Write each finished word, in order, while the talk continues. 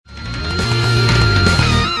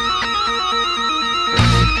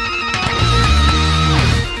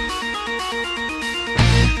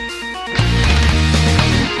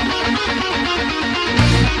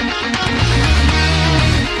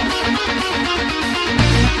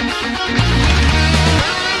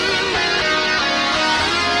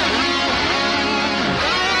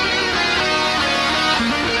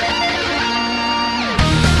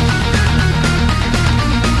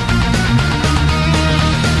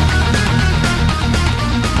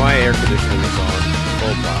air conditioning is on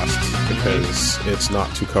full blast because it's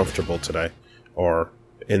not too comfortable today, or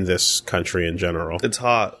in this country in general. It's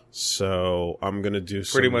hot. So I'm going to do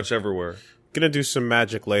pretty much everywhere. Going to do some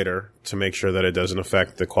magic later to make sure that it doesn't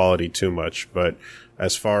affect the quality too much. But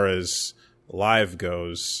as far as live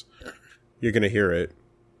goes, you're going to hear it.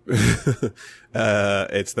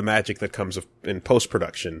 It's the magic that comes in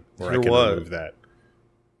post-production where I can remove that.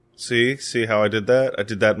 See how I did that? I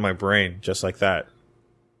did that in my brain. Just like that.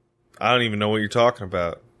 I don't even know what you're talking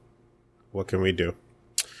about. What can we do?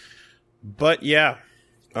 But yeah.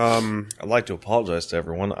 I'd like to apologize to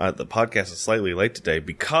everyone. The podcast is slightly late today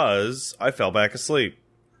because I fell back asleep.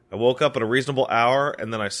 I woke up at a reasonable hour,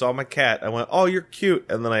 and then I saw my cat. I went, "Oh, you're cute,"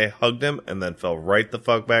 and then I hugged him, and then fell right the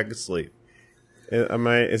fuck back asleep.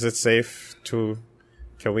 Is it safe to?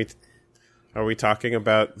 Are we talking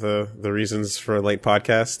about the reasons for a late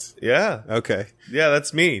podcast? Yeah. Okay. Yeah,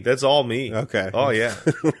 that's me. That's all me. Okay. Oh yeah.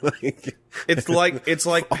 It's like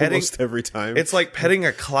petting almost every time. It's like petting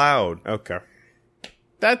a cloud. Okay.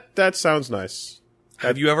 That sounds nice.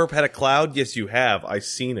 Have you ever pet a cloud? Yes, you have. I've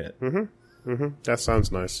seen it. Mm-hmm. Mm-hmm. That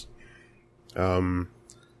sounds nice.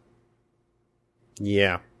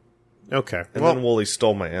 Yeah. Okay. And then Wooly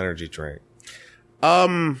stole my energy drink.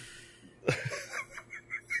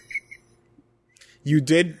 You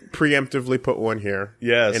did preemptively put one here.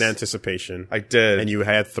 Yes. In anticipation. I did. And you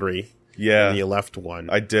had 3. Yeah. And you left 1.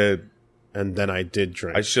 I did. And then I did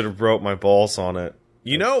drink. I should have broke my balls on it.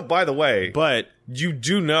 You know, by the way, but you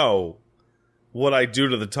do know what I do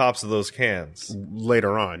to the tops of those cans.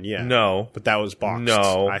 Later on, yeah. No. But that was boxed.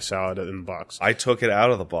 No. I saw it in the box. I took it out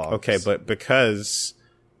of the box. Okay, but because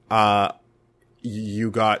you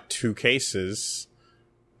got 2 cases,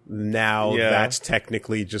 now that's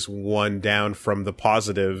technically just 1 down from the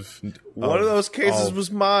positive. One of those cases was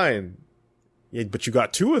mine. Yeah, but you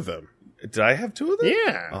got 2 of them. Did I have 2 of them?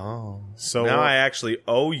 Yeah. Oh. So now I actually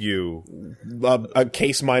owe you a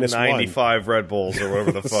case minus 95 Red Bulls or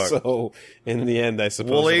whatever the fuck. So in the end, I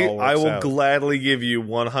suppose Wooly, it all works I will out. gladly give you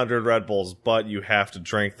 100 Red Bulls, but you have to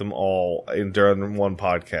drink them all during one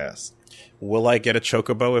podcast. Will I get a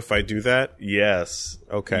chocobo if I do that? Yes.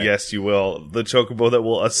 Okay. Yes, you will. The chocobo that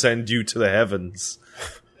will ascend you to the heavens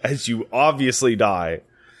as you obviously die.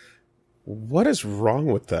 What is wrong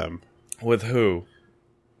with them? With who?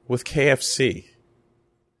 With KFC.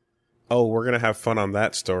 Oh, we're going to have fun on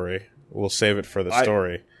that story. We'll save it for the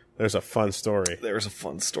story. There's a fun story. There's a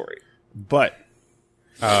fun story. But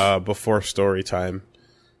before story time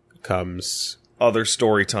comes... Other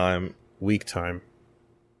story time. Week time.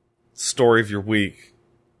 Story of your week,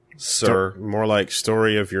 sir. More like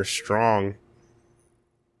story of your strong.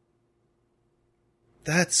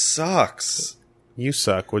 That sucks. You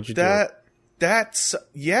suck. What'd you do? That's...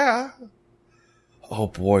 Yeah. Oh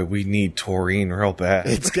boy, we need taurine real bad.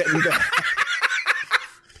 It's getting bad.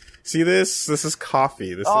 See this? This is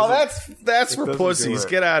coffee. That's for pussies.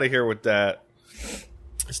 Get out of here with that.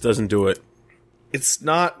 This doesn't do it. It's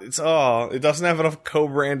not. It doesn't have enough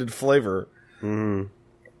co-branded flavor. Babe,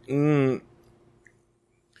 you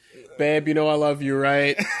know I love you,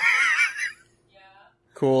 right? Yeah.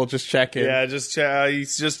 Cool, just checking. Yeah,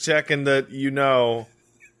 he's just checking that you know.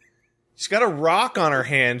 She's got a rock on her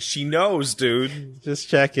hand. She knows, dude. Just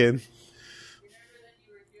checking. Remember that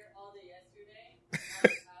you were here all day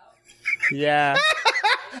yesterday? Yeah.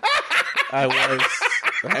 I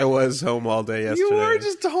was home all day yesterday. You were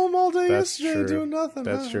just home all day That's yesterday true. doing nothing.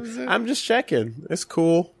 That's true. I'm just checking. It's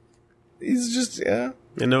cool. He's just, yeah.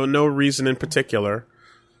 And no reason in particular.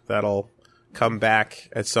 That'll come back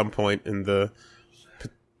at some point in the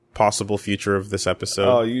possible future of this episode.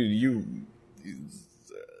 Oh, you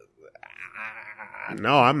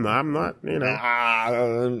no, I'm not, you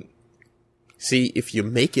know. See, if you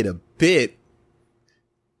make it a bit,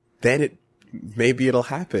 then maybe it'll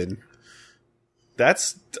happen.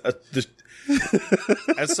 That's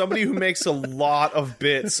as somebody who makes a lot of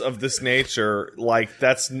bits of this nature, like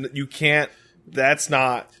you can't. That's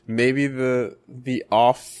not. Maybe the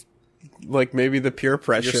off, like maybe the peer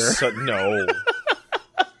pressure.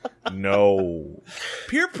 No.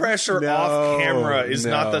 Peer pressure off camera is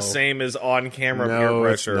not the same as on camera peer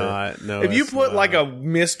pressure. It's not. No, if you put like a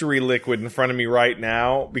mystery liquid in front of me right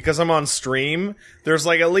now, because I'm on stream, there's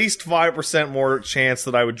like at least 5% more chance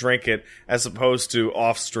that I would drink it as opposed to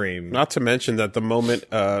off stream. Not to mention that the moment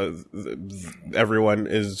everyone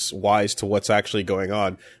is wise to what's actually going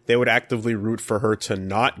on, they would actively root for her to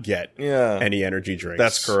not get any energy drinks.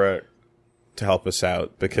 That's correct. To help us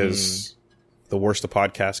out, because the worse the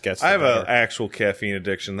podcast gets, the I have better. an actual caffeine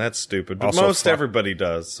addiction. That's stupid. But Also, most everybody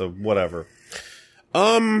does, so whatever.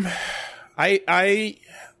 I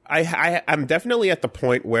I'm definitely at the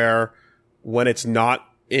point where when it's not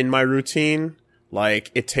in my routine,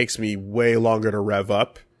 like, it takes me way longer to rev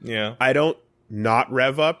up. Yeah. I don't not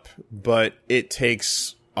rev up, but it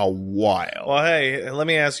takes a while. Well, hey, let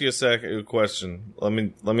me ask you a question. Let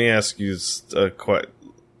me ask you a question.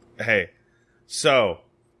 Hey, so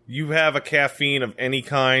you have a caffeine of any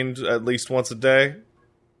kind at least once a day?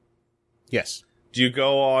 Yes. Do you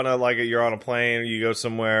go on you're on a plane or you go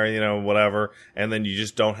somewhere, whatever, and then you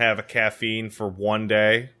just don't have a caffeine for one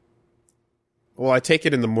day? Well, I take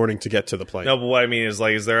it in the morning to get to the plane. No, but what I mean is,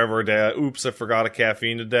 is there ever a day, oops, I forgot a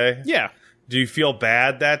caffeine today? Yeah. Do you feel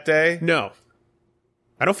bad that day? No.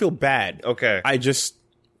 I don't feel bad. Okay.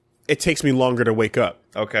 It takes me longer to wake up.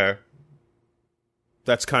 Okay.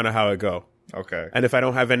 That's kind of how I go. Okay. And if I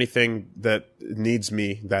don't have anything that needs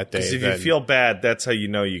me that day, Because if you feel bad, that's how you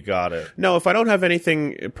know you got it. No, if I don't have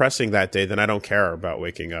anything pressing that day, then I don't care about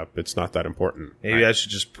waking up. It's not that important. Maybe I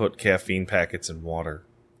should just put caffeine packets in water.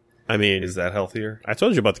 I mean, is that healthier? I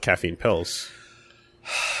told you about the caffeine pills.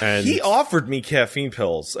 And he offered me caffeine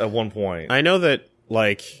pills at one point. I know that,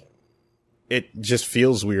 it just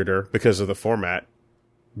feels weirder because of the format,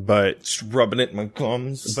 but just rubbing it in my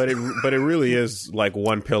gums. But it really is like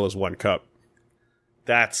one pill is one cup.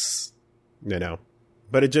 That's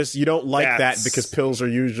but it just, you don't like that because pills are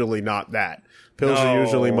usually not that. Pills are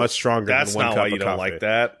usually much stronger than one cup of coffee. That's not why you don't like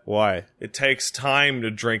that. Why? It takes time to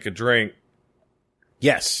drink a drink.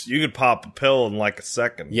 Yes. You could pop a pill in a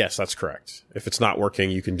second. Yes, that's correct. If it's not working,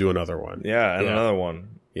 you can do another one. Yeah, and another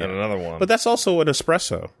one. Yeah. And another one. But that's also an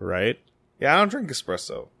espresso, right? Yeah, I don't drink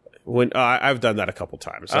espresso. When I've done that a couple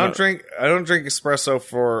times. I don't drink espresso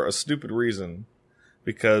for a stupid reason.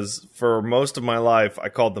 Because for most of my life, I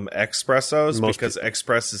called them expressos because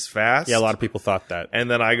express is fast. Yeah, a lot of people thought that. And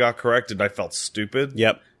then I got corrected. I felt stupid.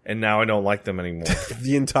 Yep. And now I don't like them anymore.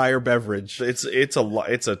 The entire beverage. It's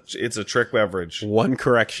a trick beverage. One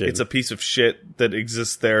correction. It's a piece of shit that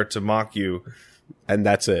exists there to mock you. And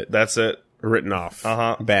that's it. That's it. Written off.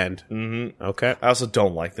 Banned. Mm-hmm. Okay. I also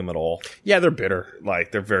don't like them at all. Yeah, they're bitter.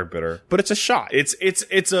 They're very bitter. But it's a shot. It's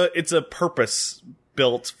a purpose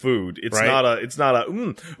built food. It's right? not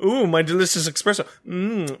a my delicious espresso.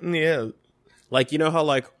 Yeah. You know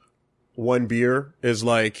how one beer is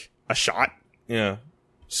like a shot? Yeah.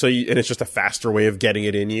 So and it's just a faster way of getting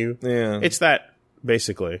it in you. Yeah. It's that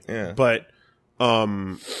basically. Yeah. But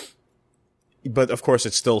of course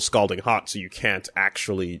it's still scalding hot, so you can't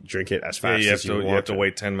actually drink it as fast as you want. You have to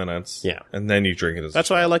wait 10 minutes. Yeah. And then you drink it That's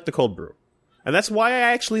why I like the cold brew. And that's why I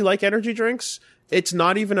actually like energy drinks. It's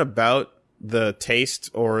not even about the taste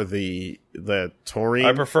or the taurine.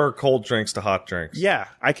 I prefer cold drinks to hot drinks. Yeah,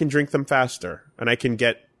 I can drink them faster and I can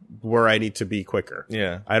get where I need to be quicker.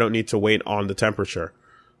 Yeah. I don't need to wait on the temperature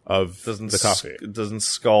of the coffee. It doesn't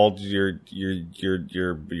scald your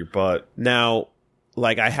butt. Now,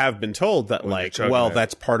 I have been told that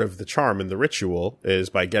that's part of the charm and the ritual is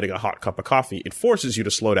by getting a hot cup of coffee. It forces you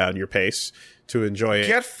to slow down your pace to enjoy it.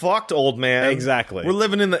 Get fucked, old man. Exactly. We're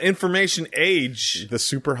living in the information age. The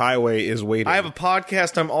superhighway is waiting. I have a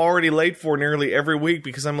podcast I'm already late for nearly every week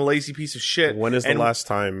because I'm a lazy piece of shit. When is the last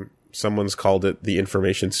time someone's called it the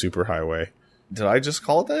information superhighway? Did I just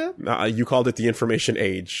call it that? You called it the information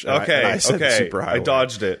age. Okay, I said the superhighway.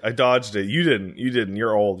 I dodged it. You didn't.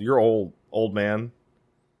 You're old man.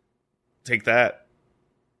 Take that.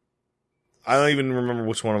 I don't even remember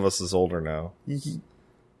which one of us is older now.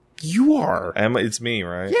 You are. It's me,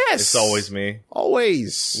 right? Yes. It's always me.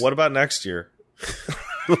 Always. What about next year?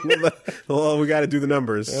 Well, we got to do the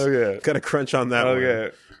numbers. Okay. Got to crunch on that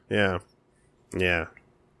one. Yeah. Yeah.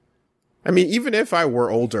 I mean, even if I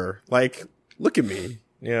were older, look at me.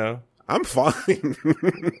 Yeah. I'm fine.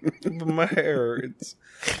 But my hair,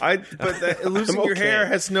 losing your hair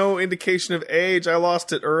has no indication of age. I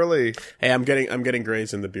lost it early. Hey, I'm getting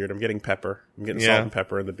grays in the beard. I'm getting pepper. I'm getting salt and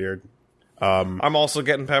pepper in the beard. I'm also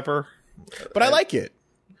getting pepper. But I like it.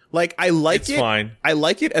 I like it. It's fine. I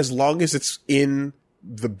like it as long as it's in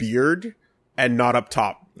the beard and not up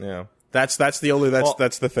top. Yeah. That's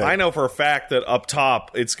the thing. I know for a fact that up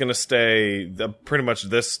top it's gonna stay pretty much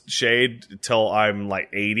this shade till I'm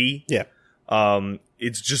 80. Yeah.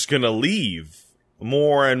 It's just gonna leave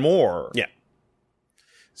more and more. Yeah.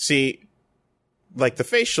 See, the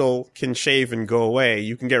facial can shave and go away.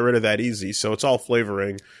 You can get rid of that easy, so it's all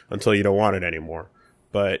flavoring until you don't want it anymore.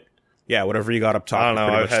 But yeah, whatever you got up top. I don't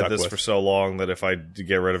know. I've had this for so long that if I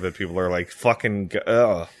get rid of it, people are like, "Fucking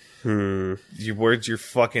ugh." Where'd your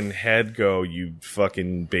fucking head go, you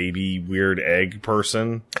fucking baby weird egg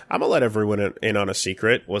person? I'm gonna let everyone in on a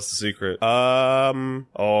secret. What's the secret? Oh,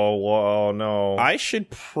 no.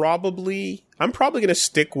 I'm probably gonna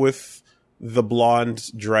stick with the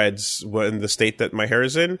blonde dreads in the state that my hair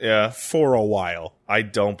is in for a while. I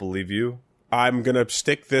don't believe you. I'm going to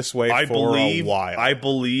stick this way a while. I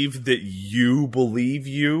believe that you believe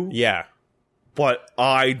you. Yeah. But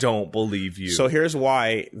I don't believe you. So here's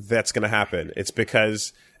why that's going to happen. It's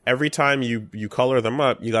because every time you color them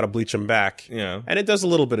up, you got to bleach them back. Yeah. And it does a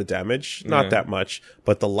little bit of damage. Not that much.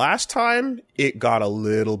 But the last time, it got a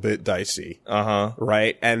little bit dicey. Uh-huh.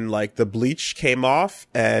 Right? And like the bleach came off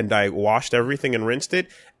and I washed everything and rinsed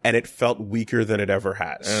it and it felt weaker than it ever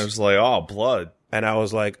has. And it was like, oh, blood. And I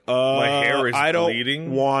was like, my hair is I don't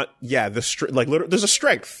bleeding. There's a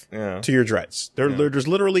strength to your dreads. There's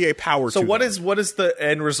literally a power to So them. what is the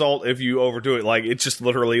end result if you overdo it? Like, it's just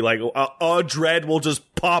literally like a dread will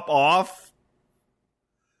just pop off?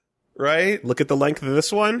 Right? Look at the length of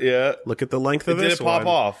this one. Yeah. Look at the length of this one. Did it pop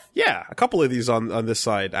off? Yeah. A couple of these on this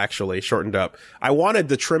side actually shortened up. I wanted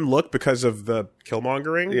the trim look because of the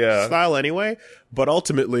Killmongering style anyway, but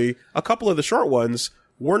ultimately a couple of the short ones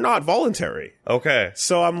were not voluntary. Okay.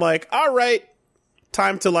 So I'm like, all right,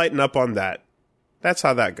 time to lighten up on that. That's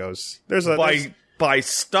how that goes. By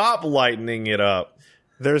stop lightening it up.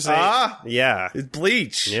 It's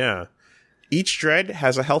bleach. Yeah. Each dread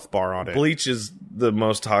has a health bar on it. Bleach is the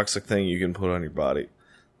most toxic thing you can put on your body.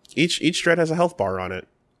 Each dread has a health bar on it,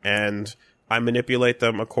 and I manipulate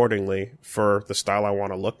them accordingly for the style I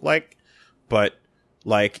want to look like. But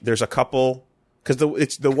like, there's a couple.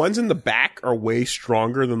 Because the ones in the back are way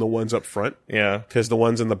stronger than the ones up front. Yeah. Because the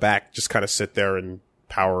ones in the back just kind of sit there and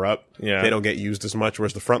power up. Yeah. They don't get used as much,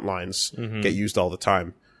 whereas the front lines get used all the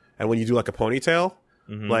time. And when you do like a ponytail,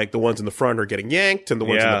 like the ones in the front are getting yanked and the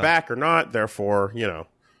ones in the back are not. Therefore,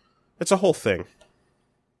 it's a whole thing.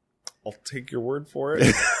 I'll take your word for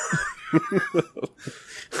it.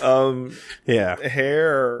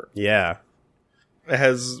 Hair. Yeah.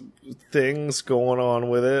 Has things going on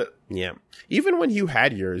with it. Yeah. Even when you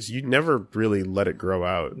had yours, you never really let it grow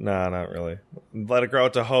out. Nah, not really. Let it grow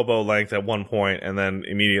out to hobo length at one point and then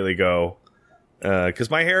immediately go. Because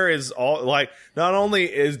my hair is all like, not only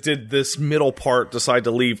did this middle part decide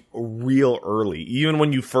to leave real early, even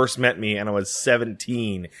when you first met me and I was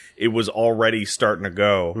 17, it was already starting to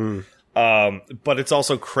go. But it's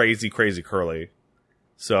also crazy, crazy curly.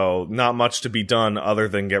 So not much to be done other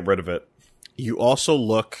than get rid of it. You also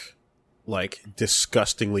look like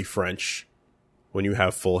disgustingly French when you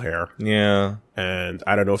have full hair. Yeah. And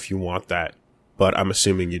I don't know if you want that, but I'm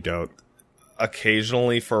assuming you don't.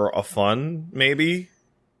 Occasionally for a fun, maybe.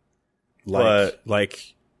 Like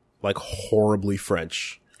horribly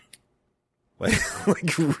French. Like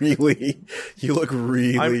really, you look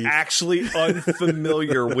really. I'm actually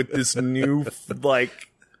unfamiliar with this new,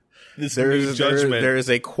 this new judgment. There's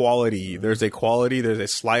a quality. There's a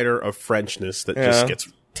slider of Frenchness that just gets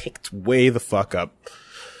ticked way the fuck up.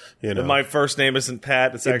 My first name isn't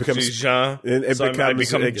Pat; it's actually Jean. I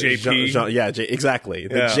become JP. Jean, exactly.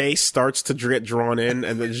 The J starts to get drawn in,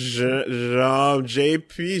 and the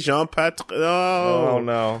JP, Jean Patrick.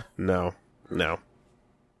 Oh no!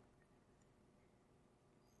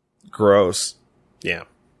 Gross. Yeah.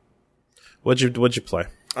 What'd you play?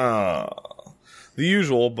 The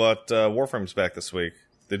usual, but Warframe's back this week.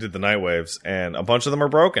 They did the Nightwaves, and a bunch of them are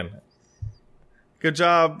broken. Good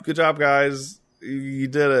job, guys. You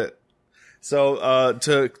did it. So,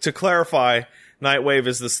 to clarify, Nightwave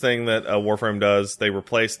is this thing that Warframe does. They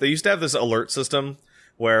used to have this alert system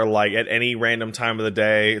where, like, at any random time of the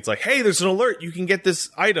day, it's like, hey, there's an alert, you can get this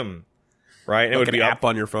item. Right? And it would be app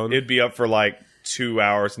on your phone. It'd be up for, like, 2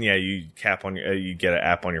 hours, and you get an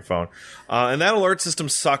app on your phone. And that alert system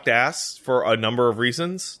sucked ass for a number of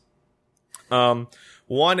reasons.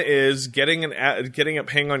 One is getting a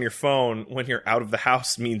ping on your phone when you're out of the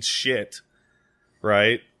house means shit.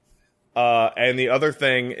 Right? And the other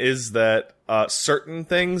thing is that certain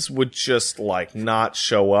things would just like not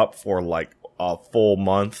show up for like a full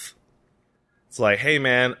month. It's like, hey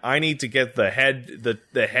man, I need to get the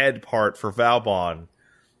head part for Valbon.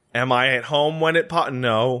 Am I at home when it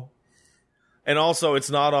No. And also, it's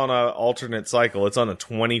not on an alternate cycle. It's on a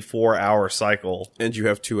 24-hour cycle. And you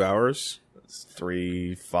have 2 hours? It's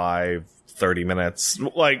 3, 5, 30 minutes.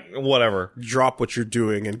 Like, whatever. Drop what you're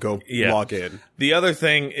doing and go log in. The other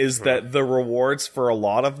thing is that the rewards for a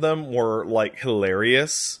lot of them were, like,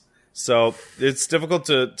 hilarious. So, it's difficult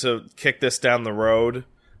to kick this down the road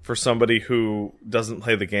for somebody who doesn't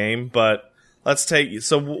play the game, but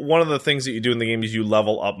one of the things that you do in the game is you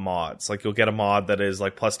level up mods. Like, you'll get a mod that is,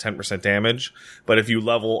 like, plus 10% damage, but if you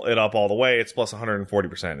level it up all the way, it's plus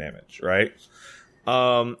 140% damage, right?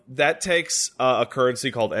 That takes a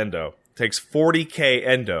currency called Endo. It takes 40k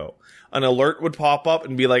Endo. an alert would pop up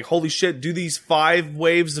and be like, holy shit, do these 5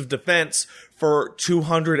 waves of defense for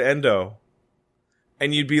 200 endo.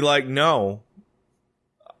 And you'd be like, no,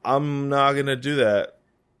 I'm not going to do that.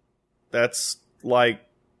 That's like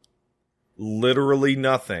literally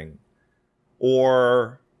nothing.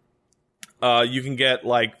 Or you can get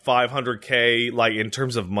like 500k like in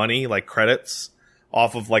terms of money, like credits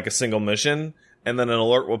off of like a single mission. And then an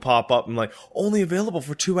alert will pop up and like, only available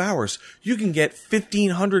for 2 hours. You can get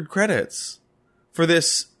 1,500 credits for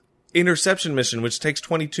this interception mission, which takes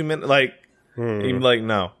 22 minutes. Like, you'd be like,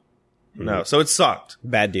 no. No. So it sucked.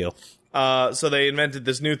 Bad deal. So they invented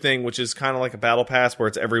this new thing, which is kind of like a battle pass where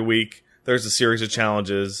it's every week. There's a series of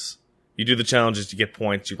challenges. You do the challenges, you get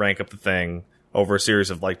points, you rank up the thing over a series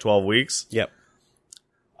of like 12 weeks. Yep.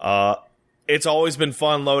 It's always been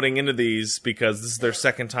fun loading into these because this is their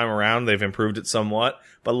second time around. They've improved it somewhat.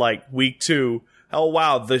 But like week 2, oh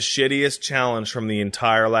wow, the shittiest challenge from the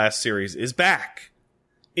entire last series is back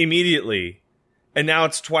immediately. And now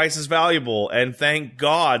it's twice as valuable. And thank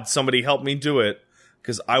God somebody helped me do it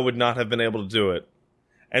because I would not have been able to do it.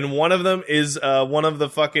 And one of them is one of the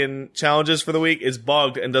fucking challenges for the week is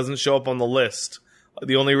bugged and doesn't show up on the list.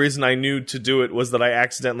 The only reason I knew to do it was that I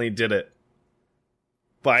accidentally did it.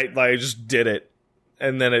 But I just did it.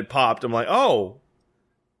 And then it popped. I'm like, oh,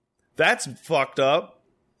 that's fucked up.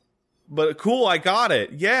 But cool, I got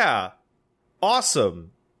it. Yeah.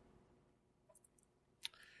 Awesome.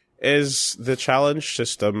 Is the challenge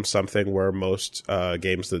system something where most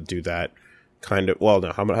games that do that kind of... Well,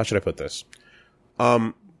 no, how should I put this?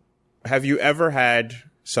 Have you ever had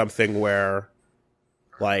something where,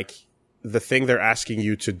 like, the thing they're asking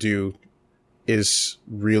you to do is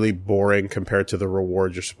really boring compared to the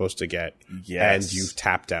reward you're supposed to get? Yes. And you've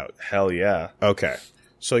tapped out? Hell yeah. Okay.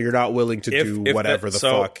 So you're not willing to do whatever the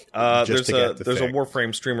fuck just to get the There's thing. a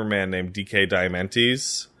Warframe streamer man named DK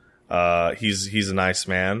Diamentes. He's a nice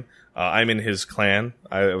man. I'm in his clan.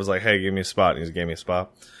 I was like, hey, give me a spot. And he gave me a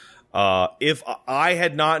spot. If I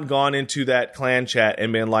had not gone into that clan chat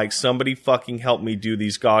and been like, somebody fucking help me do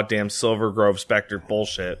these goddamn Silver Grove Spectre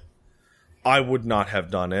bullshit, I would not have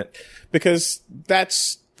done it. Because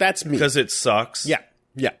that's me. Because it sucks. Yeah.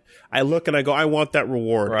 I look and I go, I want that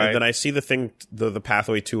reward. Right. And then I see the thing, the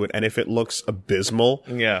pathway to it. And if it looks abysmal,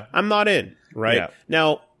 Yeah. I'm not in. Right. Yeah.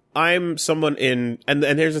 Now, I'm someone in, and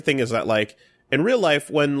here's the thing is that, like, in real life,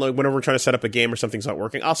 whenever we're trying to set up a game or something's not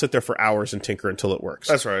working, I'll sit there for hours and tinker until it works.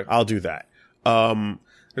 That's right. I'll do that.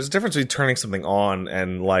 There's a difference between turning something on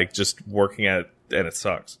and like just working at it and it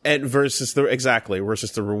sucks. And versus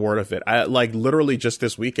the reward of it. I like literally just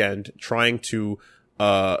this weekend trying to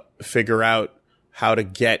figure out how to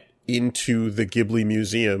get into the Ghibli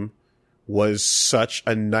Museum was such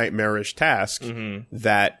a nightmarish task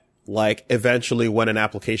that, like, eventually when an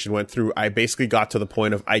application went through, I basically got to the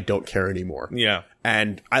point of I don't care anymore. Yeah.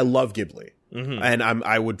 And I love Ghibli. And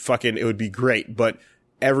it would be great, but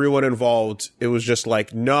everyone involved, it was just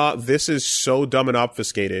like, nah, this is so dumb and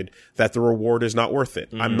obfuscated that the reward is not worth it.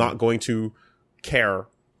 I'm not going to care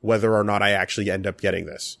whether or not I actually end up getting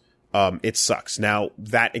this. It sucks. Now,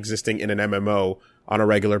 that existing in an MMO on a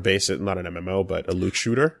regular basis, not an MMO, but a loot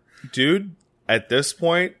shooter. Dude, at this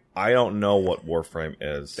point, I don't know what Warframe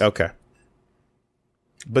is. Okay.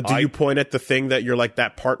 But do you point at the thing that you're like,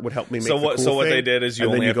 that part would help me make the cool So what thing? they did is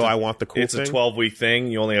and then you go, I want the cool it's thing? It's a 12-week thing.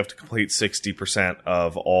 You only have to complete 60%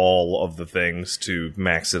 of all of the things to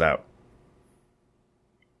max it out.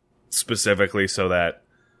 Specifically so that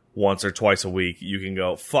once or twice a week, you can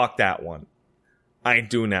go, fuck that one. I ain't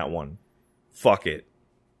doing that one. Fuck it.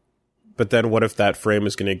 But then what if that frame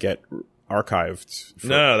is going to get archived?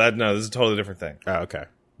 No, this is a totally different thing. Oh, okay.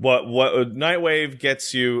 What Nightwave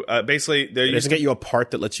gets you, basically, It doesn't get you a part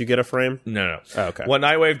that lets you get a frame? No. Oh, okay. What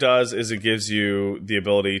Nightwave does is it gives you the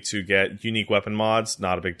ability to get unique weapon mods.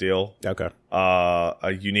 Not a big deal. Okay.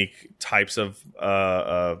 Unique types of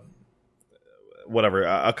whatever.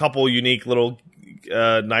 A couple unique little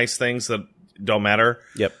nice things that don't matter.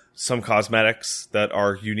 Yep. Some cosmetics that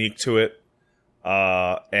are unique to it.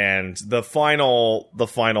 And the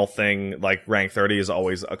final thing, like rank 30, is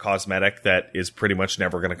always a cosmetic that is pretty much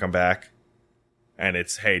never going to come back. And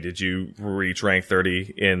it's, hey, did you reach rank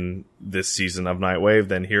 30 in this season of Nightwave?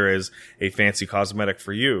 Then here is a fancy cosmetic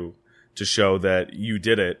for you to show that you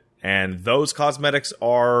did it. And those cosmetics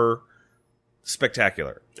are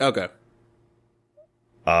spectacular. Okay.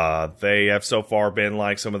 They have so far been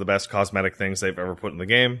like some of the best cosmetic things they've ever put in the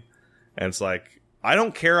game. And it's like, I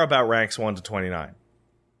don't care about ranks 1 to 29.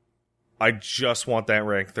 I just want that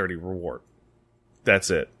rank 30 reward.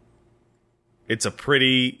 That's it. It's a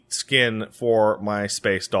pretty skin for my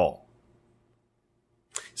space doll.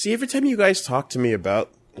 See, every time you guys talk to me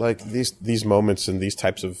about like these moments and these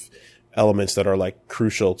types of elements that are like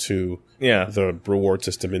crucial to the reward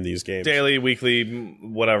system in these games. Daily, weekly,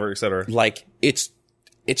 whatever, etc. Like it's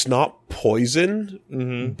not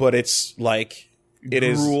poison, but it's like it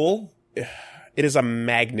is Gruel. It is a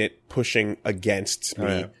magnet pushing against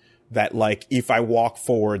me that like if I walk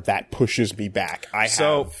forward that pushes me back.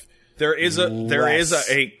 There is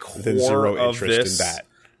a core of this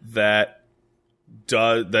that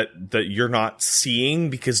you're not seeing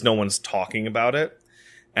because no one's talking about it,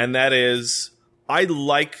 and that is I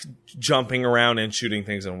like jumping around and shooting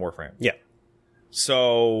things in Warframe. Yeah.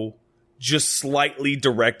 So just slightly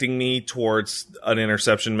directing me towards an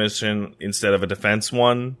interception mission instead of a defense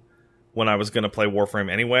one when I was going to play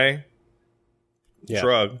Warframe anyway. Yeah.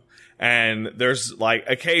 Shrug. And there's like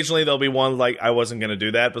occasionally there'll be one like I wasn't going to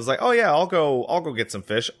do that, but it's like, oh yeah, I'll go get some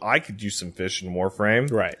fish. I could use some fish in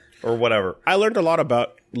Warframe, right, or whatever. I learned a lot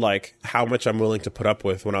about like how much I'm willing to put up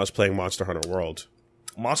with when I was playing Monster Hunter World.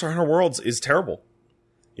 Monster Hunter Worlds is terrible.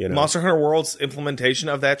 You know? Monster Hunter World's implementation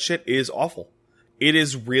of that shit is awful. It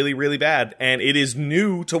is really, really bad, and it is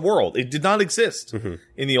new to World. It did not exist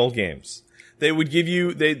in the old games. They would give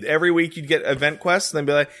you every week you'd get event quests, and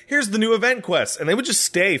they'd be like, "Here's the new event quest," and they would just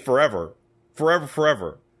stay forever.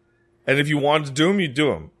 And if you wanted to do them, you'd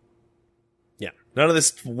do them. Yeah, none of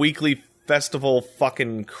this weekly festival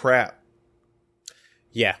fucking crap.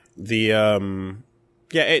 Yeah, that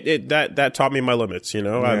taught me my limits. You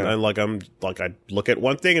know, Yeah. I look at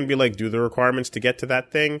one thing and be like, do the requirements to get to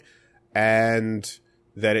that thing, and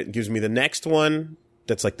that it gives me the next one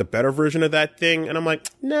that's like the better version of that thing, and I'm like,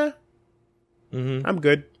 nah. I'm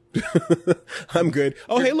good. I'm good.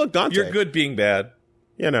 Oh, hey, look, Dante. You're good being bad.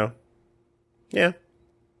 You know. Yeah.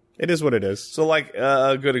 It is what it is. So, like,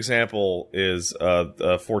 a good example is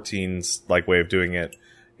 14's like way of doing it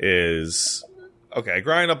is, okay,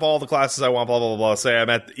 grind up all the classes I want, blah, blah, blah, blah. Say I'm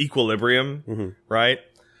at equilibrium, right?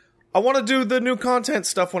 I want to do the new content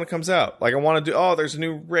stuff when it comes out. Like, I want to do, there's a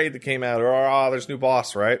new raid that came out, or, there's a new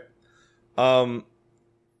boss, right?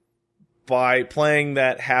 By playing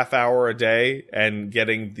that half hour a day and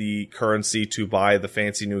getting the currency to buy the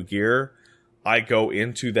fancy new gear, I go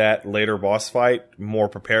into that later boss fight more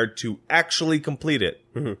prepared to actually complete it,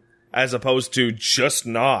 as opposed to just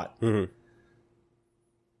not.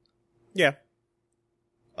 Yeah.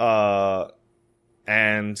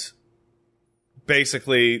 And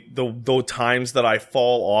basically the times that I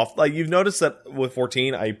fall off, like you've noticed that with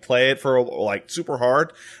 14, I play it for like super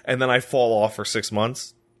hard and then I fall off for 6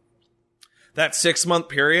 months. That 6 month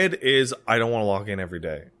period is I don't want to log in every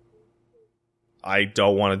day. I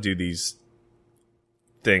don't want to do these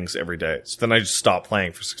things every day. So then I just stop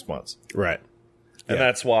playing for 6 months. Right. And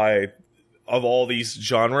that's why of all these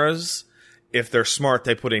genres, if they're smart,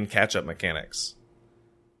 they put in catch-up mechanics.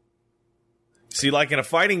 See, like in a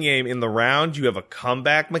fighting game, in the round, you have a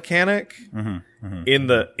comeback mechanic. In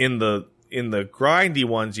the grindy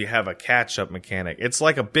ones, you have a catch-up mechanic. It's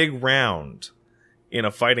like a big round in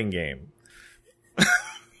a fighting game.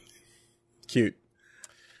 Cute.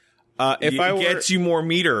 It gets you more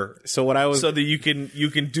meter, so that you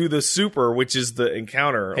can do the super, which is the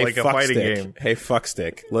encounter, like a fighting game. Hey,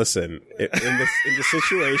 fuckstick! Listen, in the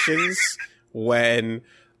situations when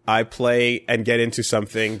I play and get into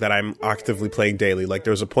something that I'm actively playing daily, like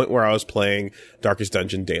there was a point where I was playing Darkest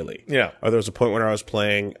Dungeon daily, or there was a point where I was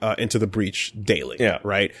playing Into the Breach daily,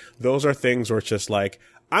 right? Those are things where it's just like,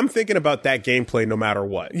 I'm thinking about that gameplay no matter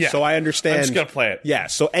what. Yeah. So I understand. I'm just going to play it. Yeah.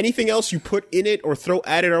 So anything else you put in it or throw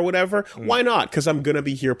at it or whatever, why not? Because I'm going to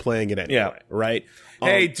be here playing it anyway. Right?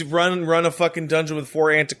 Hey, to run a fucking dungeon with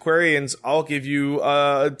 4 antiquarians, I'll give you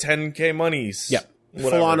 10k monies. Yeah.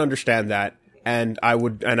 Full on understand that. And I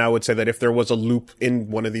would say that if there was a loop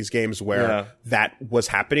in one of these games where that was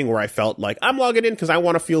happening, where I felt like I'm logging in because I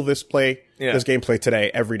want to feel this gameplay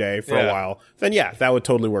today, every day for a while, then that would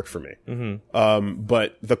totally work for me.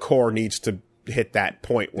 But the core needs to hit that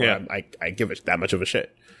point where I give it that much of a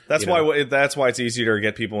shit. That's why it's easier to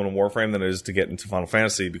get people in Warframe than it is to get into Final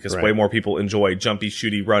Fantasy, because way more people enjoy jumpy,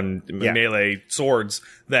 shooty, run, melee swords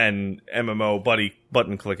than MMO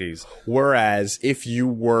button clickies. Whereas if you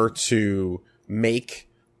were to make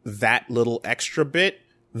that little extra bit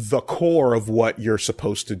the core of what you're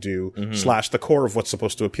supposed to do, / the core of what's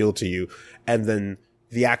supposed to appeal to you, and then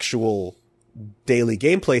the actual daily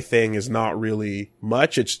gameplay thing is not really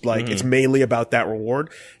much. It's like it's mainly about that reward.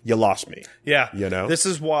 You lost me. Yeah. You know? This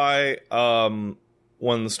is why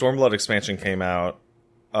when the Stormblood expansion came out,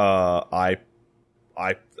 I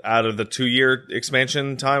out of the 2-year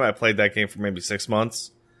expansion time, I played that game for maybe 6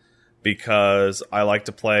 months. Because I like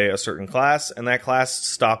to play a certain class, and that class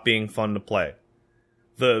stopped being fun to play.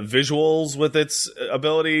 the visuals with its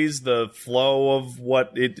abilities, the flow of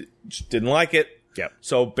what it just didn't like it. Yep.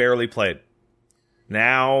 So barely played.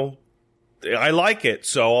 Now I like it,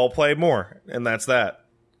 so I'll play more, and that's that.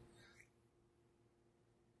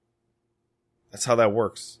 That's how that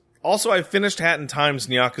works. Also, I finished Hat in Time's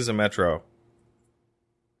Yakuza Metro.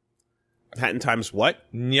 Hat in Time's what?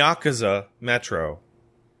 Yakuza Metro.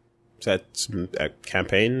 Is that a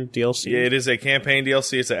campaign DLC? It is a campaign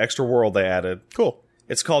DLC. It's an extra world they added. Cool.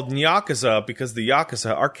 It's called Yakuza because the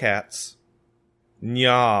Yakuza are cats.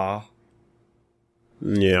 Nya.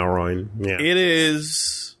 Yeah, Ryan. Yeah. It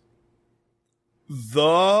is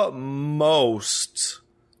the most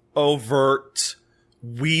overt,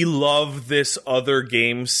 we love this other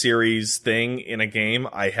game series thing in a game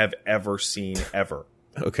I have ever seen, ever.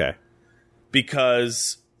 Okay.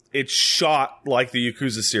 Because it's shot like the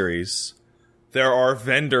Yakuza series. There are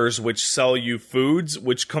vendors which sell you foods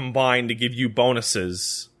which combine to give you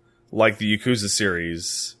bonuses like the Yakuza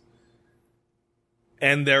series.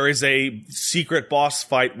 And there is a secret boss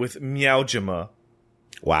fight with Meowjima,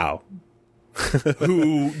 Wow.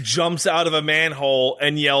 who jumps out of a manhole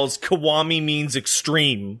and yells, "Kiwami means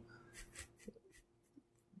extreme,"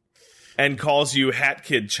 and calls you Hat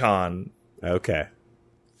Kid-chan. Okay.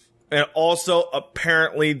 And also,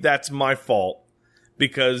 apparently, that's my fault,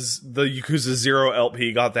 because the Yakuza 0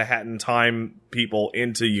 LP got the Hat in Time people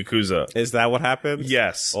into Yakuza. Is that what happened?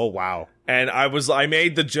 Yes. Oh, wow. And I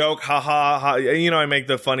made the joke, haha, ha, I make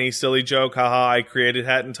the funny, silly joke, haha, I created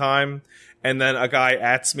Hat in Time. And then a guy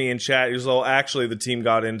ats me in chat, he was like, actually, the team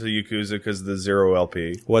got into Yakuza because of the 0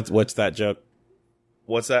 LP. What's that joke?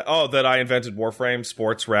 What's that? Oh, that I invented Warframe,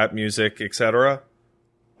 sports, rap, music, etc.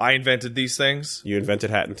 I invented these things. You invented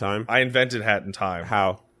Hat in Time? I invented Hat in Time.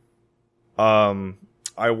 How?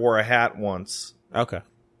 I wore a hat once. Okay.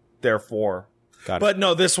 Therefore. Got it. But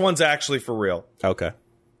no, this one's actually for real. Okay.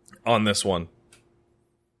 On this one.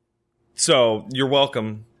 So, you're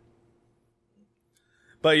welcome.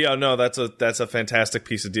 But yeah, no, that's a fantastic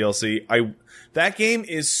piece of DLC. That game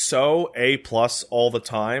is so A+ all the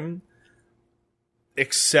time,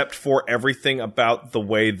 except for everything about the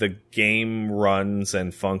way the game runs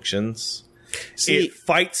and functions. See, It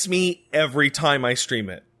fights me every time I stream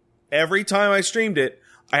it. Every time I streamed it,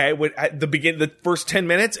 I would at the first 10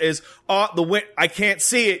 minutes is I can't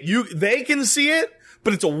see it. They can see it,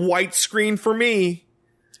 but it's a white screen for me.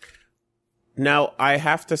 now, I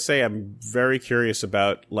have to say I'm very curious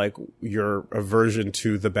about, like, your aversion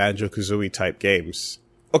to the Banjo-Kazooie type games.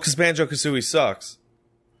 Oh, because Banjo-Kazooie sucks.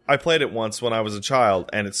 I played it once when I was a child,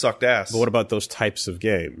 and it sucked ass. But what about those types of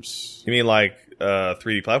games? You mean like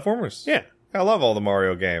 3D platformers? Yeah. I love all the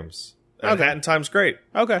Mario games. And Okay. Hat in Time's great.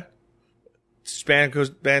 Okay.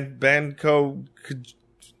 Banco...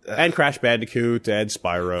 And Crash Bandicoot and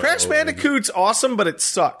Spyro. Crash Bandicoot's awesome, but it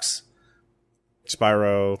sucks.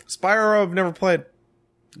 Spyro. Spyro I've never played.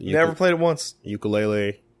 Never played it once.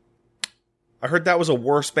 Ukulele. I heard that was a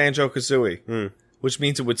worse Banjo-Kazooie, which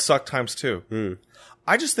means it would suck times 2.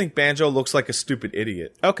 I just think Banjo looks like a stupid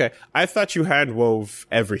idiot. Okay. I thought you hand wove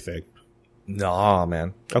everything. Nah,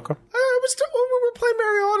 man. Okay. We were playing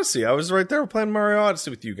Mario Odyssey. I was right there playing Mario Odyssey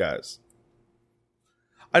with you guys.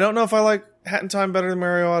 I don't know if I like Hat in Time better than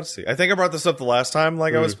Mario Odyssey. I think I brought this up the last time,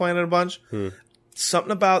 like I was playing it a bunch.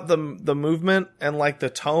 Something about the movement and like the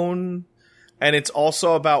tone, and it's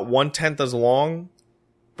also about 1/10 as long,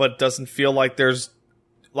 but doesn't feel like there's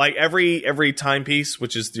like every timepiece,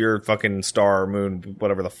 which is your fucking star, moon,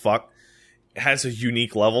 whatever the fuck, has a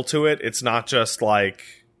unique level to it. It's not just like,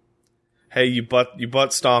 hey, you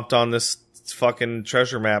butt stomped on this fucking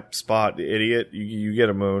treasure map spot, idiot. You get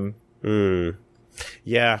a moon.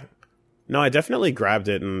 Yeah. No, I definitely grabbed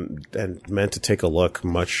it and meant to take a look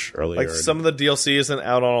much earlier. Like some of the DLC isn't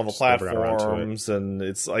out on all the never got around to it. platforms, and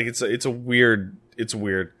it's like it's weird.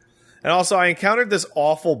 And also, I encountered this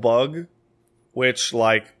awful bug, which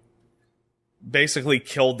like basically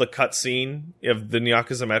killed the cutscene of the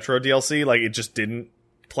Yakuza Metro DLC. Like it just didn't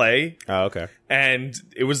play. Oh, okay. And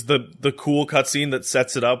it was the cool cutscene that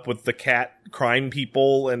sets it up with the cat crime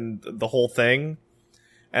people and the whole thing.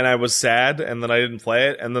 And I was sad, and then I didn't play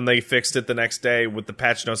it, and then they fixed it the next day with the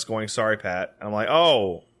patch notes going, "Sorry, Pat." And I'm like,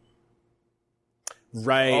 oh.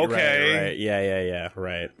 Right, Okay. right. Yeah,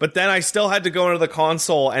 right. But then I still had to go into the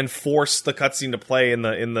console and force the cutscene to play in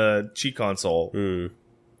the cheat console.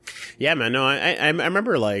 Yeah, man, no, I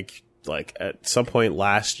remember like at some point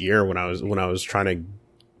last year when I was trying to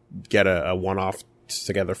get a one-off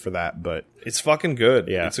together for that, but It's fucking good.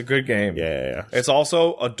 Yeah. It's a good game. yeah. It's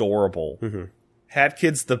also adorable. Hat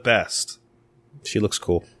Kid's the best. She looks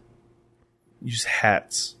cool. Use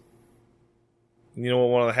hats. You know what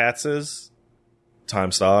one of the hats is?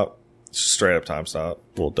 Time Stop. Straight up Time Stop.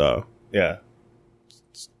 Well, duh. Yeah.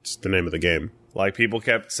 It's the name of the game. Like, people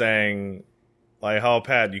kept saying, like, oh,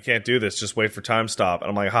 Pat, you can't do this. Just wait for Time Stop. And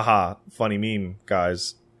I'm like, haha, funny meme,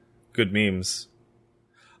 guys. Good memes.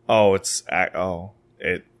 Oh,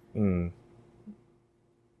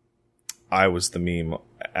 I was the meme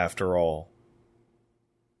after all.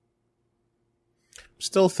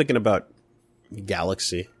 Still thinking about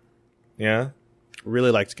Galaxy. Yeah?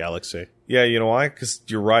 Really liked Galaxy. Yeah, you know why? Because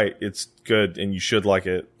you're right. It's good, and you should like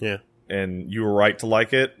it. Yeah. And you were right to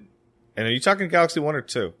like it. And are you talking Galaxy 1 or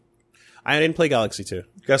 2? I didn't play Galaxy 2.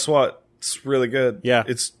 Guess what? It's really good. Yeah.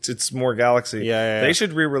 It's more Galaxy. Yeah. They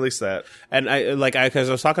should re-release that. And because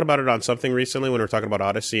I was talking about it on something recently when we were talking about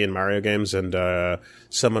Odyssey and Mario games, and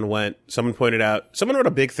someone pointed out, someone wrote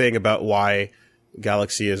a big thing about why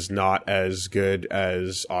Galaxy is not as good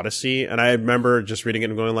as Odyssey, and I remember just reading it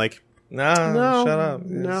and going like, No, shut up.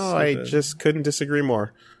 No, I just couldn't disagree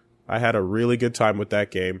more. I had a really good time with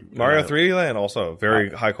that game. Mario 3D Land also very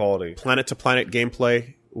high quality. Planet to planet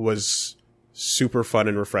gameplay was super fun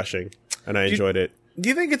and refreshing, and I enjoyed it. Do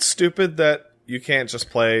you think it's stupid that you can't just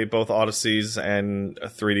play both Odysseys and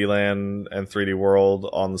 3D Land and 3D World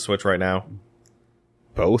on the Switch right now?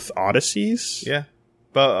 Both Odysseys? Yeah.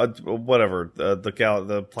 But whatever. The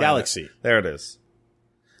planet. Galaxy. There it is.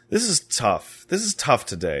 This is tough. This is tough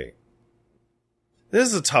today. This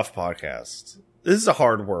is a tough podcast. This is a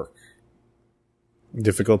hard work.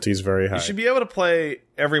 Difficulty is very high. You should be able to play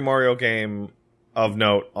every Mario game of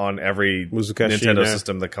note on every Nintendo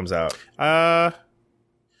system that comes out.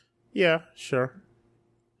 Yeah, sure.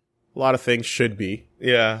 A lot of things should be.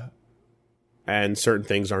 Yeah. And certain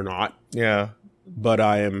things are not. Yeah. But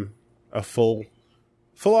I am a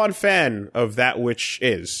full-on fan of that which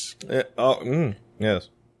is. Yes.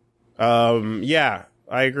 Yeah,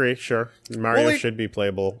 I agree, sure. Mario should be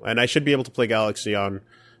playable. And I should be able to play Galaxy on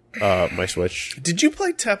my Switch. Did you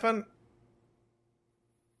play Tekken?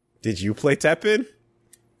 Did you play Tekken?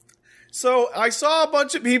 So, I saw a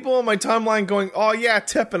bunch of people on my timeline going, oh yeah,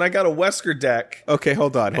 Tekken, I got a Wesker deck. Okay,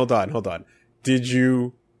 hold on. Did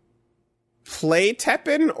you play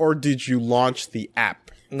Tekken or did you launch the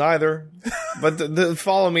app? Neither. But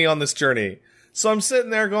follow me on this journey. So I'm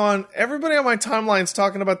sitting there going, everybody on my timeline's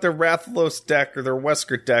talking about their Rathalos deck or their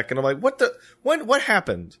Wesker deck, and I'm like, what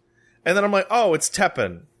happened? And then I'm like, oh, it's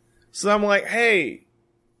Tekken. So I'm like, hey,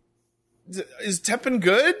 is Tekken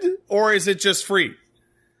good? Or is it just free?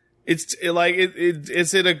 Is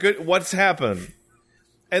it a good, what's happened?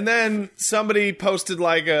 And then somebody posted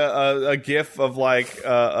like a gif of like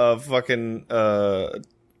a fucking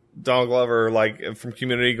Donald Glover like from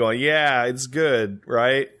Community going, yeah, it's good,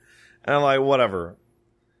 right? And I'm like, whatever.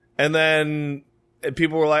 And then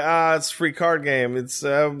people were like, it's a free card game. It's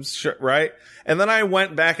sure, right? And then I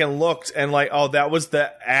went back and looked and like, oh, that was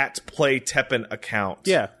the @PlayTeppen account.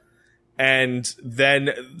 Yeah. And then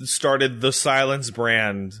started the Silence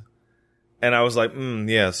brand. And I was like,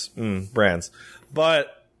 yes, brands. But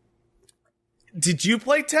did you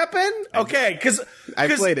play Tekken? Okay, because I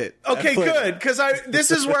played it. Okay, good. Because this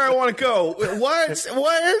is where I want to go. What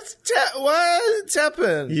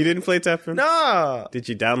Tekken? You didn't play Tekken? Nah. Did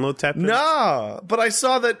you download Tekken? Nah. But I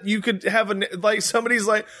saw that you could have somebody's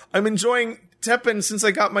like, I'm enjoying Tekken since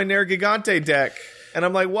I got my Nergigante deck. And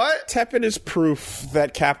I'm like, what? Tekken is proof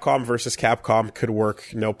that Capcom versus Capcom could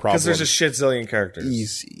work no problem. Because there's a shit zillion characters.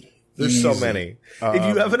 Easy. There's so many. If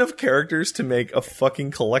you have enough characters to make a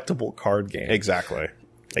fucking collectible card game. Exactly.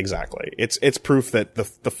 It's proof that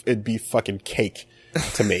it'd be fucking cake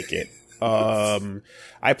to make it.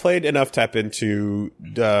 I played enough Tekken to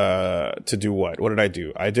do what? What did I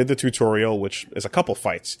do? I did the tutorial, which is a couple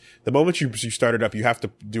fights. The moment you start it up, you have to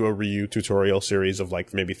do a Ryu tutorial series of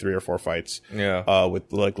like maybe 3 or 4 fights. Yeah.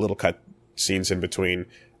 With like little cut scenes in between.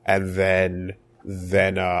 And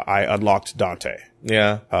then I unlocked Dante.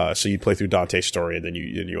 Yeah. So you play through Dante's story and then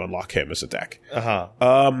you unlock him as a deck. Uh-huh.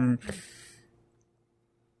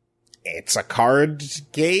 It's a card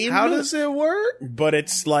game. How does it work? But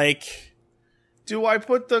it's like, do I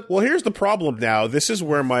put the... Well, here's the problem now. This is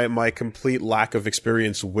where my complete lack of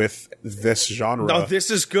experience with this genre. No,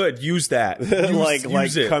 this is good. Use that.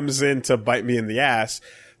 Use it. Comes in to bite me in the ass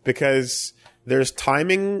because there's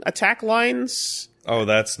timing attack lines. Oh,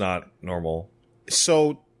 that's not normal.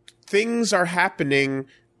 So things are happening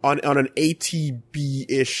on an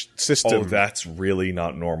ATB-ish system. Oh, that's really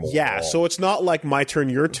not normal. Yeah, so it's not like my turn,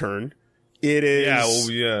 your turn. It is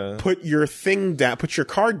put your thing down, put your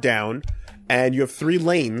card down, and you have 3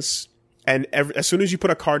 lanes, and as soon as you put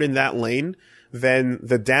a card in that lane, then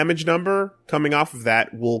the damage number coming off of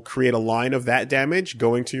that will create a line of that damage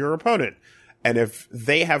going to your opponent. And if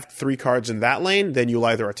they have 3 cards in that lane, then you'll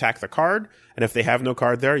either attack the card, and if they have no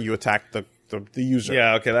card there, you attack the user.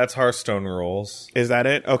 Yeah, okay, that's Hearthstone rules. Is that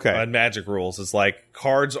it? Okay. And Magic rules is like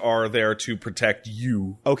cards are there to protect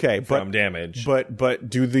you from damage. But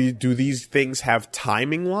do these things have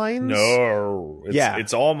timing lines? No.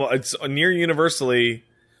 It's almost it's near universally.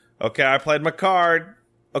 Okay, I played my card.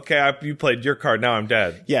 Okay, you played your card. Now I'm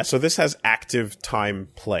dead. Yeah, so this has active time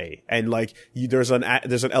play, and like there's an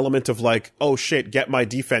element of like, oh shit, get my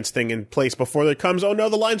defense thing in place before it comes. Oh no,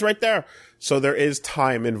 the line's right there. So there is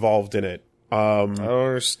time involved in it. I don't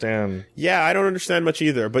understand. Yeah, I don't understand much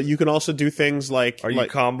either. But you can also do things like, are you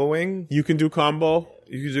comboing? You can do combo.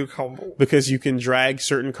 You can do combo because you can drag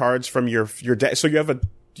certain cards from your deck. So you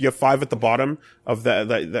have 5 at the bottom of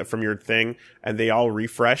that from your thing, and they all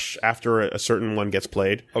refresh after a certain one gets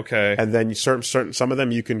played. Okay. And then some of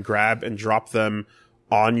them you can grab and drop them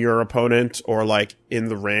on your opponent or like in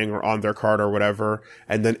the ring or on their card or whatever,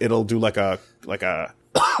 and then it'll do like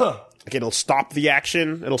it'll stop the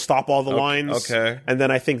action. It'll stop all the lines. Okay. And then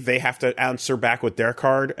I think they have to answer back with their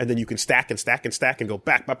card, and then you can stack and stack and stack and go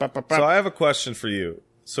back. So I have a question for you.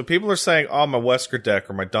 So people are saying, oh, my Wesker deck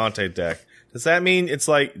or my Dante deck. Does that mean it's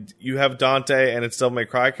like you have Dante and it's Devil May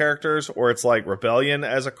Cry characters, or it's like Rebellion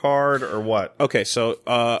as a card, or what? Okay, so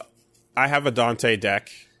I have a Dante deck,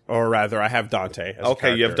 or rather, I have Dante. As a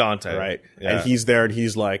character, you have Dante, right? Yeah. And he's there, and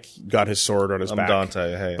he's like got his sword on his back.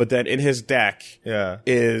 Dante, hey. But then in his deck, yeah,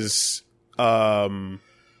 is a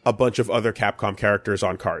bunch of other Capcom characters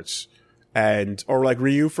on cards. Or like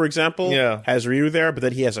Ryu, for example, has Ryu there, but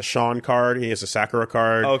then he has a Sean card, he has a Sakura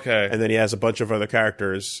card, and then he has a bunch of other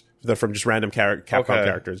characters that from just random Capcom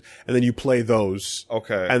characters, and then you play those,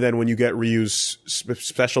 and then when you get Ryu's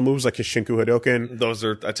special moves like his Shinku Hadoken, those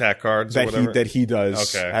are attack cards that he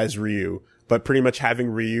does as Ryu. But pretty much having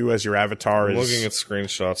Ryu as your avatar I'm looking at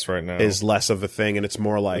screenshots right now is less of a thing, and it's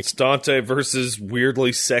more like it's Dante versus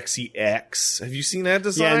weirdly sexy X. Have you seen that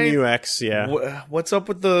design? Yeah, new X. Yeah. What's up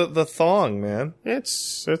with the thong, man?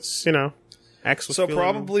 It's X was so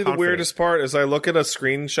probably the weirdest part is I look at a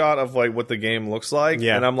screenshot of like what the game looks like,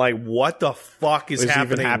 and I'm like, what the fuck is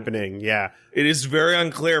happening? Even happening? Yeah, it is very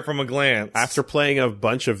unclear from a glance. After playing a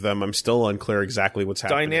bunch of them, I'm still unclear exactly what's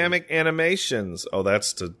happening. Dynamic animations. Oh,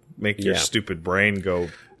 that's to make your stupid brain go.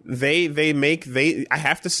 I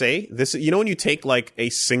have to say this. You know when you take like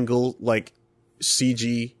a single like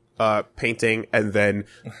CG painting and then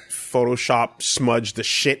Photoshop smudge the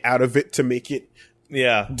shit out of it to make it.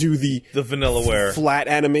 Yeah, do the Vanillaware flat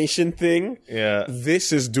animation thing. Yeah,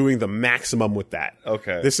 this is doing the maximum with that.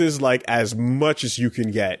 Okay, this is like as much as you can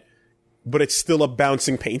get, but it's still a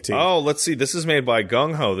bouncing painting. Oh, let's see. This is made by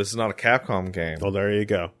Gung Ho. This is not a Capcom game. Oh, there you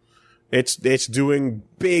go. It's doing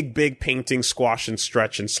big painting, squash and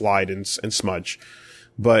stretch and slide and smudge.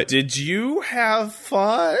 But did you have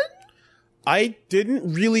fun? I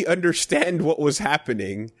didn't really understand what was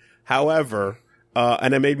happening. However.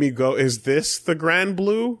 And it made me go, is this the Grand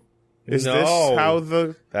Blue? Is this how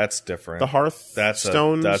that's different. The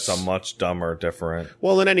Hearthstones? That's a much dumber different.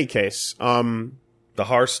 Well, in any case, the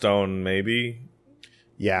Hearthstone, maybe.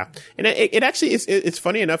 Yeah. And it actually, it's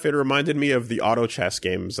funny enough, it reminded me of the auto chess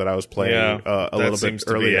games that I was playing a little bit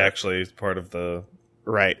earlier. Actually part of the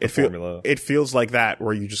formula. It feels like that,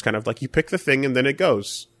 where you just kind of like, you pick the thing and then it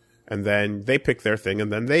goes. And then they pick their thing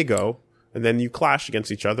and then they go. And then you clash against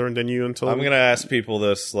each other, and then until... I'm going to ask people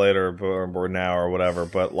this later, or now, or whatever,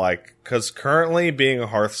 but like, because currently being a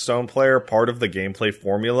Hearthstone player, part of the gameplay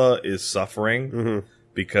formula is suffering,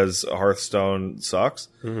 because Hearthstone sucks,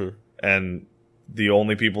 and the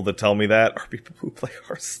only people that tell me that are people who play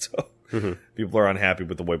Hearthstone. People are unhappy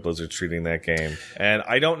with the way Blizzard's treating that game. And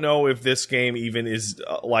I don't know if this game even is,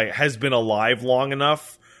 has been alive long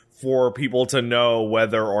enough for people to know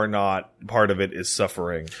whether or not part of it is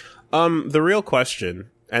suffering. The real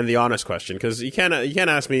question and the honest question, because you can't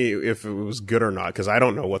ask me if it was good or not, because I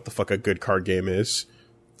don't know what the fuck a good card game is.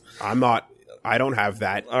 I don't have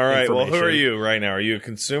that. All right. Well, who are you right now? Are you a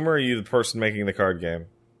consumer? Or are you the person making the card game?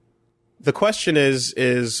 The question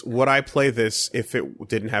is would I play this if it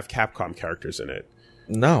didn't have Capcom characters in it?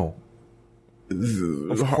 No.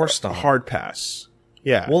 Of course not. Hard pass.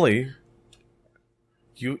 Yeah. Wooly,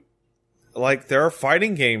 there are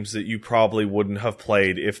fighting games that you probably wouldn't have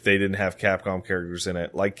played if they didn't have Capcom characters in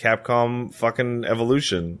it. Like Capcom fucking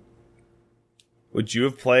Evolution. Would you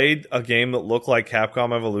have played a game that looked like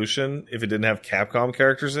Capcom Evolution if it didn't have Capcom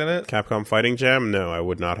characters in it? Capcom Fighting Jam? No, I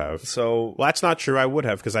would not have. So, Well, that's not true. I would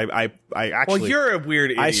have because I actually. well, you're a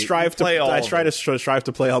weird idiot. I strive to. I try to strive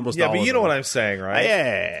to play almost. Yeah, all but of you know them. what I'm saying, right?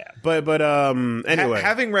 Yeah, but anyway,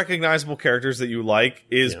 Having recognizable characters that you like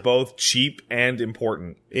is both cheap and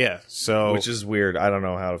important, yeah. So which is weird. I don't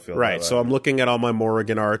know how to feel. right. About So I'm looking at all my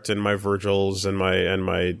Morrigan art and my Virgils and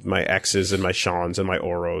my X's and my Seans and my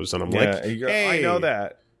Oros, and I'm like, hey, I know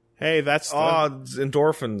that. Hey, that's It's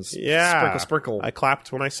endorphins. yeah. Sprinkle. I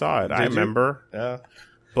clapped when I saw it. I you? remember. Yeah.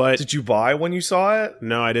 But Did you buy when you saw it?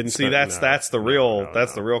 no, I didn't See, that's the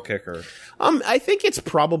real kicker. I think it's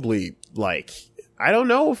probably like I don't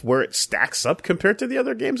know where it stacks up compared to the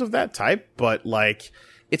other games of that type, but like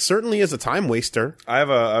it certainly is a time waster.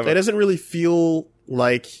 It doesn't really feel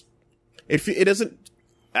like it doesn't.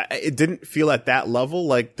 It didn't feel at that level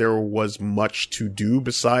like there was much to do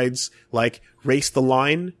besides like race the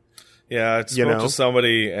line. Yeah, I spoke to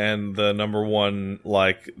somebody, and the number one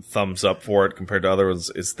like thumbs up for it compared to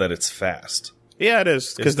others is that it's fast. Yeah, it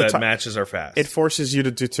is because the matches are fast. It forces you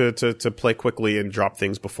to play quickly and drop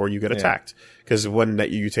things before you get attacked. Because when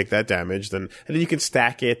you take that damage, and then you can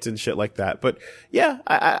stack it and shit like that. But yeah,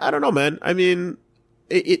 I don't know, man. I mean,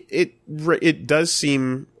 it does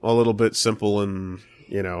seem a little bit simple, and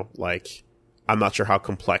like I'm not sure how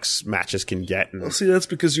complex matches can get. And, well, see, that's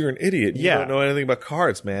because you're an idiot. You don't know anything about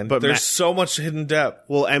cards, man. But there's so much hidden depth.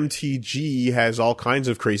 Well, MTG has all kinds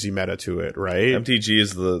of crazy meta to it, right? MTG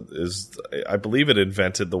is I believe it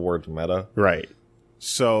invented the word meta. Right.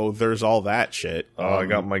 So there's all that shit. I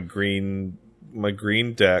got my green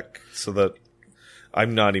deck so that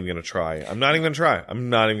I'm not even going to try. I'm not even going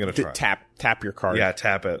to try. Tap your card. Yeah,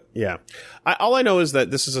 tap it. Yeah. All I know is that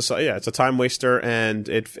this is it's a time waster, and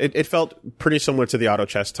it felt pretty similar to the auto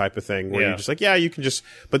chess type of thing, where you're just like, you can just,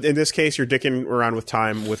 but in this case, you're dicking around with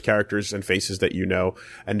time with characters and faces that you know,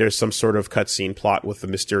 and there's some sort of cutscene plot with the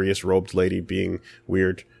mysterious robed lady being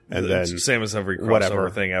weird, and then same as every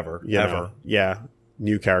crossover thing ever. Yeah.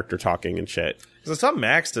 New character talking and shit. Because I saw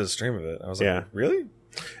Max did a stream of it. I was like, really?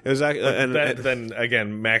 It was then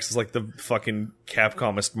again, Max is like the fucking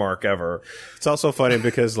Capcomist mark ever. It's also funny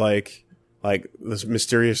because like this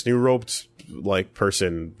mysterious new robed like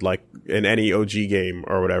person like in any OG game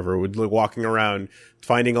or whatever would like walking around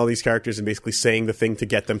finding all these characters and basically saying the thing to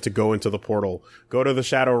get them to go into the portal, go to the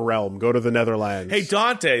Shadow Realm, go to the Netherlands. Hey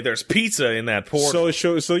Dante, there's pizza in that portal.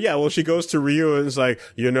 So she goes to Ryu and is like,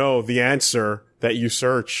 the answer that you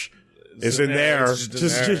search is in there.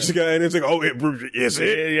 Just go, and it's like, oh, is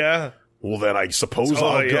it? Yeah. Well, then I suppose I'll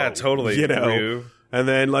go. Yeah, totally. Ryu. And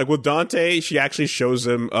then, like, with Dante, she actually shows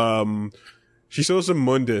him,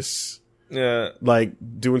 Mundus. Yeah. Like,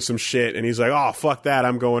 doing some shit, and he's like, oh, fuck that,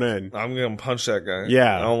 I'm going in. I'm gonna punch that guy.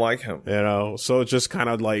 Yeah. I don't like him. So it's just kind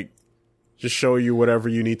of like, just show you whatever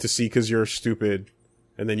you need to see because you're stupid,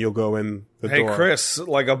 and then you'll go in the door. Hey, Chris,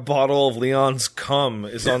 like a bottle of Leon's cum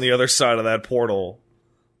is on the other side of that portal.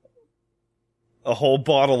 A whole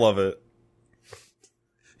bottle of it.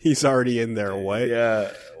 He's already in there. What? Yeah.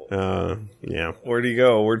 Yeah. Where'd he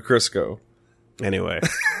go? Where'd Chris go? Anyway,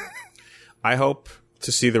 I hope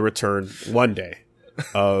to see the return one day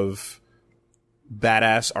of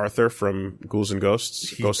badass Arthur from Ghouls and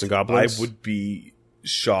Ghosts, Ghosts and Goblins. I would be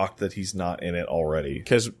shocked that he's not in it already.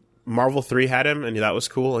 Because Marvel 3 had him, and that was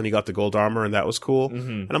cool, and he got the gold armor, and that was cool. Mm-hmm.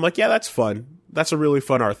 And I'm like, yeah, that's fun. That's a really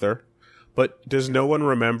fun Arthur. But does no one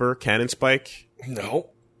remember Cannon Spike? No.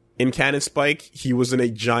 In Cannon Spike, he was in a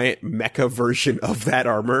giant mecha version of that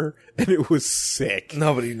armor, and it was sick.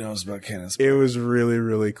 Nobody knows about Cannon Spike. It was really,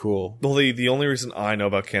 really cool. Well, the only reason I know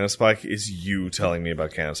about Cannon Spike is you telling me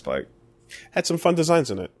about Cannon Spike. Had some fun designs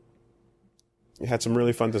in it. It had some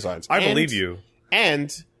really fun designs. I believe you. And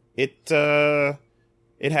it saved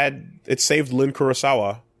Lin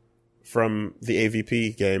Kurosawa from the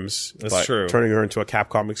AVP games. That's true. Turning her into a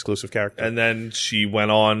Capcom exclusive character. And then she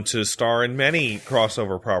went on to star in many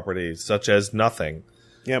crossover properties, such as Nothing.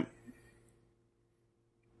 Yep.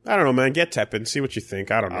 I don't know, man. Get Teppen. See what you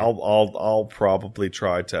think. I don't know. I'll probably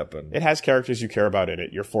try Teppen. It has characters you care about in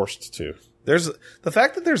it. You're forced to. There's the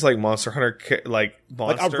fact that there's like Monster Hunter monsters. Like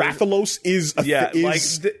a Rathalos is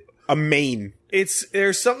a main.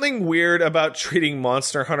 There's something weird about treating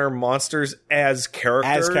Monster Hunter monsters as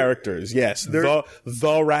characters. As characters, yes. The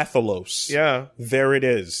Rathalos. Yeah. There it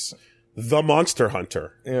is. The Monster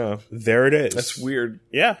Hunter. Yeah. There it is. That's weird.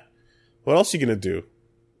 Yeah. What else are you gonna do?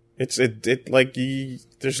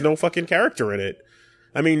 There's no fucking character in it.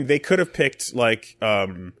 I mean, they could have picked like, I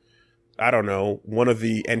don't know, one of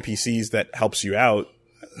the NPCs that helps you out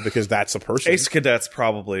because that's a person. Ace Cadet's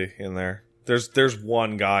probably in there. There's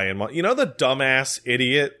one guy in you know the dumbass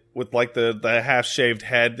idiot with like the half shaved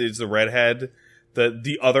head is the redhead,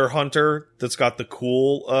 the other hunter that's got the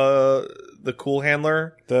cool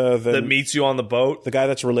handler that meets you on the boat, the guy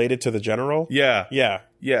that's related to the general. Yeah,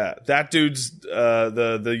 that dude's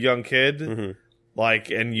the young kid. Mm-hmm. Like,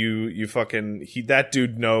 and you fucking that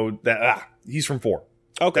dude know that he's from 4.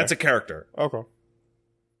 Okay, that's a character. Okay.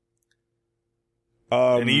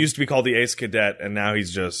 And he used to be called the Ace Cadet, and now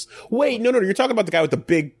he's just... Wait, no, you're talking about the guy with the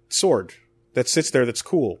big sword that sits there that's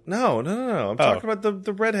cool. No. I'm talking about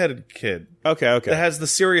the redheaded kid. Okay. That has the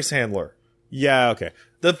serious handler. Yeah, okay.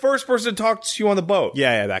 The first person to talk to you on the boat.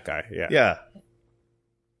 Yeah, that guy, yeah. Yeah.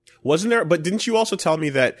 Wasn't there... But didn't you also tell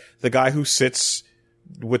me that the guy who sits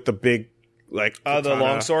with the big, like... the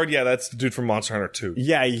longsword? Yeah, that's the dude from Monster Hunter 2.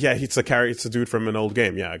 Yeah, it's a dude from an old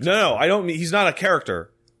game, yeah. Exactly. No, I don't mean... He's not a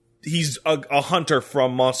character. He's a hunter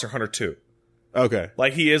from Monster Hunter 2. Okay.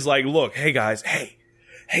 Like, he is like, look, hey guys, hey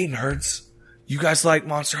nerds, you guys like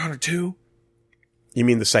Monster Hunter 2? You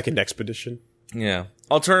mean the second expedition? Yeah.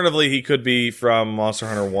 Alternatively, he could be from Monster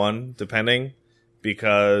Hunter 1, depending,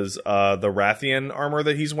 because the Rathian armor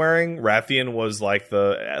that he's wearing, Rathian was like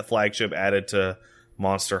the flagship added to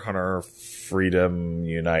Monster Hunter Freedom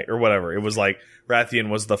Unite, or whatever. It was like, Rathian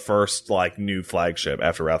was the first, like, new flagship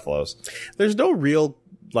after Rathalos. There's no real...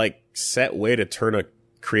 like set way to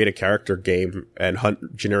create a character game and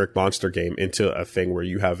hunt generic monster game into a thing where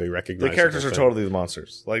you have a recognizable The characters are thing. totally the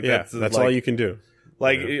monsters. Like that's like, all you can do.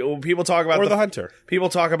 Like people talk about or the hunter. People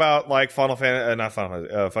talk about like Final Fantasy, not Final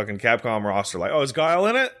Fantasy, fucking Capcom roster. Like, oh, is Guile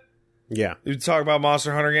in it? Yeah. You talk about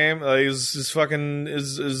Monster Hunter game. Is fucking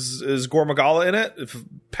is Gore Magala in it?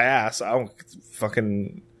 Pass. I don't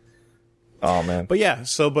fucking. Oh man. But yeah,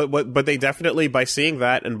 so but they definitely, by seeing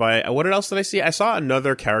that, and by what else did I see? I saw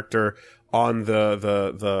another character on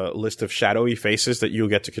the list of shadowy faces that you'll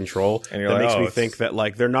get to control. And you're that like, makes me think that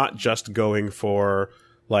like they're not just going for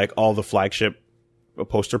like all the flagship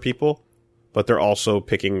poster people, but they're also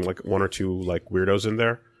picking like one or two like weirdos in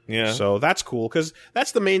there. Yeah. So that's cool, because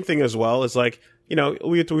that's the main thing as well, is like, you know,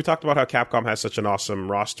 we talked about how Capcom has such an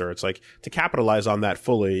awesome roster. It's like, to capitalize on that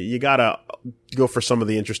fully, you gotta go for some of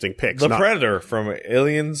the interesting picks. The Predator from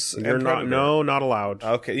Aliens and Predator. Not allowed.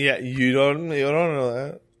 Okay, yeah, you don't know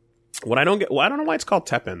that. What I don't get, I don't know why it's called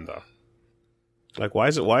Teppen though. Like, why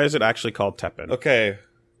is it actually called Teppen? Okay,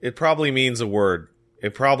 it probably means a word.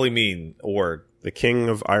 It probably mean a word. The King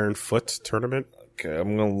of Iron Foot tournament. Okay,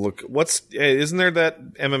 I'm gonna look. Isn't there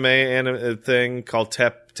that MMA thing called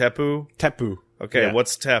Tepu? Tepu. Okay, yeah.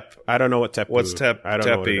 What's Tep? I don't know what Tepu. What's Tep? I don't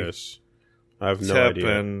know what it is. I have no idea.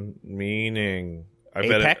 Teppen meaning.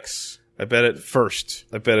 Apex? I bet it first.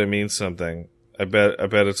 I bet it means something. I bet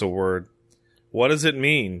it's a word. What does it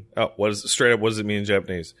mean? Oh, what does it mean in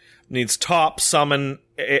Japanese? It means top summit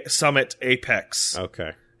apex.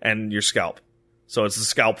 Okay. And your scalp. So it's the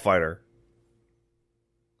scalp fighter.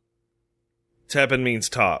 Teppen means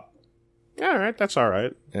top. All right, that's all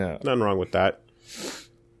right. Yeah. Nothing wrong with that.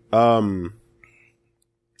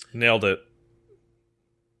 Nailed it.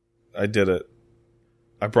 I did it.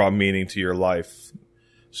 I brought meaning to your life.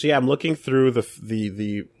 So yeah, I'm looking through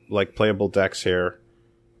the like playable decks here,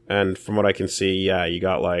 and from what I can see, yeah, you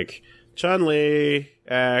got like Chun-Li,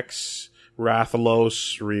 X,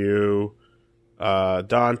 Rathalos, Ryu,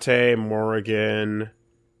 Dante, Morrigan,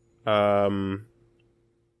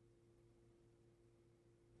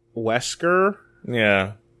 Wesker,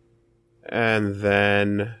 yeah, and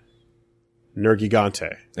then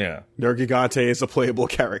Nergigante. Yeah. Nergigante is a playable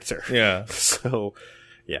character. Yeah. So,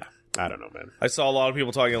 yeah. I don't know, man. I saw a lot of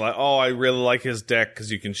people talking like, oh, I really like his deck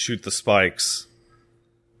because you can shoot the spikes.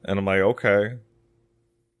 And I'm like, okay.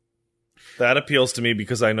 That appeals to me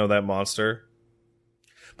because I know that monster.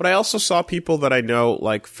 But I also saw people that I know,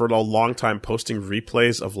 like, for a long time posting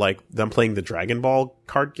replays of, like, them playing the Dragon Ball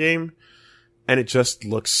card game. And it just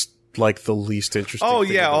looks like the least interesting Oh,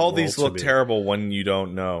 thing yeah. in the All world these to look me. terrible when you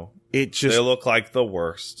don't know. It just... They look like the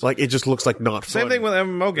worst. Like, it just looks like not fun. Same thing with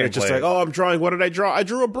MMO gameplay. It's just like, oh, I'm drawing. What did I draw? I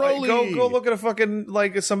drew a Broly. Go look at a fucking,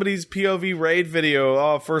 like, somebody's POV raid video.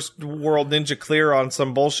 Oh, first world ninja clear on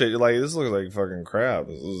some bullshit. You're like, this looks like fucking crap.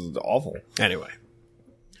 This is awful. Anyway.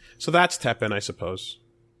 So that's Teppen, I suppose.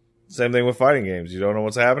 Same thing with fighting games. You don't know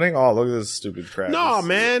what's happening? Oh, look at this stupid crap. No,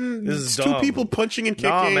 man. This is it's dumb. two people punching and kicking,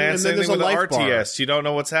 Nah, man. and Same then there's thing a with life bar. RTS. You don't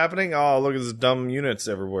know what's happening? Oh, look at this dumb units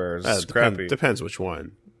everywhere. This is crappy. Depends which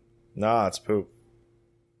one. Nah, it's poop.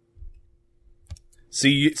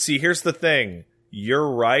 See, here's the thing. You're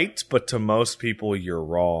right, but to most people, you're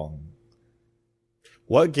wrong.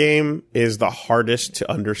 What game is the hardest to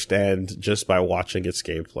understand just by watching its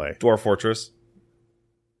gameplay? Dwarf Fortress.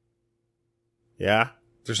 Yeah?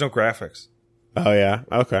 There's no graphics. Oh yeah,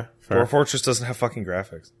 okay. Fair. Dwarf Fortress doesn't have fucking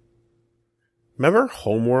graphics. Remember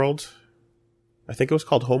Homeworld? I think it was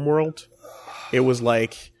called Homeworld. It was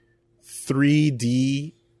like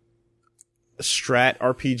 3D strat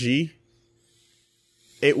RPG.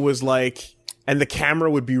 It was like, and the camera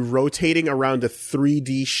would be rotating around a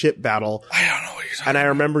 3D ship battle. I don't know what you're talking And I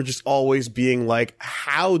remember just always being like,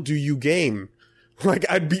 how do you game? Like,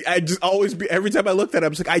 I'd just always be, every time I looked at it, I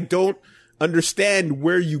was like, I don't understand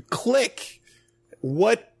where you click.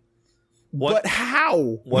 But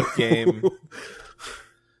how? What game?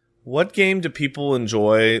 What game do people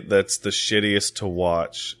enjoy that's the shittiest to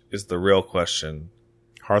watch is the real question.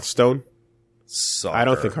 Hearthstone? Soccer. I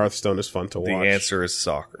don't think Hearthstone is fun to watch. The answer is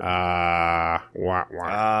soccer.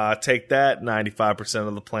 Take that, 95%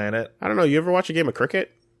 of the planet. I don't know. You ever watch a game of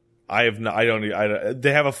cricket? I have no, I don't,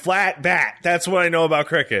 they have a flat bat. That's what I know about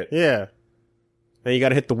cricket. Yeah. And you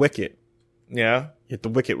gotta hit the wicket. Yeah. Hit the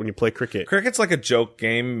wicket when you play cricket. Cricket's like a joke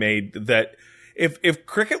game made that if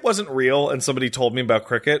cricket wasn't real and somebody told me about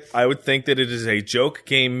cricket, I would think that it is a joke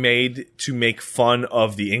game made to make fun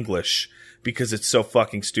of the English because it's so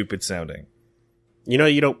fucking stupid sounding. You know,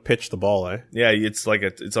 you don't pitch the ball, eh? Yeah, it's like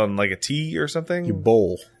it's on like a tee or something. You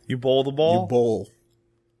bowl. You bowl the ball. You bowl.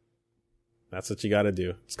 That's what you gotta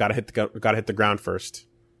do. It's gotta hit the ground first.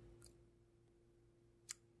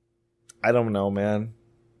 I don't know, man.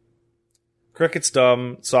 Cricket's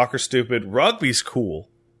dumb. Soccer's stupid. Rugby's cool.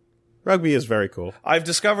 Rugby is very cool. I've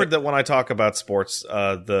discovered that when I talk about sports,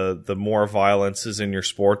 the more violence is in your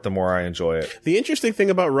sport, the more I enjoy it. The interesting thing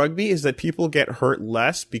about rugby is that people get hurt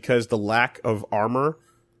less because the lack of armor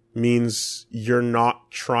means you're not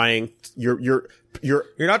trying. You're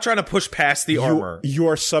not trying to push past the armor.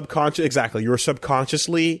 You're You're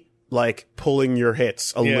subconsciously like pulling your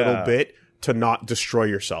hits a little bit to not destroy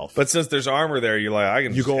yourself. But since there's armor there, you're like, I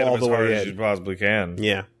can just go hit him all as the hard way as in. you possibly can.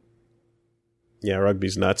 Yeah,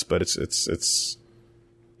 rugby's nuts, but it's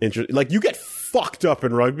interesting. Like, you get fucked up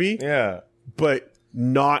in rugby, Yeah. but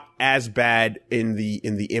not as bad in the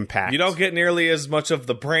impact. You don't get nearly as much of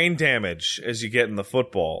the brain damage as you get in the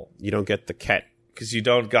football. You don't get the ket. Because you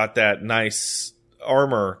don't got that nice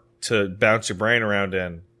armor to bounce your brain around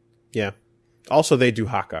in. Yeah. Also, they do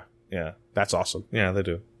haka. Yeah. That's awesome. Yeah, they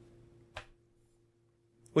do.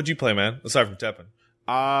 What'd you play, man? Aside from Teppen.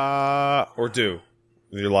 Or do.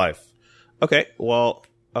 With your life. Okay, well,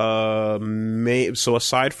 so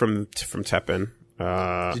aside from Teppen,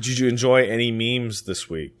 Did you enjoy any memes this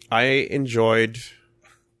week? I enjoyed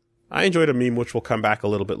a meme which will come back a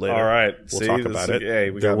little bit later. All right. We'll talk about it. Hey,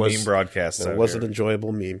 we got meme broadcasts out It was here. an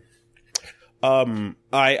enjoyable meme.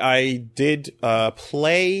 I did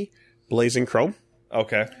play Blazing Chrome.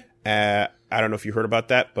 Okay. I don't know if you heard about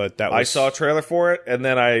that, but that was... I saw a trailer for it, and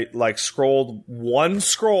then I scrolled one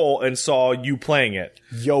scroll and saw you playing it.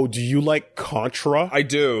 Yo, do you like Contra? I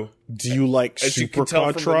do. Do you like As Super you can tell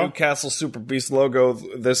Contra? from the Newcastle Super Beast logo,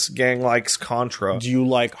 this gang likes Contra. Do you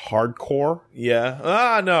like Hardcore? Yeah.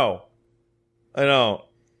 No. I know.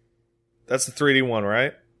 That's the 3D one,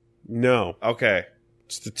 right? No, Okay.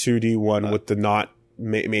 it's the 2D one with the not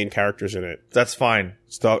main characters in it. That's fine.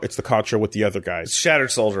 It's the Contra with the other guys.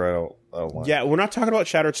 Shattered Soldier, I don't like. Yeah, we're not talking about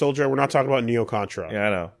Shattered Soldier. We're not talking about Neo Contra. Yeah, I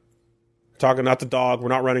know. Talking not the dog. We're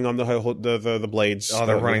not running on the blades. Oh,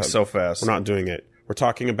 they're running so fast. We're not doing it. We're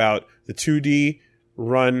talking about the 2D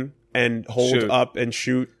run and hold Shoot. up and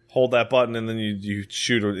shoot Hold that button, and then you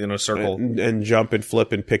shoot in a circle. and jump and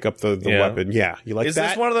flip and pick up the Yeah. weapon. Yeah, you like Is that?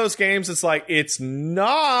 this one of those games that's like, it's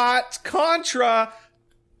not Contra,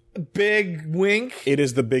 big wink? It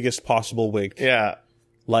is the biggest possible wink. Yeah.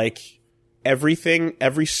 Like, every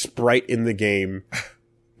sprite in the game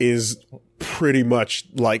is pretty much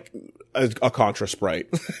like a Contra sprite.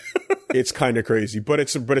 It's kind of crazy, but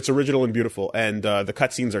it's original and beautiful, and the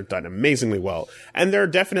cutscenes are done amazingly well. And they're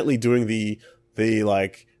definitely doing the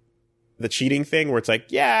cheating thing where it's like,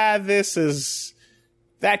 yeah,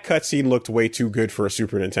 that cutscene looked way too good for a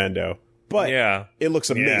Super Nintendo. But Yeah. it looks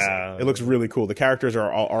amazing. Yeah. It looks really cool. The characters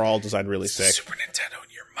are all designed really sick. Super Nintendo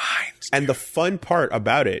in your mind. And the fun part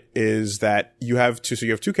about it is that you have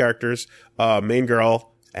two characters, main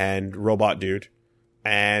girl and robot dude,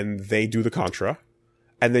 and they do the Contra.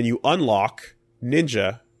 And then you unlock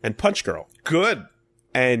Ninja and Punch Girl. Good.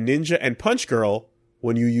 And Ninja and Punch Girl,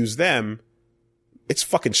 when you use them, it's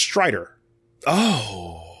fucking Strider.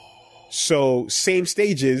 Oh. So same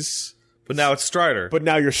stages, But now it's Strider. but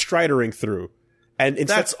now you're Stridering through. And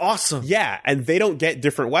instead, that's awesome. yeah, and they don't get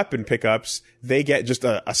different weapon pickups. They get just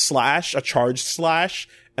a slash, a charged slash,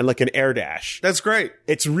 and like an air dash. That's great.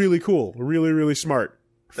 It's really cool. Really, really smart.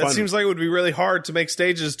 That Fun. seems like it would be really hard to make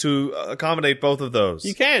stages to accommodate both of those.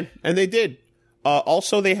 You can, and they did.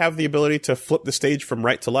 Also, they have the ability to flip the stage from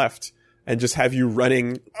right to left and just have you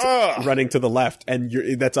running to the left, and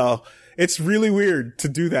it's really weird to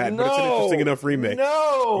do that, but it's an interesting enough remix.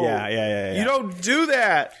 No, Yeah. You don't do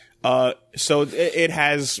that. So it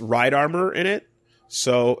has ride armor in it.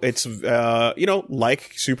 So it's,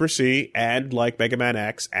 like Super C and like Mega Man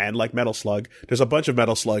X and like Metal Slug. There's a bunch of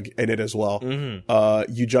Metal Slug in it as well.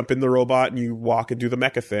 Mm-hmm. You jump in the robot and you walk and do the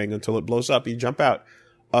mecha thing until it blows up. You jump out.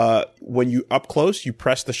 When you up close, you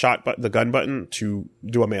press the gun button to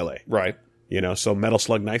do a melee. Right. So Metal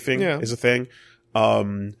Slug knifing is a thing.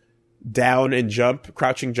 Down and jump,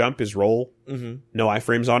 crouching jump is roll. Mm-hmm. No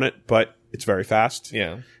iframes on it, but it's very fast.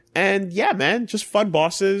 Yeah. And yeah, man, just fun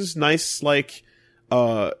bosses. Nice, like,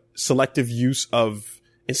 selective use of,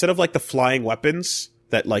 instead of like the flying weapons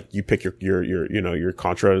that like you pick your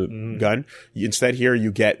Contra gun, instead here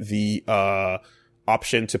you get the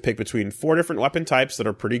option to pick between 4 different weapon types that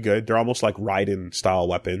are pretty good. They're almost like Raiden style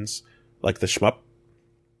weapons, like the shmup,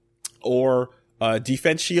 or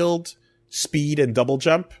defense shield, speed, and double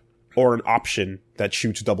jump, or an option that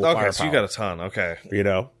shoots double firepower. Okay, so you got a ton. Okay,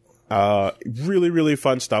 really, really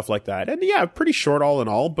fun stuff like that. And yeah, pretty short all in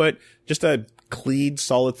all, but just a clean,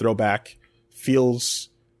 solid throwback. Feels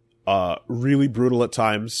really brutal at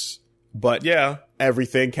times, but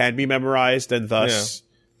everything can be memorized, and thus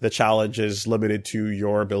the challenge is limited to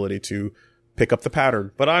your ability to pick up the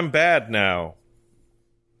pattern. But I'm bad now.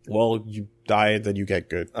 Well, you die and then you get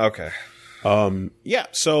good. Okay.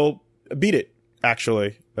 So beat it,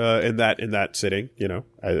 actually, in that sitting,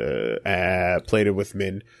 played it with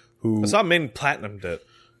Min, who... I saw Min platinumed it.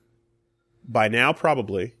 By now,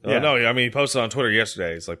 probably. Oh, no, I mean, he posted on Twitter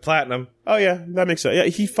yesterday. He's like, platinum. Oh, yeah, that makes sense. Yeah,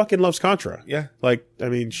 he fucking loves Contra. Yeah. Like, I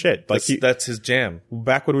mean, shit. Like that's his jam.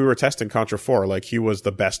 Back when we were testing Contra 4, like, he was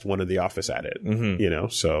the best one in the office at it. Mm-hmm.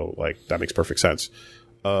 So, like, that makes perfect sense.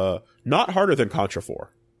 Not harder than Contra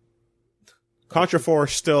 4. Contra 4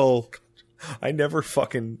 still... I never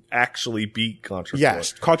fucking actually beat Contra 4.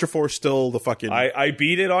 Yes, Contra 4 is still the fucking... I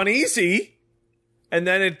beat it on easy, and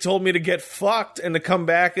then it told me to get fucked and to come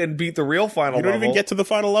back and beat the real final level. You don't even get to the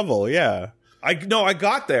final level, yeah. I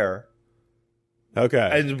got there. Okay.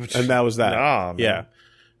 And that was that. Nah, man. Yeah.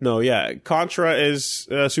 No, yeah. Contra is...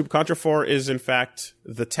 Super Contra 4 is, in fact,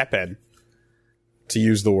 the Teppen, to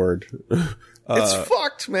use the word. It's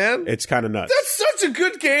fucked, man. It's kind of nuts. That's such a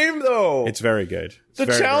good game, though. It's very good. The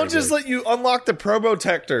challenges let you unlock the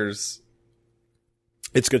probotectors.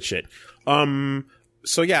 It's good shit.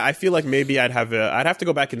 So yeah, I feel like maybe I'd have to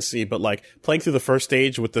go back and see, but like playing through the first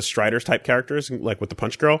stage with the Striders type characters, like with the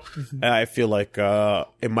Punch Girl, I feel like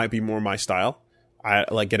it might be more my style. I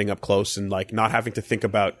like getting up close and like not having to think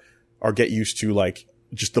about or get used to like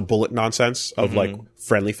just the bullet nonsense of like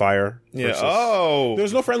friendly fire. Yeah.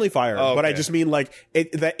 There's no friendly fire, but I okay. just mean like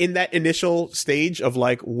that in that initial stage of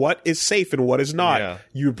like what is safe and what is not.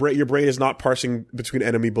 Your brain is not parsing between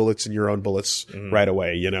enemy bullets and your own bullets right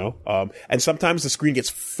away. And sometimes the screen gets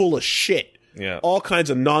full of shit. Yeah. All kinds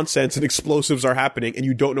of nonsense and explosives are happening, and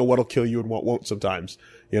you don't know what'll kill you and what won't sometimes.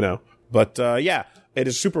 But yeah, it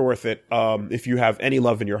is super worth it. If you have any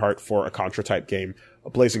love in your heart for a Contra type game,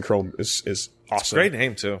 Blazing Chrome is awesome. It's a great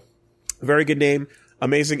name too. Very good name.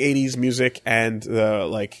 Amazing 80s music and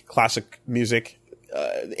like classic music.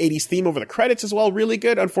 80s theme over the credits as well. Really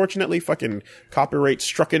good. Unfortunately, fucking copyright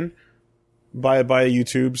strucken by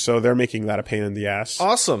YouTube, so they're making that a pain in the ass.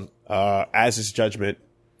 Awesome. As is Judgment.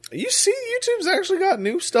 You see, YouTube's actually got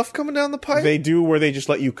new stuff coming down the pipe. They do, where they just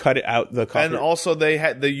let you cut it out the copyright. And also,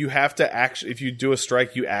 you have to actually, if you do a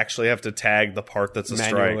strike, you actually have to tag the part that's a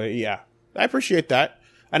manually, strike. Yeah. I appreciate that.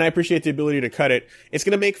 And I appreciate the ability to cut it. It's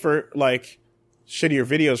going to make for, like, shittier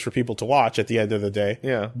videos for people to watch at the end of the day.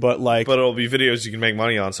 Yeah. But it'll be videos you can make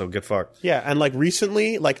money on, so get fucked. Yeah, and like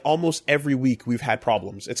recently, like almost every week we've had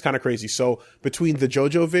problems. It's kind of crazy. So between the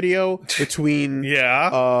JoJo video, between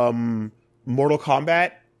Mortal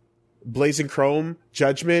Kombat, Blazing Chrome,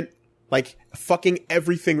 Judgment, like fucking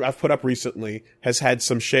everything I've put up recently has had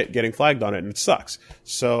some shit getting flagged on it, and it sucks.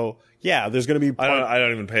 So yeah, there's going to be... I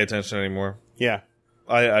don't even pay attention anymore. Yeah.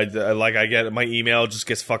 I get my email just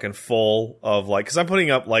gets fucking full of like, because I'm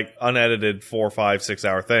putting up like unedited 4, 5, 6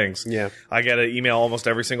 hour things. Yeah, I get an email almost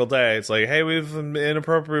every single day. It's like, hey, we've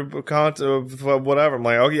inappropriate content, whatever. I'm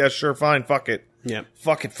like, oh yeah, sure, fine, fuck it. Yeah,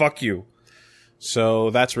 fuck it, fuck you. So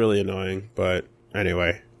that's really annoying. But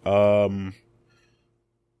anyway, blah.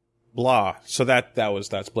 So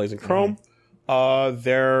that's Blazing Chrome.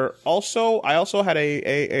 I also had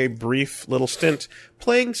a brief little stint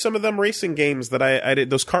playing some of them racing games that I did,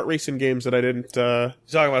 those kart racing games that I didn't, You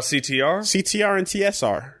talking about CTR? CTR and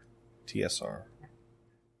TSR. TSR.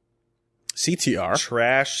 CTR.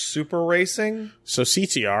 Trash Super Racing. So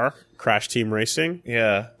CTR, Crash Team Racing.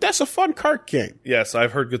 Yeah. That's a fun kart game. Yes,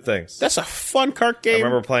 I've heard good things. That's a fun kart game. I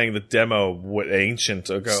remember playing the demo ancient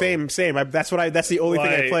ago. Same. That's the only thing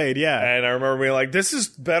I played. Yeah. And I remember being like, "This is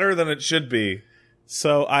better than it should be."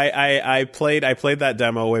 So I played that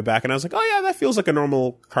demo way back, and I was like, oh yeah, that feels like a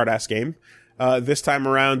normal kart ass game. This time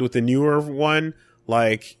around with the newer one,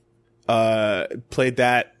 like played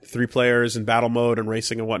that 3 players in battle mode and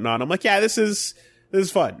racing and whatnot. I'm like, yeah, this is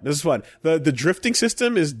fun. This is fun. The drifting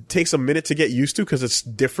system takes a minute to get used to because it's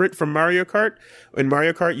different from Mario Kart. In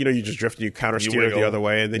Mario Kart, you just drift and you counter steer the other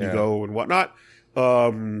way, and then you go and whatnot.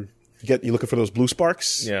 You're looking for those blue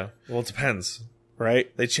sparks. Yeah. Well, it depends.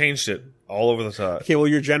 Right? They changed it all over the top. Okay, well,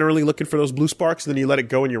 you're generally looking for those blue sparks, and then you let it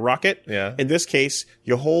go and you rocket. Yeah. In this case,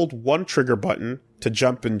 you hold one trigger button to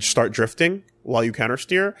jump and start drifting while you counter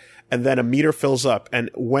steer, and then a meter fills up.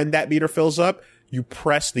 And when that meter fills up, you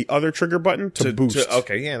press the other trigger button to boost.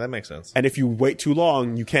 Okay, yeah, that makes sense. And if you wait too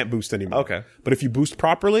long, you can't boost anymore. Okay. But if you boost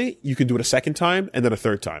properly, you can do it a second time and then a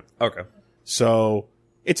third time. Okay. So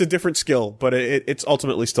it's a different skill, but it's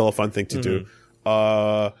ultimately still a fun thing to do.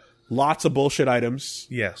 Lots of bullshit items.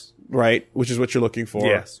 Yes. Right? Which is what you're looking for.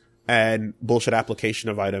 Yes. And bullshit application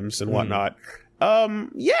of items and whatnot.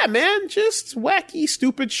 Yeah, man, just wacky,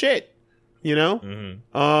 stupid shit.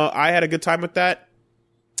 I had a good time with that.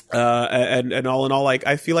 And all in all, like,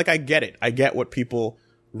 I feel like I get it. I get what people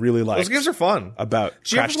really like. Those games are fun. About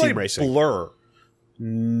Did you Crash ever Team play Racing. Blur?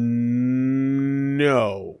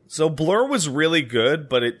 No. So Blur was really good,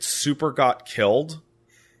 but it super got killed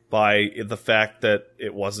by the fact that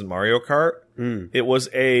it wasn't Mario Kart. It was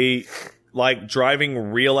a, like,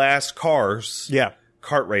 driving real-ass cars Yeah.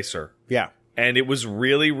 kart racer. Yeah. And it was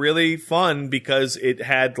really, really fun because it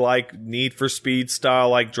had, like, Need for Speed style,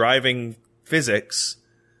 like, driving physics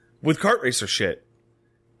with kart racer shit.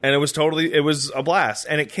 And it was a blast.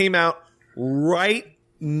 And it came out right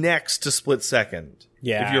next to Split Second.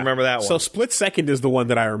 Yeah. If you remember that one. So Split Second is the one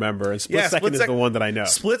that I remember, and Split Second is the one that I know.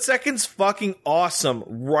 Split Second's fucking awesome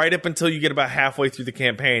right up until you get about halfway through the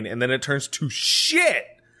campaign, and then it turns to shit.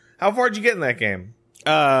 How far did you get in that game?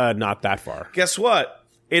 Not that far. Guess what?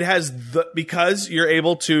 It has because you're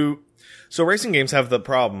able to. So racing games have the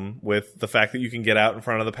problem with the fact that you can get out in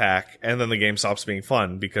front of the pack, and then the game stops being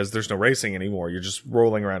fun because there's no racing anymore. You're just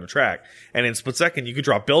rolling around a track. And in Split Second, you could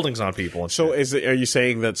drop buildings on people. And So are you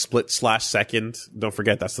saying that Split/Second? Don't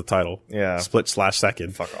forget that's the title. Yeah.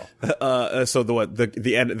 Split/Second. Fuck off. So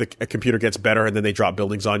the end, a computer gets better, and then they drop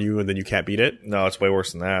buildings on you, and then you can't beat it. No, it's way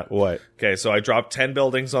worse than that. What? Okay, so I dropped 10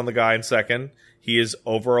 buildings on the guy in second. He is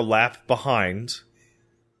over a lap behind.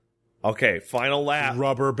 Okay, final lap.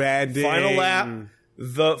 Rubber banding. Final lap.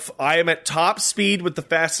 I am at top speed with the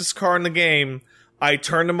fastest car in the game. I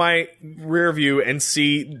turn to my rear view and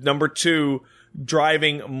see number 2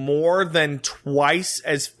 driving more than twice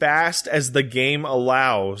as fast as the game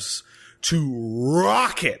allows to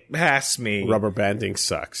rocket past me. Rubber banding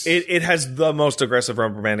sucks. It has the most aggressive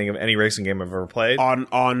rubber banding of any racing game I've ever played.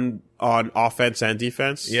 On offense and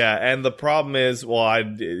defense. Yeah, and the problem is,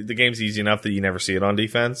 the game's easy enough that you never see it on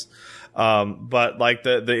defense. But like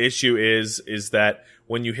the issue is that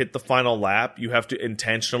when you hit the final lap, you have to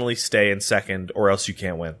intentionally stay in second, or else you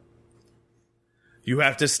can't win. You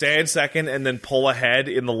have to stay in second and then pull ahead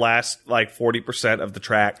in the last 40% of the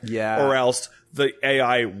track. Yeah. Or else the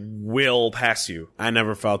AI will pass you. I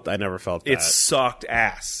never felt that. It sucked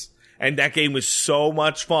ass. And that game was so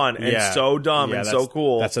much fun and so dumb and so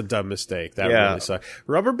cool. That's a dumb mistake. That really sucked.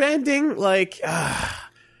 Rubber banding,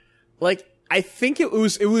 I think it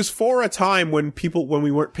was for a time when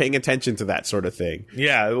we weren't paying attention to that sort of thing.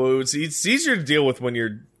 Yeah, it's easier to deal with when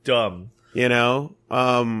you're dumb.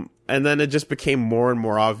 And then it just became more and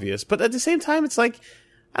more obvious. But at the same time, it's like,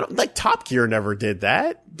 Top Gear never did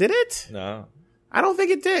that. Did it? No. I don't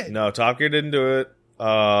think it did. No, Top Gear didn't do it.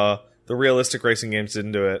 The realistic racing games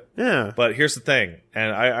didn't do it. Yeah. But here's the thing.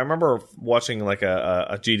 And I remember watching like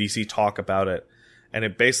a GDC talk about it. And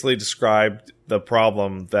it basically described the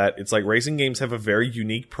problem that it's like racing games have a very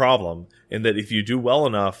unique problem in that if you do well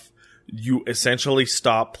enough, you essentially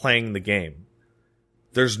stop playing the game.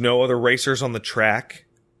 There's no other racers on the track,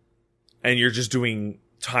 and you're just doing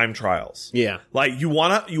time trials. Yeah. Like you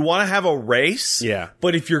wanna have a race,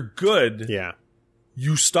 but if you're good,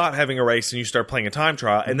 you stop having a race and you start playing a time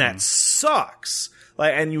trial, and that sucks.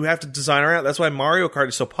 And you have to design around. That's why Mario Kart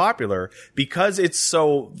is so popular, because it's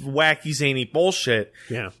so wacky, zany bullshit.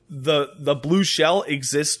 Yeah. The blue shell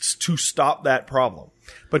exists to stop that problem.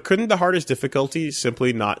 But couldn't the hardest difficulty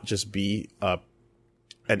simply not just be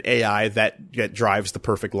an AI that drives the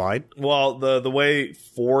perfect line? Well, the way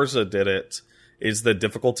Forza did it is the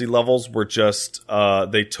difficulty levels were just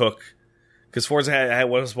they took. Because Forza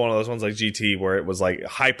was one of those ones like GT where it was like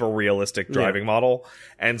hyper realistic driving model,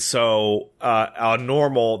 and so on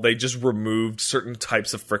normal they just removed certain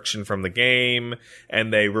types of friction from the game,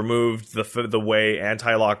 and they removed the way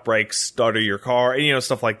anti-lock brakes stutter your car, and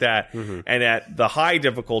stuff like that. And at the highest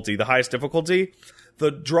difficulty, the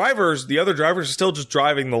other drivers are still just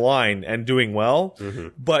driving the line and doing well,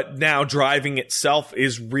 but now driving itself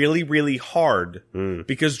is really, really hard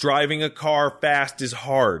because driving a car fast is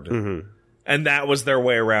hard. And that was their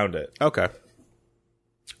way around it. Okay.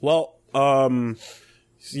 Well,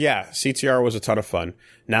 yeah, CTR was a ton of fun.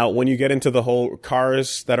 Now, when you get into the whole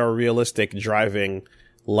cars that are realistic driving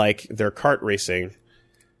like they're kart racing,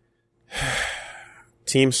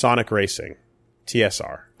 Team Sonic Racing,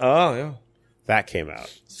 TSR. Oh, yeah. That came out.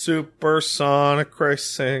 Supersonic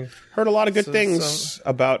Racing. Heard a lot of good things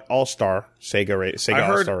about All-Star, Sega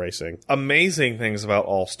All-Star Racing. Amazing things about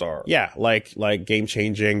All-Star. Yeah, like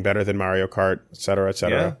game-changing, better than Mario Kart, et cetera, et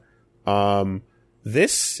cetera. Yeah.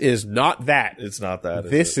 This is not that. It's not that.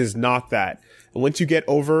 This is not that. And once you get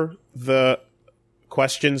over the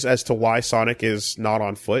questions as to why Sonic is not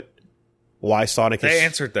on foot, why Sonic They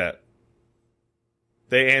answered that.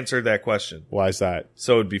 They answered that question. Why is that?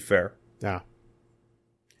 So it'd be fair. Yeah.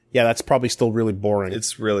 Yeah, that's probably still really boring.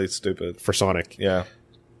 It's really stupid. For Sonic. Yeah.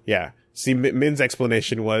 Yeah. See, Min's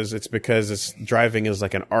explanation was it's because driving is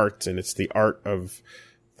like an art, and it's the art of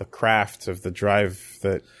the craft of the drive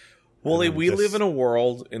that... Well, we live in a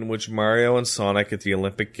world in which Mario and Sonic at the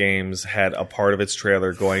Olympic Games had a part of its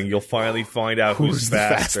trailer going, you'll finally find out who's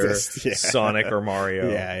faster, yeah. Sonic or Mario.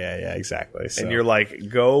 Yeah, exactly. So. And you're like,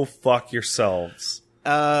 go fuck yourselves.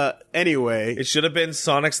 Anyway. It should have been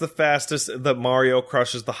Sonic's the fastest, that Mario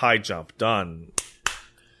crushes the high jump. Done.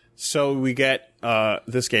 So we get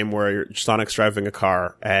this game where Sonic's driving a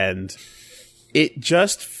car, and it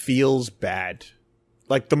just feels bad.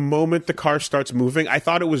 Like, the moment the car starts moving, I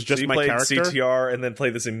thought it was just my character. So you played CTR and then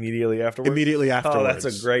played this immediately afterwards? Immediately afterwards. Oh, that's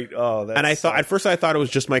a great... Oh, that's... And I thought, at first I thought it was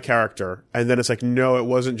just my character. And then it's like, no, it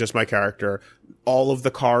wasn't just my character. All of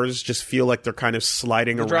the cars just feel like they're kind of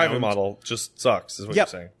sliding around. The driving model just sucks, is what you're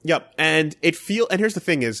saying. Yep. And and here's the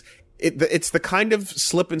thing is, it's the kind of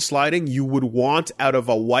slip and sliding you would want out of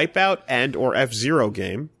a Wipeout and or F-Zero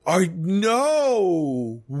game.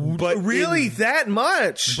 No! But really, that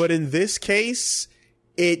much? But in this case...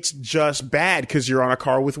 It's just bad because you're on a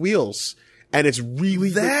car with wheels, and it's really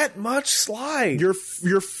that much slide. You're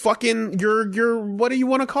fucking what do you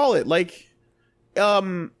want to call it? Like,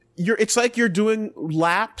 it's like you're doing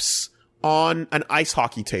laps on an ice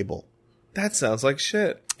hockey table. That sounds like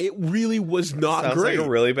shit. It really was not sounds great. Like a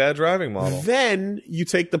really bad driving model. Then you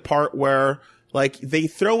take the part where like they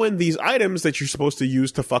throw in these items that you're supposed to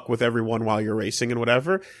use to fuck with everyone while you're racing and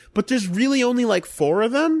whatever, but there's really only like 4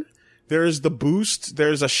 of them. There's the boost,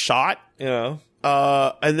 there's a shot, and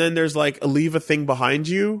then there's like leave a thing behind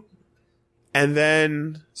you, and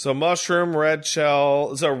then... So mushroom, red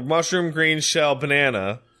shell, mushroom, green shell,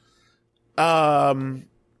 banana. And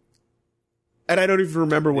I don't even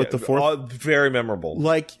remember what the fourth... Very memorable.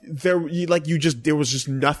 Like, there was just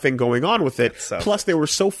nothing going on with it. Plus, they were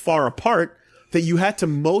so far apart that you had to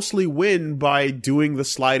mostly win by doing the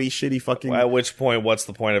slidey, shitty fucking... At which point, what's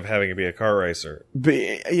the point of having it be a car racer?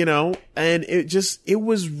 And it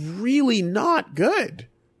was really not good.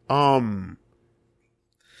 I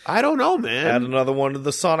don't know, man. Add another one to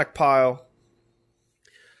the Sonic pile.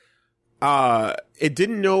 It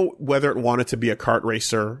didn't know whether it wanted to be a kart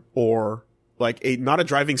racer or like not a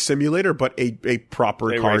driving simulator, but a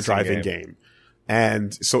proper car driving game.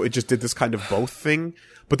 And so it just did this kind of both thing.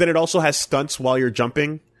 But then it also has stunts while you're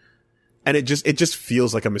jumping, and it just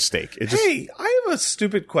feels like a mistake. Hey, I have a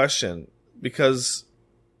stupid question, because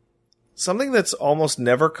something that's almost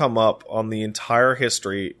never come up on the entire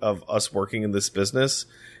history of us working in this business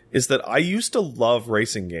is that I used to love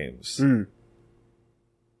racing games.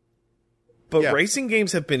 But racing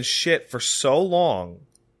games have been shit for so long.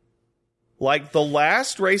 Like, the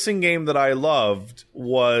last racing game that I loved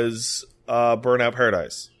was Burnout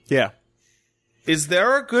Paradise. Yeah. Is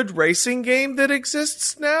there a good racing game that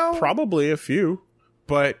exists now? Probably a few,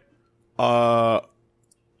 but I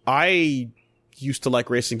used to like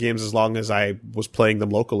racing games as long as I was playing them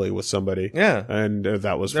locally with somebody. Yeah. And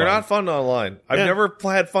that was They're fun. not fun online. I've never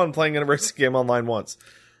had fun playing in a racing game online once.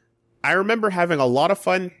 I remember having a lot of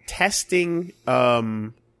fun testing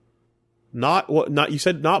you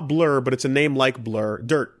said not Blur, but it's a name like Blur.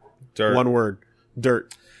 Dirt. One word.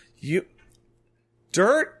 Dirt.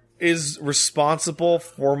 Dirt is responsible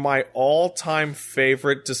for my all-time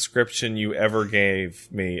favorite description you ever gave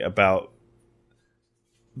me about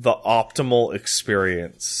the optimal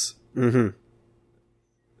experience. Mm-hmm.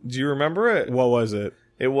 Do you remember it? What was it?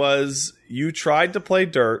 It was you tried to play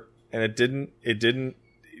Dirt and it didn't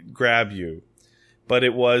grab you. But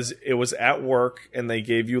it was at work and they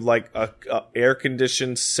gave you like a air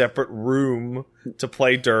conditioned separate room to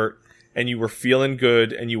play Dirt, and you were feeling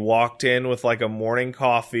good and you walked in with like a morning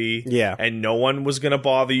coffee, and no one was going to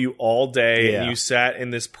bother you all day, and you sat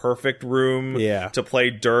in this perfect room to play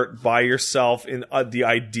Dirt by yourself in the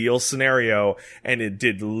ideal scenario, and it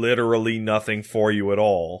did literally nothing for you at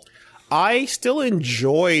all. I still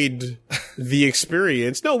enjoyed the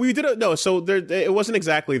experience. No, we didn't. No, so it wasn't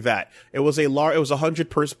exactly that. It was it was 100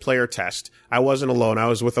 player test. I wasn't alone. I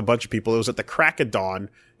was with a bunch of people. It was at the crack of dawn.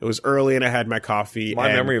 It was early and I had my coffee.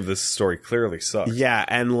 My memory of this story clearly sucks. Yeah,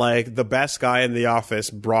 and like the best guy in the office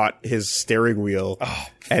brought his steering wheel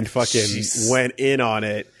and fucking went in on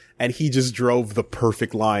it. And he just drove the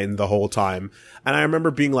perfect line the whole time. And I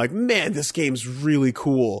remember being like, man, this game's really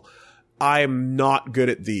cool. I'm not good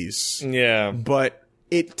at these. Yeah. But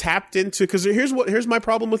it tapped into, because here's my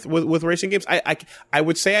problem with racing games. I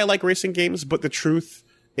would say I like racing games, but the truth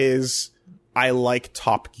is I like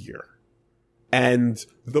Top Gear. And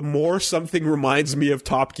the more something reminds me of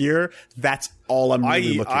Top Gear, that's all I'm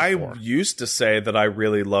really looking for. I used to say that I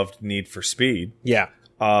really loved Need for Speed. Yeah.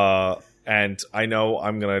 And I know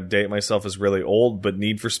I'm going to date myself as really old, but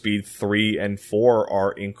Need for Speed 3 and 4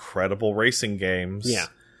 are incredible racing games. Yeah.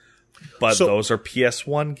 But those are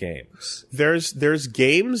PS1 games. There's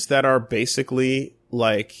games that are basically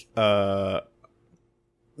like they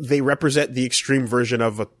represent the extreme version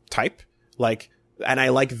of a type. Like, and I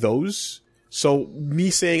like those. So me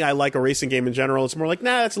saying I like a racing game in general, it's more like,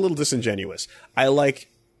 nah, that's a little disingenuous. I like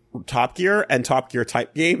Top Gear and Top Gear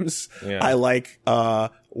type games. Yeah. I like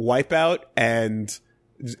Wipeout and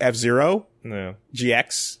F-Zero,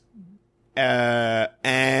 GX,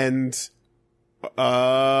 and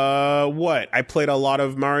what? I played a lot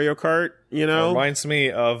of Mario Kart, you know? It reminds me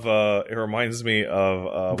of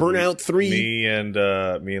Burnout 3. Me and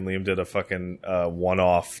Liam did a fucking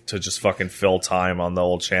one-off to just fucking fill time on the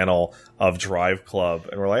old channel of Drive Club.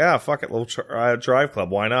 And we're like, fuck it, little Drive Club,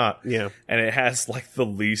 why not? Yeah. And it has like the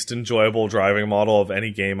least enjoyable driving model of any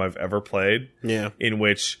game I've ever played. Yeah. In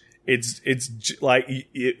which it's like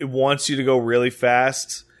it wants you to go really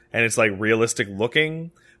fast and it's like realistic looking,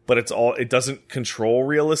 but it doesn't control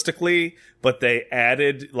realistically, but they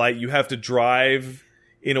added like you have to drive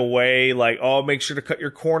in a way like, make sure to cut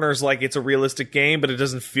your corners like it's a realistic game, but it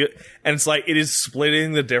doesn't feel, and it's like it is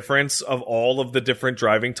splitting the difference of all of the different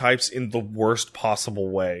driving types in the worst possible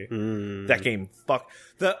way. That game,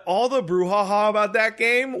 all the brouhaha about that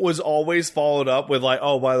game was always followed up with like,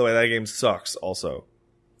 by the way, that game sucks also.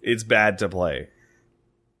 It's bad to play.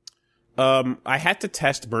 I had to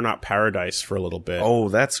test Burnout Paradise for a little bit. Oh,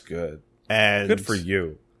 that's good. And good for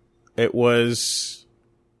you. It was...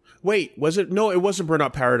 Wait, was it? No, it wasn't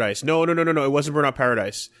Burnout Paradise. No. It wasn't Burnout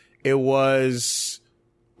Paradise. It was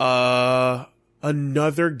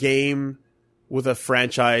another game with a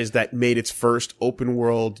franchise that made its first open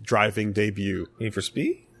world driving debut. Need for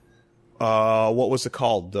Speed? What was it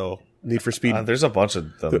called, though? Need for Speed. There's a bunch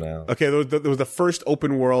of them now. Okay, there was the first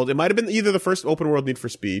open world. It might have been either the first open world Need for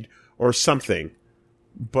Speed or something.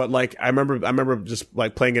 But like, I remember just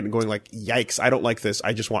like playing it and going like, "Yikes! I don't like this.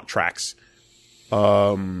 I just want tracks."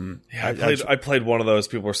 I played one of those.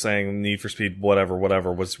 People were saying Need for Speed, whatever,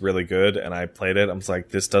 was really good, and I played it. I was like,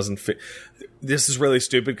 "This doesn't fit. This is really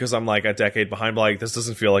stupid," because I'm like a decade behind. But like, this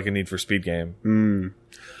doesn't feel like a Need for Speed game.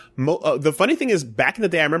 The funny thing is, back in the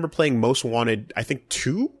day, I remember playing Most Wanted, I think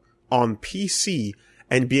 2 on PC,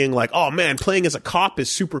 and being like, "Oh man, playing as a cop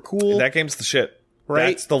is super cool." That game's the shit.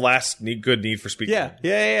 Right? That's the last good Need for Speed game.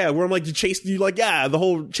 Yeah. Where I'm like, the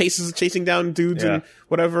whole chasing down dudes and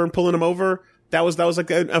whatever and pulling them over. That was like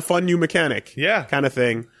a fun new mechanic. Yeah. Kind of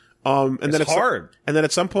thing. And it's then hard. And then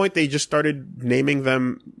at some point they just started naming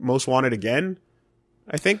them Most Wanted again.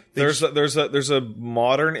 I think there's a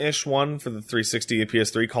modern-ish one for the 360 and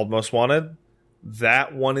PS3 called Most Wanted.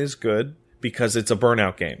 That one is good because it's a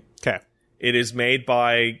Burnout game. Okay. It is made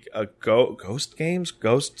by Ghost Games,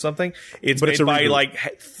 Ghost something. It's made by like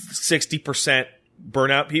 60%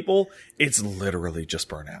 Burnout people. It's literally just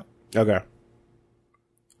Burnout. Okay.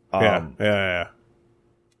 Yeah.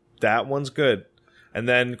 That one's good. And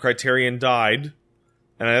then Criterion died,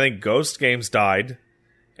 and I think Ghost Games died,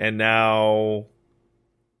 and now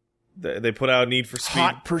they put out Need for Speed.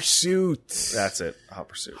 Hot Pursuit. That's it.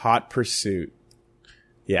 Hot Pursuit.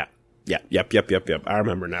 Yeah. Yep. I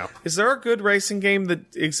remember now. Is there a good racing game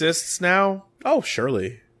that exists now? Oh,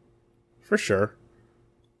 surely. For sure.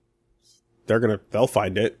 they'll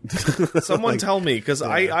find it. Someone tell me, because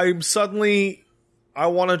I'm suddenly I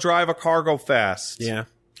want to drive a car go fast. Yeah.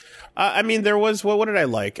 I mean, there was what did I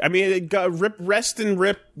like? I mean, it got Rest and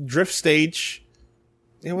Rip Drift Stage.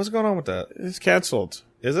 Yeah, what's going on with that? It's canceled.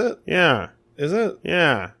 Is it? Yeah. Is it?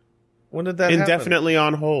 Yeah. When did that happen? Indefinitely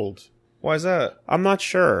on hold. Why is that? I'm not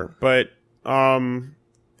sure, but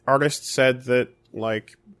artist said that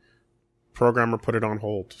like programmer put it on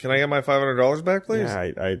hold. Can I get my $500 back, please?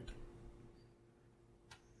 Yeah,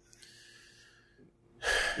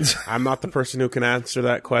 I'm not the person who can answer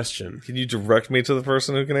that question. Can you direct me to the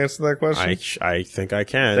person who can answer that question? I think I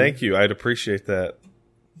can. Thank you. I'd appreciate that.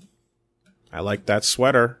 I like that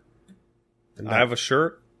sweater. And I have a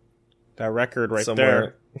shirt. That record right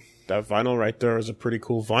somewhere. there. That vinyl right there is a pretty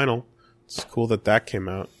cool vinyl. It's cool that came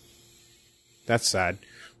out. That's sad.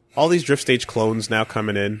 All these Drift Stage clones now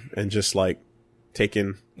coming in and just like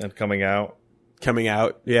taking And coming out. coming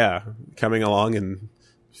along and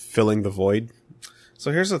filling the void.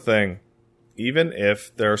 So here's the thing. Even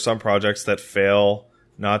if there are some projects that fail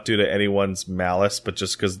not due to anyone's malice, but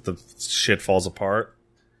just because the shit falls apart,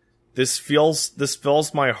 this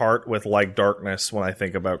fills my heart with like darkness when I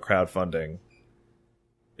think about crowdfunding.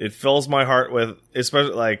 It fills my heart with,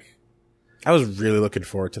 especially like, I was really looking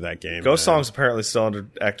forward to that game. Ghost Song's apparently still under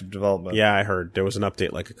active development. Yeah, I heard there was an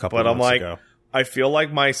update like a couple But of I'm months like, ago. I feel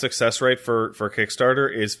like my success rate for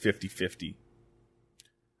Kickstarter is 50-50.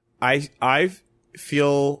 I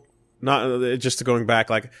feel not just going back,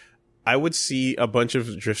 like I would see a bunch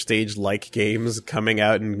of Drift Stage like games coming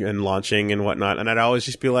out and launching and whatnot, and I'd always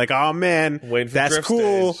just be like, "Oh man, that's Drift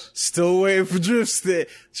cool." Stage. Still waiting for Drift Stage.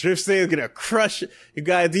 Drift Stage is gonna crush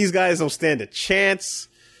it. These guys don't stand a chance.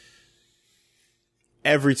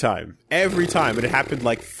 Every time, but it happened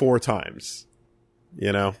like 4 times.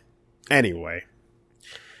 You know. Anyway,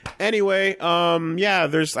 yeah.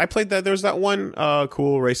 I played that. There was that one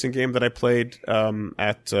cool racing game that I played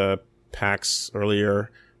at PAX earlier.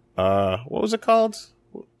 What was it called?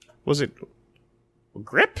 Was it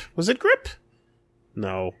Grip? Was it Grip?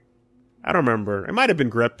 No, I don't remember. It might have been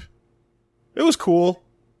Grip. It was cool.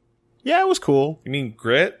 Yeah, it was cool. You mean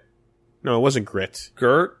Grit? No, it wasn't Grit.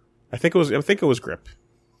 Gert? I think it was Grip.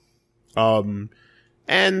 And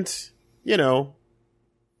you know,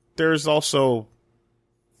 there's also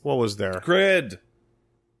what was there? Grid.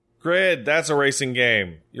 That's a racing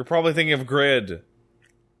game. You're probably thinking of Grid.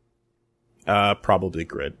 Probably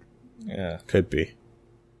Grid. Yeah. Could be.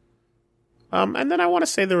 And then I want to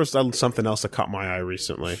say there was something else that caught my eye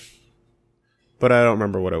recently, but I don't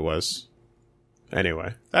remember what it was.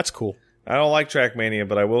 Anyway, that's cool. I don't like Trackmania,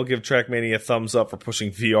 but I will give Trackmania a thumbs up for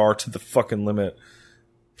pushing VR to the fucking limit.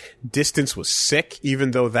 Distance was sick,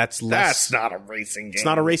 even though that's less. That's not a racing game. It's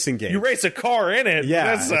not a racing game. You race a car in it. Yeah,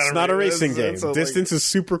 that's it's not a racing game. that's Distance is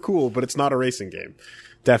super cool, but it's not a racing game.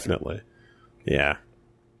 Definitely. Yeah.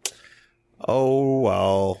 Oh,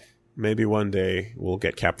 well. Maybe one day we'll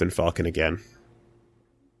get Captain Falcon again.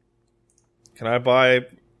 Can I buy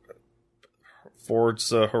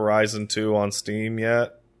Forza Horizon 2 on Steam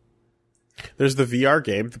yet? There's the VR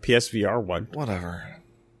game, the PSVR one. Whatever.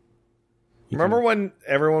 Remember when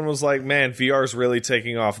everyone was like, man, VR's really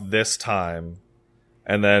taking off this time?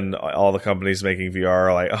 And then all the companies making VR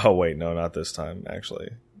are like, oh, wait, no, not this time, actually.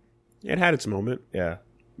 It had its moment. Yeah.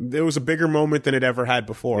 It was a bigger moment than it ever had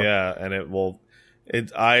before. Yeah, and it will...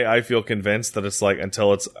 I feel convinced that it's like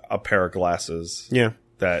until it's a pair of glasses. Yeah.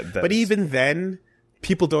 But even then,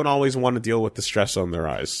 people don't always want to deal with the stress on their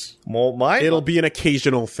eyes. Well, it'll be an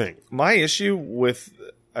occasional thing. My issue with...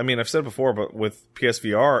 I mean, I've said before, but with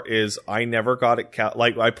PSVR is I never got it...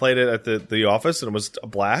 like, I played it at the office, and it was a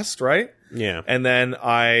blast, right? Yeah. And then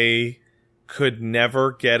I could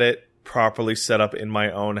never get it properly set up in my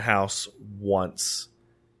own house once.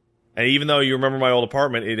 And even though you remember my old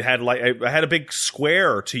apartment, it had like I had a big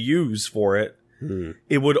square to use for it.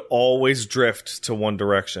 It would always drift to one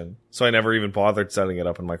direction. So I never even bothered setting it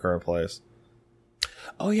up in my current place.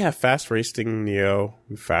 Oh, yeah. Fast Racing Neo,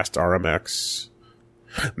 Fast RMX.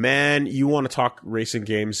 Man, you want to talk racing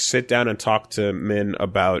games, sit down and talk to Min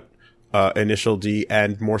about Initial D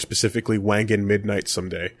and more specifically Wangan Midnight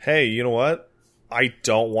someday. Hey, you know what? I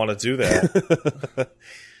don't want to do that.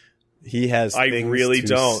 He has I things really to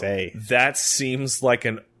don't. say. That seems like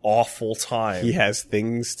an awful time. He has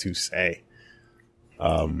things to say.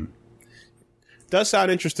 Does sound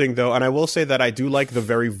interesting, though, and I will say that I do like the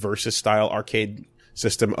very Versus-style arcade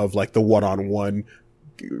system of, like, the one-on-one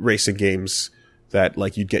racing games that,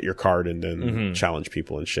 like, you'd get your card and then challenge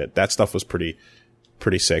people and shit. That stuff was pretty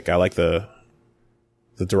sick. I like the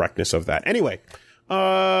directness of that. Anyway,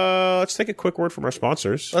 let's take a quick word from our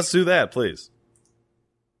sponsors. Let's do that, please.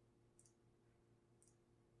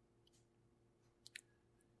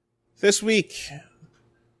 This week,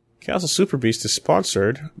 Chaos of Super Beast is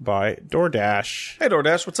sponsored by DoorDash. Hey,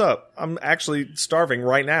 DoorDash, what's up? I'm actually starving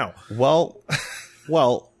right now. Well,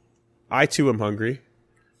 I too am hungry.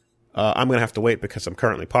 I'm going to have to wait because I'm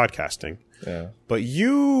currently podcasting. Yeah. But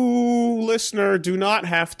you, listener, do not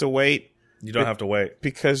have to wait. You don't have to wait.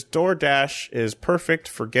 Because DoorDash is perfect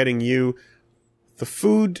for getting you the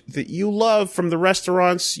food that you love from the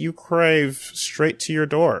restaurants you crave straight to your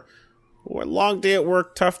door. Or long day at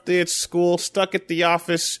work, tough day at school, stuck at the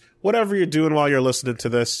office, whatever you're doing while you're listening to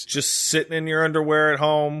this. Just sitting in your underwear at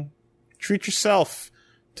home. Treat yourself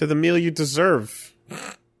to the meal you deserve.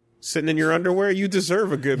 Sitting in your underwear, you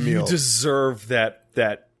deserve a good meal. You deserve that.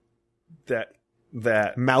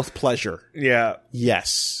 Mouth pleasure. Yeah.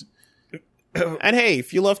 Yes. And hey,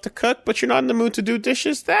 if you love to cook, but you're not in the mood to do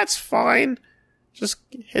dishes, that's fine. Just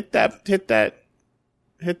hit that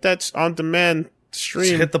on-demand stream.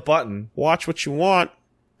 Just hit the button. Watch what you want,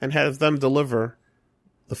 and have them deliver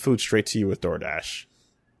the food straight to you with DoorDash.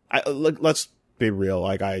 Let's be real.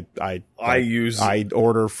 Like I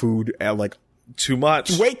order food at like too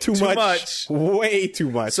much. Way too much. Way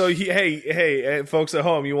too much. So hey, folks at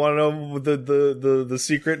home, you want to know the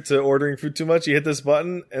secret to ordering food too much? You hit this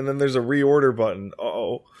button, and then there's a reorder button.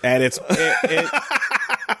 Uh-oh. And it's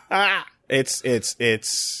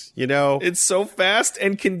you know, it's so fast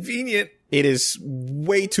and convenient. It is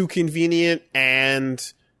way too convenient, and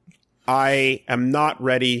I am not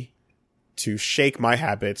ready to shake my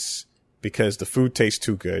habits because the food tastes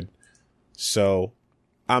too good. So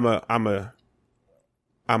I'm a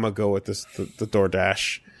go with the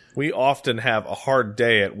DoorDash. We often have a hard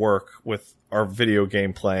day at work with our video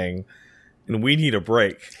game playing, and we need a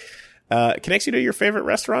break. Connects you to your favorite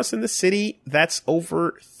restaurants in the city. That's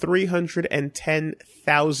over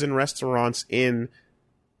 310,000 restaurants in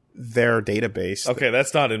their database. Okay,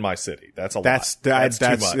 that's not in my city. That's a lot. That's too much.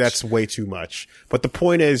 That's way too much. But the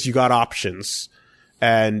point is, you got options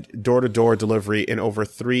and door-to-door delivery in over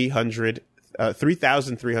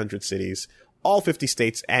 3,300 cities, all 50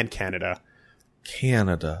 states and Canada.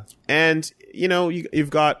 And, you know, you've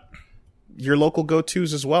got your local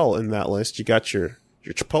go-tos as well in that list. You got your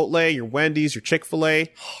Chipotle, your Wendy's, your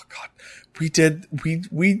Chick-fil-A. Oh, God. We did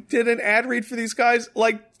an ad read for these guys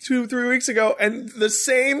like 2-3 weeks ago, and the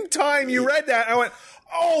same time you read that, I went,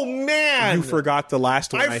 oh, man. You forgot the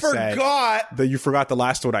last one I said. You forgot the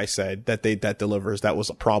last one I said that delivers. That was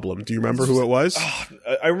a problem. Do you remember who it was?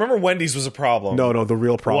 I remember Wendy's was a problem. No, the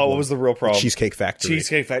real problem. What was the real problem? Cheesecake Factory.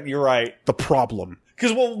 You're right. The problem.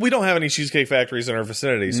 Because, we don't have any Cheesecake Factories in our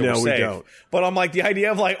vicinity, so we're safe. We don't. But I'm like, the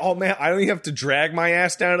idea of like, oh, man, I don't even have to drag my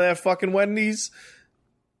ass down to that fucking Wendy's.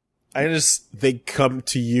 They come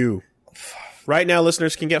to you. Right now,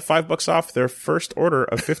 listeners can get $5 off their first order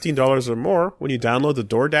of $15 or more when you download the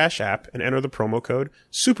DoorDash app and enter the promo code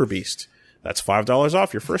SuperBeast. That's $5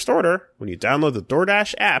 off your first order when you download the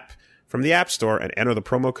DoorDash app from the App Store and enter the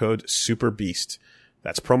promo code SuperBeast.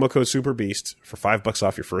 That's promo code SuperBeast for $5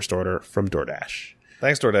 off your first order from DoorDash.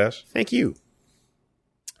 Thanks, DoorDash. Thank you.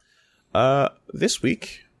 This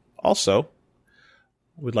week, also,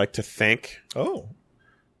 we'd like to thank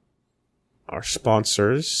our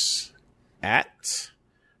sponsors at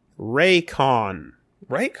Raycon.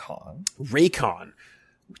 Raycon? We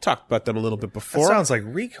talked about them a little bit before. That sounds like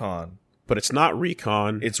Recon. But it's not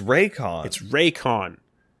Recon. It's Raycon. It's Raycon.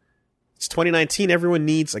 It's 2019. Everyone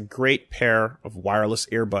needs a great pair of wireless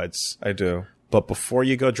earbuds. I do. But before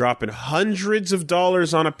you go dropping hundreds of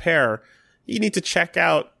dollars on a pair, you need to check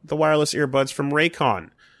out the wireless earbuds from Raycon.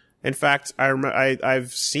 In fact,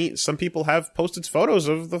 I've seen some people have posted photos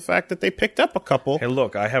of the fact that they picked up a couple. Hey,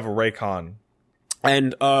 look, I have a Raycon.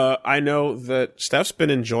 And I know that Steph's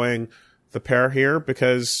been enjoying the pair here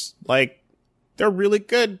because, like, they're really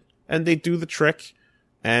good and they do the trick.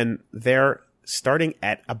 And they're starting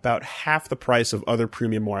at about half the price of other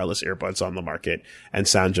premium wireless earbuds on the market and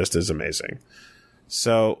sound just as amazing.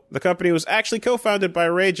 So the company was actually co-founded by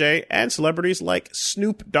Ray J, and celebrities like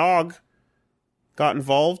Snoop Dogg got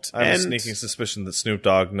involved. I have a sneaking suspicion that Snoop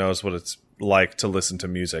Dogg knows what it's like to listen to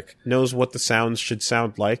music. Knows what the sounds should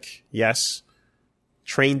sound like. Yes.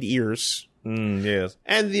 Trained ears. Yes.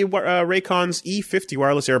 And the Raycon's E50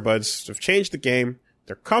 wireless earbuds have changed the game.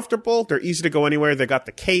 They're comfortable. They're easy to go anywhere. They got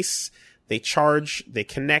the case. They charge. They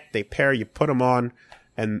connect. They pair. You put them on.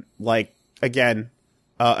 And, like, again,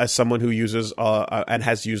 as someone who uses and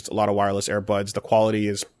has used a lot of wireless earbuds, the quality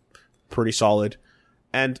is pretty solid.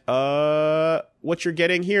 And what you're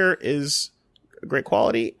getting here is great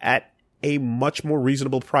quality at a much more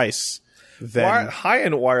reasonable price than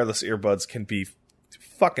high-end wireless earbuds can be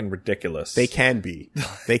fucking ridiculous. They can be.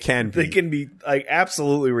 They can be. They can be like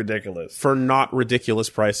absolutely ridiculous. For not ridiculous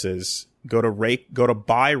prices, go to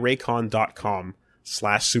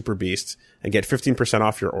buyraycon.com/superbeast and get 15%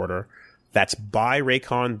 off your order. That's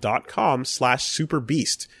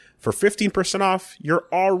buyraycon.com/superbeast. For 15% off your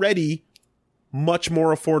already much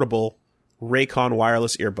more affordable Raycon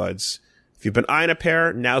wireless earbuds. If you've been eyeing a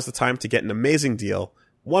pair, now's the time to get an amazing deal.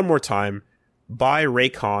 One more time,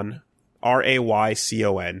 buyraycon,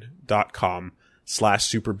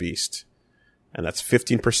 RAYCON.com/superbeast. And that's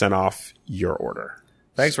 15% off your order.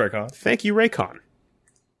 Thanks, Raycon. Thank you, Raycon.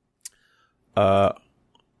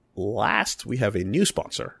 Last, we have a new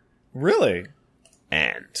sponsor. Really?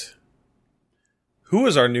 And who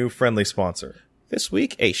is our new friendly sponsor? This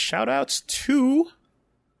week, a shout-outs to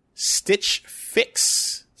Stitch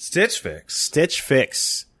Fix. Stitch Fix. Stitch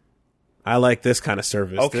Fix. I like this kind of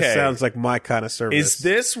service. Okay. This sounds like my kind of service. Is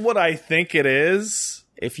this what I think it is?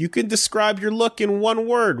 If you could describe your look in one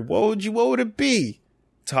word, what would it be?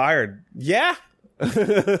 Tired. Yeah.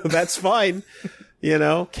 That's fine. You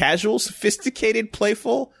know, casual, sophisticated,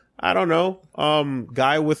 playful. I don't know.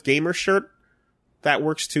 Guy with gamer shirt. That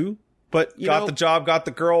works too. But you got know, the job, got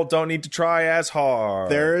the girl, don't need to try as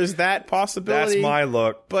hard. there is that possibility. That's my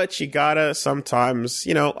look. But you gotta sometimes,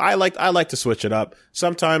 you know, I like to switch it up.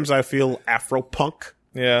 Sometimes I feel Afro punk.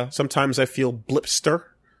 Yeah. Sometimes I feel blipster.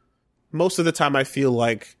 Most of the time I feel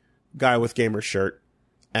like guy with gamer shirt.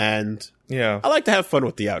 And Yeah. I like to have fun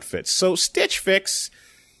with the outfits. So Stitch Fix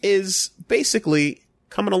is basically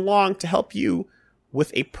coming along to help you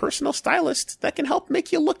with a personal stylist that can help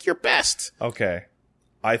make you look your best. Okay.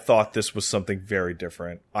 I thought this was something very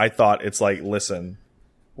different. I thought it's like, listen,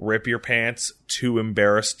 rip your pants, too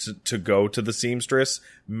embarrassed to go to the seamstress,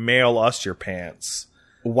 mail us your pants.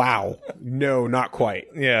 Wow. No, not quite.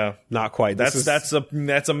 Yeah. Not quite. That's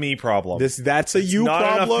a me problem. That's a you Not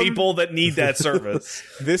problem. enough people that need that service.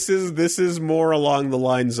 This is more along the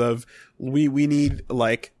lines of we need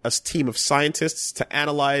like a team of scientists to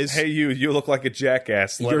analyze Hey, you look like a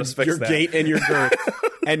jackass. Let us fix your that. gait and your girth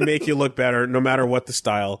and make you look better no matter what the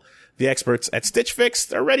style. The experts at Stitch Fix,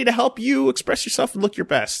 they're ready to help you express yourself and look your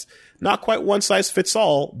best. Not quite one size fits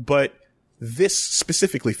all, but this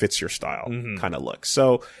specifically fits your style kind of look.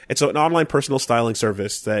 So it's an online personal styling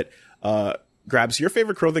service that grabs your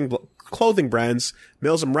favorite clothing brands,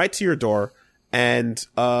 mails them right to your door, and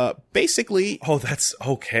basically Oh, that's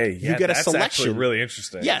okay. Yeah, you get a that's selection. actually really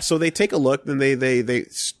interesting. Yeah, so they take a look, then they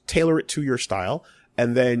tailor it to your style,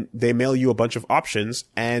 and then they mail you a bunch of options,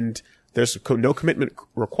 and there's no commitment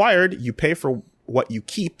required. You pay for what you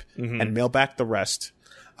keep and mail back the rest.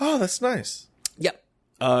 Oh, that's nice. Yep.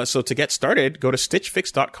 So to get started, go to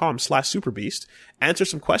stitchfix.com/superbeast, answer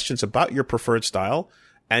some questions about your preferred style,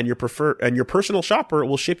 and your personal shopper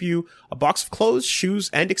will ship you a box of clothes, shoes,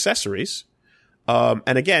 and accessories.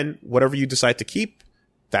 And again, whatever you decide to keep,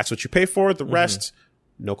 that's what you pay for. The rest,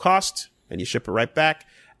 no cost, and you ship it right back.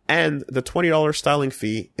 And the $20 styling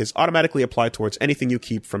fee is automatically applied towards anything you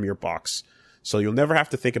keep from your box. So you'll never have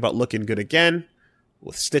to think about looking good again.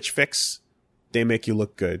 With Stitch Fix, they make you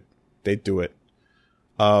look good. They do it.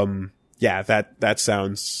 Yeah, that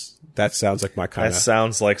sounds like my kind That of.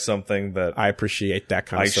 sounds like something that I appreciate that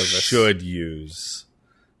kind I of service. should use.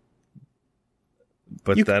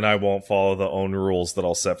 But then I won't follow the own rules that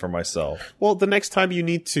I'll set for myself. Well, the next time you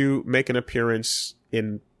need to make an appearance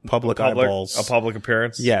in public eyeballs, A public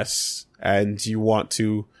appearance? yes, and you want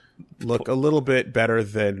to look a little bit better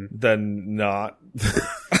than Then not.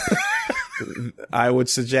 I would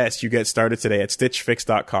suggest you get started today at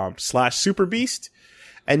stitchfix.com/superbeast,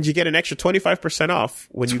 and you get an extra 25% off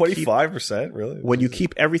when you keep 25%? Really? when you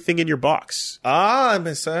keep everything in your box. I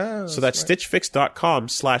miss out. So that's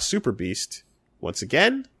stitchfix.com/superbeast. Once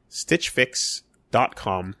again,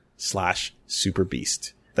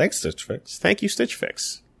 stitchfix.com/superbeast. Thanks, Stitch Fix. Thank you, Stitch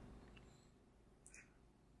Fix.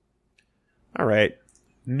 All right.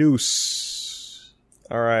 Noose.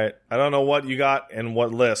 All right. I don't know what you got in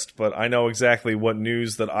what list, but I know exactly what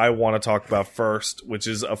news that I want to talk about first, which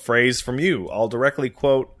is a phrase from you. I'll directly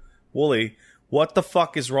quote Wooly. What the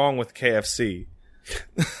fuck is wrong with KFC?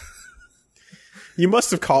 You must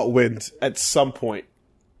have caught wind at some point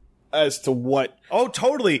as to what. Oh,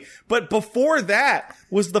 totally. But before that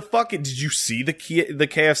was the fucking... Did you see the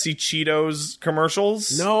KFC Cheetos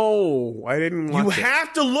commercials? No, I didn't watch You it.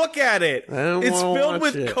 have to look at it. I don't It's wanna filled watch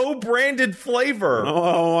with it. co-branded flavor. I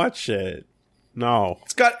won't watch it. No.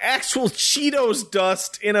 It's got actual Cheetos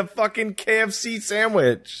dust in a fucking KFC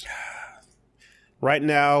sandwich. Right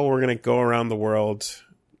now, we're going to go around the world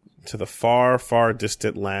to the far, far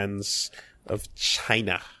distant lands of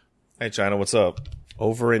China. Hey, China, what's up?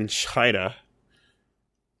 Over in China,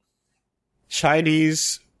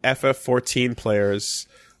 Chinese FF14 players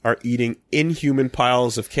are eating inhuman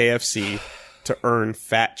piles of KFC to earn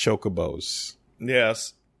fat chocobos.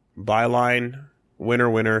 Yes. Byline, winner,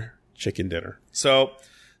 winner, chicken dinner. So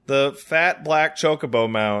the fat black chocobo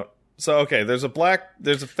mount. So okay, there's a fat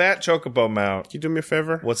chocobo mount. Can you do me a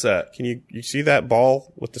favor? What's that? Can you see that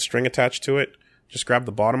ball with the string attached to it? Just grab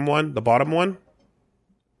the bottom one,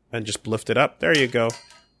 and just lift it up. There you go.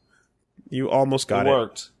 You almost got it. It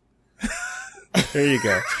worked. There you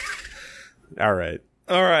go. All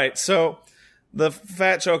right. So the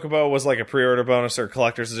fat chocobo was like a pre-order bonus or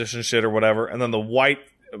collector's edition shit or whatever, and then the white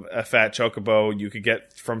fat chocobo you could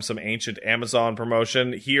get from some ancient Amazon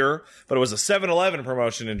promotion here, but it was a 7-Eleven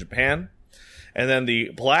promotion in Japan. And then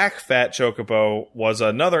the black fat chocobo was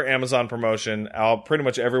another Amazon promotion out pretty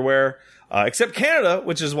much everywhere, except Canada,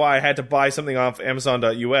 which is why I had to buy something off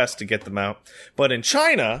Amazon.us to get them out. But in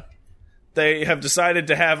China, they have decided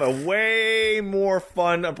to have a way more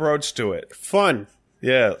fun approach to it. Fun.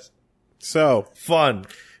 Yes. So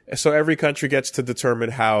every country gets to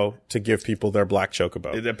determine how to give people their black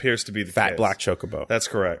chocobo. It appears to be the Fat case. black chocobo. That's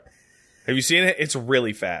correct. Have you seen it? It's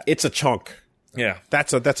really fat. It's a chunk. Yeah.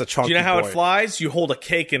 That's a chunky. Do you know how boy. it flies? You hold a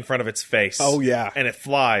cake in front of its face. Oh, yeah. And it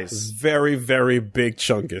flies. Very, very big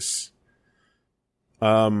chungus.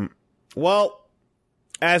 Well,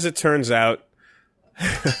 as it turns out,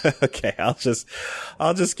 okay, I'll just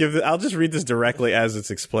read this directly as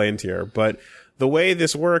it's explained here. But the way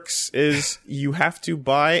this works is you have to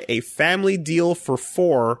buy a family deal for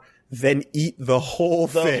 4, then eat the whole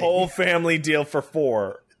thing. The whole family deal for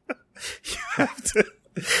 4. You have to.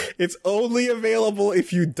 It's only available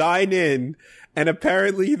if you dine in, and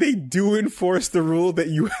apparently they do enforce the rule that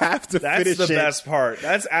you have to finish it. That's the best part.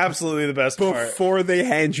 That's absolutely the best part. Before they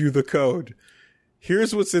hand you the code.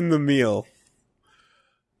 Here's what's in the meal.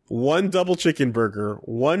 1 double chicken burger,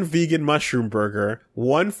 1 vegan mushroom burger,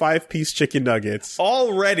 1 5-piece chicken nuggets.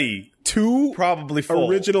 Already 2 probably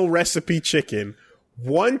full. Original recipe chicken,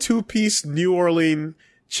 1 2-piece New Orleans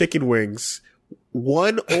chicken wings,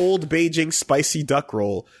 1 old Beijing spicy duck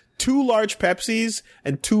roll, 2 large Pepsis,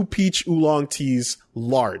 and 2 peach oolong teas,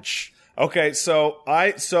 large. Okay, so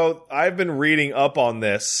I've been reading up on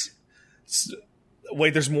this.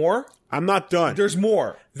 Wait, there's more? I'm not done. There's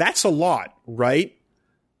more. That's a lot, right?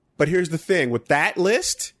 But here's the thing. With that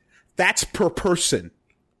list, that's per person.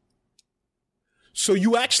 So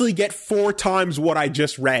you actually get 4 times what I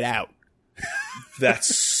just read out.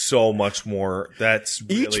 That's so much more. That's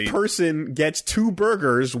really... Each person gets 2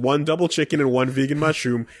 burgers, 1 double chicken and 1 vegan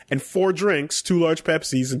mushroom, and 4 drinks, 2 large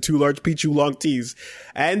Pepsis and 2 large peach oolong teas,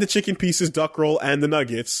 and the chicken pieces, duck roll, and the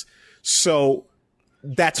nuggets. So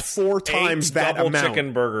that's 4 times that double amount.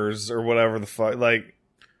 Chicken burgers or whatever the fuck. Like,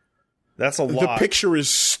 that's a lot. The picture is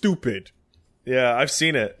stupid. Yeah, I've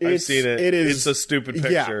seen it. I've seen it. It is. It's a stupid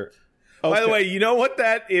picture. Yeah. Okay. By the way, you know what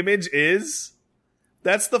that image is?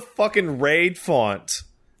 That's the fucking Raid font.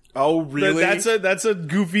 Oh, really? That's a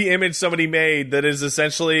goofy image somebody made that is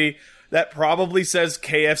essentially, that probably says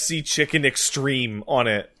KFC Chicken Extreme on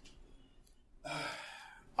it.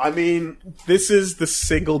 I mean, this is the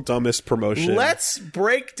single dumbest promotion. Let's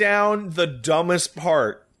break down the dumbest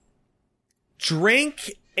part.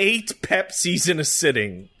 Drink 8 Pepsis in a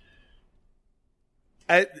sitting.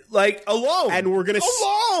 Alone. And we're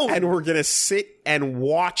gonna sit and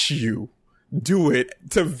watch you do it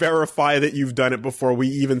to verify that you've done it before we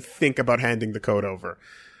even think about handing the code over.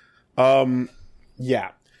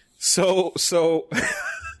 Yeah. So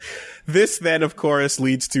this then, of course,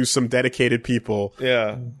 leads to some dedicated people.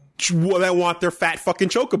 Yeah. That want their fat fucking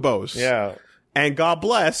chocobos. Yeah. And God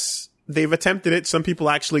bless, they've attempted it. Some people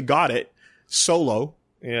actually got it solo.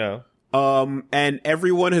 Yeah. And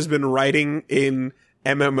everyone has been writing in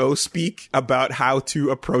MMO speak about how to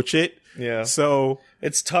approach it. Yeah. So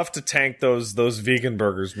it's tough to tank those vegan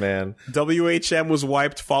burgers, man. WHM was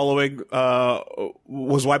wiped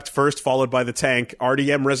first, followed by the tank.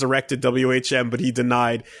 RDM resurrected WHM, but he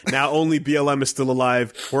denied. Now only BLM is still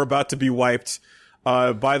alive. We're about to be wiped.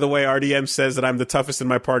 By the way, RDM says that I'm the toughest in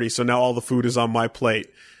my party, so now all the food is on my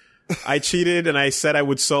plate. I cheated and I said I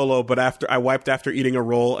would solo, but I wiped after eating a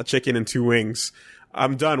roll, a chicken, and 2 wings.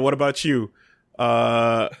 I'm done. What about you?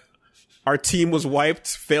 Our team was wiped,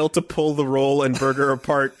 failed to pull the roll and burger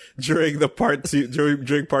apart during part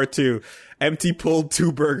 2. Empty pulled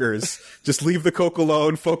 2 burgers. Just leave the Coke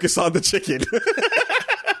alone, focus on the chicken.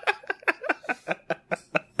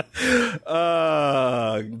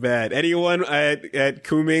 Man. Anyone at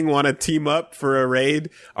Kuming want to team up for a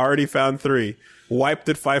raid? Already found 3. Wiped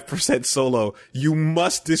at 5% solo. You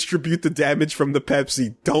must distribute the damage from the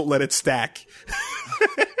Pepsi. Don't let it stack.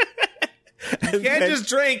 You can't just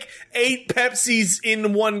drink 8 Pepsis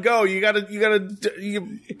in one go. You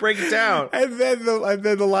break it down. And then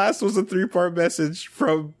the last was a 3-part message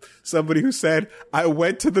from somebody who said, I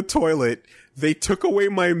went to the toilet, they took away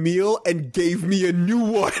my meal and gave me a new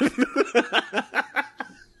one.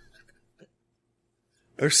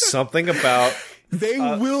 There's something about... They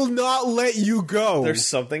will not let you go. There's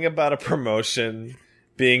something about a promotion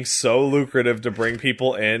being so lucrative to bring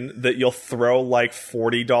people in that you'll throw like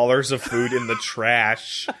 $40 of food in the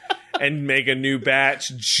trash and make a new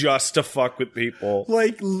batch just to fuck with people.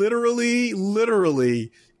 Like, literally.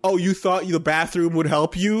 Oh, you thought the bathroom would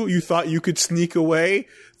help you? You thought you could sneak away?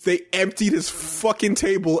 They emptied his fucking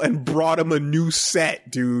table and brought him a new set,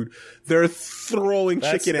 dude. They're throwing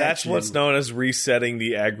chicken at you. That's what's known as resetting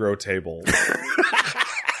the aggro table.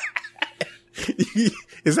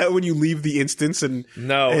 Is that when you leave the instance and...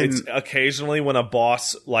 No, it's occasionally when a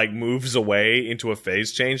boss, like, moves away into a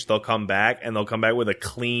phase change, they'll come back, and they'll come back with a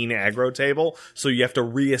clean aggro table, so you have to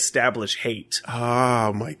reestablish hate.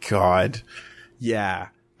 Oh, my God. Yeah.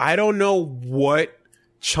 I don't know what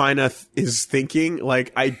China is thinking.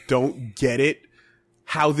 Like, I don't get it,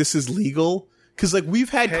 how this is legal. Because, like,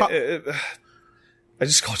 we've had... I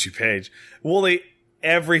just called you Paige. Well,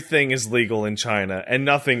 everything is legal in China, and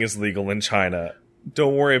nothing is legal in China.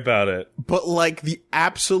 Don't worry about it. But, like, the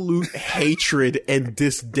absolute hatred and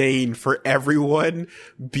disdain for everyone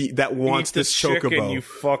that wants this chocobo. Chicken, you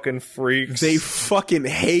fucking freaks. They fucking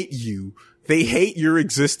hate you. They hate your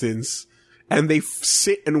existence. And they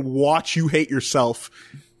sit and watch you hate yourself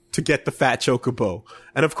to get the fat chocobo.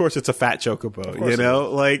 And, of course, it's a fat chocobo, you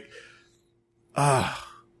know? Like, I've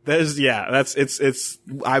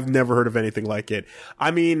never heard of anything like it.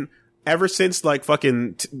 I mean... Ever since, like,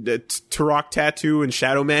 fucking Turok Tattoo and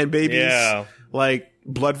Shadow Man babies, like,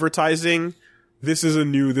 bloodvertising, this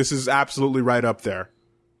is absolutely right up there.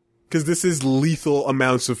 Because this is lethal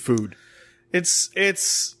amounts of food. It's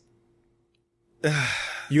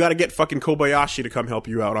you gotta get fucking Kobayashi to come help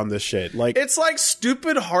you out on this shit. Like, it's like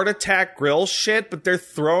stupid heart attack grill shit, but they're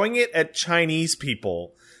throwing it at Chinese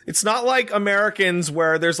people. It's not like Americans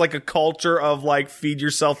where there's, like, a culture of, like, feed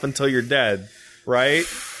yourself until you're dead, right?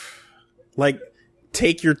 Like,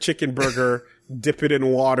 take your chicken burger, dip it in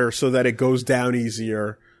water so that it goes down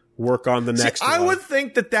easier, work on the next one. I would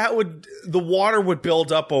think that the water would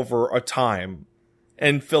build up over a time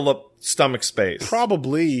and fill up stomach space.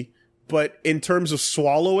 Probably, but in terms of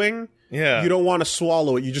swallowing, you don't want to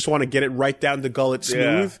swallow it. You just want to get it right down the gullet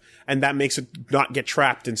smooth, and that makes it not get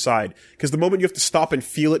trapped inside. Because the moment you have to stop and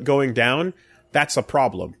feel it going down, that's a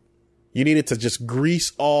problem. You need it to just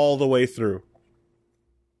grease all the way through.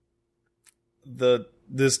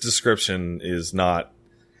 This description is not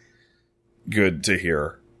good to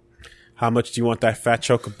hear. How much do you want that fat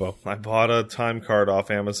chocobo? I bought a time card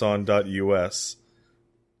off Amazon.us.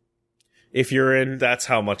 If you're in... That's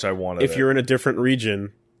how much I wanted If you're in a different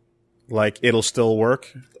region, like, it'll still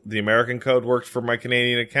work? The American code worked for my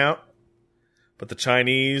Canadian account, but the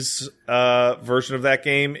Chinese version of that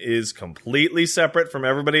game is completely separate from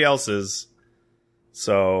everybody else's.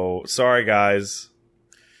 So, sorry guys.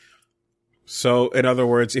 So, in other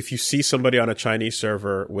words, if you see somebody on a Chinese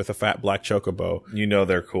server with a fat black chocobo... You know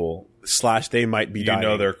they're cool. / they might be dying. You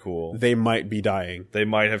know they're cool. They might be dying. They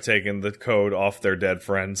might have taken the code off their dead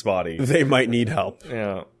friend's body. They might need help.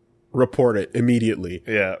 Yeah. Report it immediately.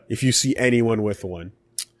 Yeah. If you see anyone with one.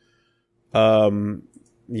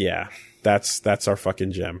 Yeah. That's our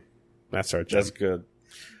fucking gem. That's our gem. That's good.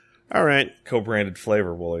 All right. Co-branded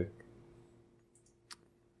flavor, Wooly.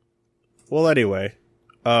 Well, anyway...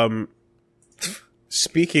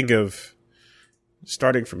 Speaking of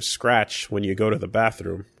starting from scratch when you go to the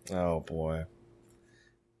bathroom. Oh, boy.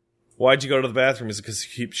 Why'd you go to the bathroom? Is it because you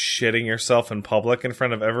keep shitting yourself in public in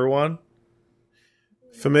front of everyone?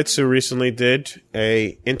 Famitsu recently did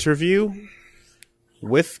a interview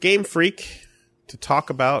with Game Freak to talk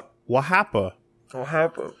about Wahapa.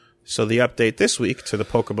 So the update this week to the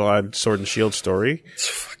Pokemon Sword and Shield story.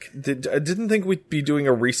 I didn't think we'd be doing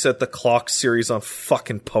a Reset the Clock series on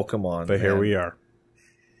fucking Pokemon. But here we are.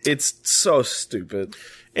 It's so stupid.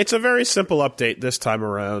 It's a very simple update this time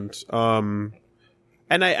around. And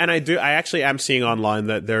I actually am seeing online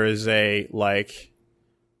that there is a, like,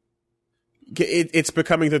 it's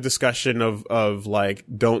becoming the discussion of like,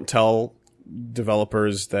 don't tell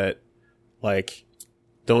developers that, like,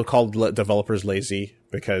 don't call developers lazy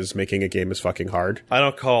because making a game is fucking hard. I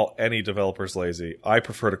don't call any developers lazy. I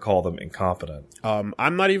prefer to call them incompetent.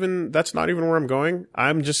 That's not even where I'm going.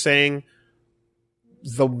 I'm just saying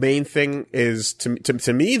the main thing is,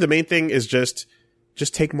 to me, the main thing is just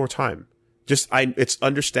take more time. It's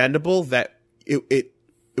understandable that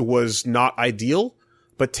was not ideal,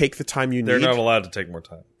 but take the time you They're need not allowed to take more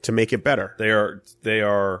time. to make it better. They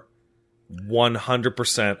are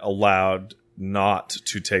 100% allowed not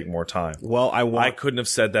to take more time. Well, I couldn't have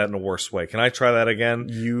said that in a worse way. Can I try that again?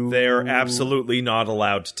 They are absolutely not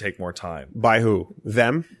allowed to take more time. By who?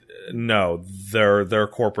 Them? No, they're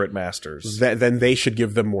corporate masters. Then they should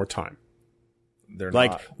give them more time. They're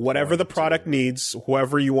Like, not whatever the going product to. needs,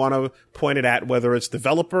 whoever you want to point it at, whether it's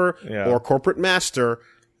developer Yeah. or corporate master,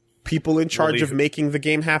 people in charge of making the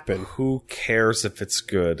game happen. Who cares if it's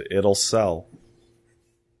good? It'll sell.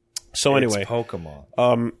 So anyway, It's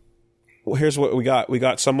Pokemon. here's what we got. We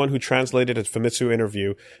got someone who translated a Famitsu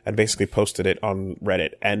interview and basically posted it on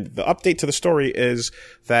Reddit. And the update to the story is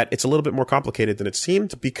that it's a little bit more complicated than it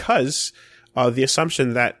seemed because the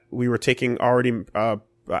assumption that we were taking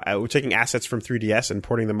we're taking assets from 3DS and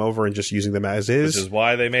porting them over and just using them as Which is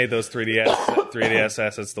why they made those 3DS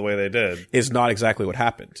assets the way they did. is not exactly what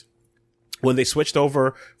happened. When they switched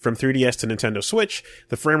over from 3DS to Nintendo Switch,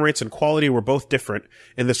 the frame rates and quality were both different.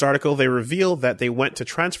 In this article, they reveal that they went to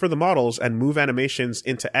transfer the models and move animations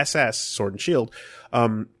into SS, Sword and Shield,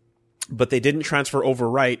 but they didn't transfer over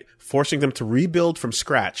right, forcing them to rebuild from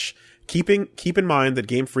scratch. Keep in mind that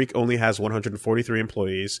Game Freak only has 143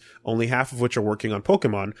 employees, only half of which are working on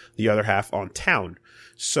Pokemon, the other half on Town.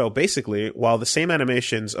 So basically, while the same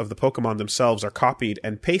animations of the Pokemon themselves are copied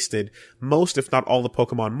and pasted, most, if not all, the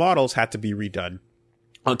Pokemon models had to be redone.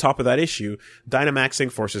 On top of that issue,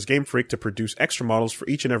 Dynamaxing forces Game Freak to produce extra models for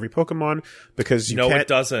each and every Pokemon because it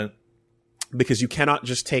doesn't. Because you cannot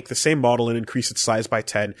just take the same model and increase its size by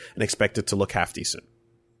 10 and expect it to look half decent.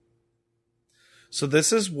 So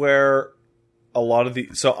this is where a lot of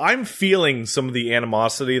so I'm feeling some of the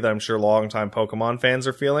animosity that I'm sure longtime Pokemon fans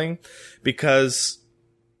are feeling because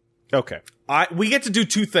Okay. we get to do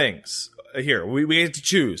two things here. We get to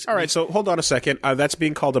choose. All right, so hold on a second. That's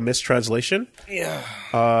being called a mistranslation.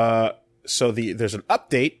 Yeah. So there's an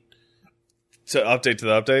update. So update to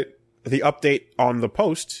the update. The update on the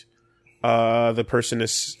post, the person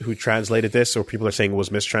who translated this, or people are saying was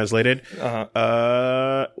mistranslated.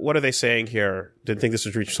 What are they saying here? Didn't think this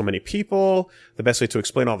would reach so many people. The best way to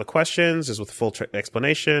explain all the questions is with a full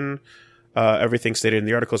explanation. Everything stated in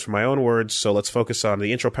the article is from my own words, so let's focus on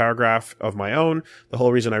the intro paragraph of my own. The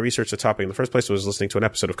whole reason I researched the topic in the first place was listening to an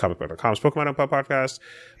episode of ComicBook.com's Pokemon podcast.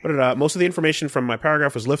 But most of the information from my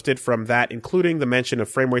paragraph was lifted from that, including the mention of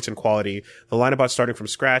frame rates and quality, the line about starting from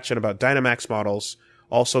scratch, and about Dynamax models.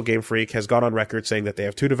 Also, Game Freak has gone on record saying that they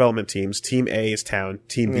have two development teams. Team A is Town,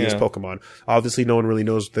 Team B is Pokemon. Obviously, no one really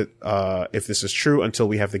knows that if this is true until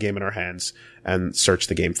we have the game in our hands and search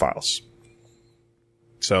the game files.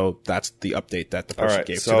 So that's the update that the person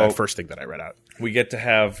gave to that first thing that I read out. We get to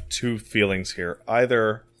have two feelings here.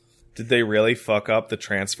 Either did they really fuck up the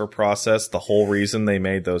transfer process, the whole reason they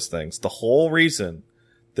made those things? The whole reason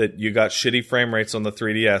that you got shitty frame rates on the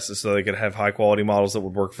 3DS is so they could have high quality models that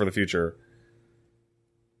would work for the future.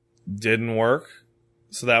 Didn't work,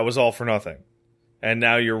 so that was all for nothing. And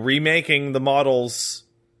now you're remaking the models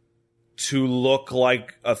to look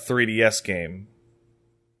like a 3DS game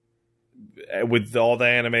with all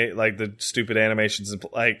the the stupid animations.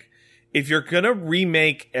 Like, if you're gonna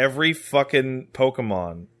remake every fucking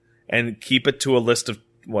Pokemon and keep it to a list of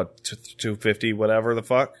 250, whatever the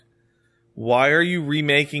fuck, why are you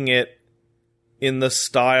remaking it in the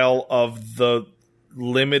style of the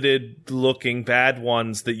limited looking bad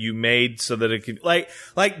ones that you made so that it could like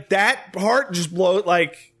that part just blow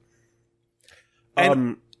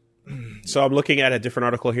So I'm looking at a different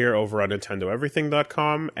article here over on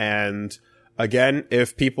NintendoEverything.com, and again,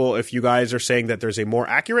 if you guys are saying that there's a more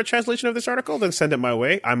accurate translation of this article, then send it my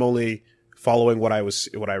way. I'm only following what I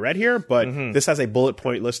read here, but this has a bullet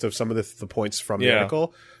point list of some of the points from the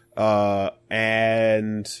article.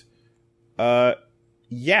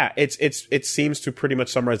 It seems to pretty much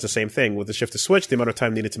summarize the same thing. With the shift to Switch, the amount of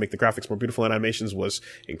time needed to make the graphics more beautiful and animations was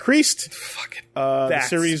increased. The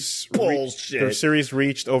series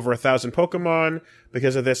reached over 1,000 Pokemon.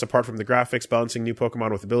 Because of this, apart from the graphics, balancing new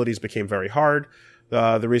Pokemon with abilities became very hard.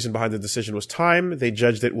 The reason behind the decision was time. They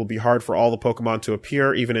judged it will be hard for all the Pokemon to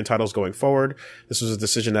appear, even in titles going forward. This was a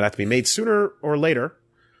decision that had to be made sooner or later.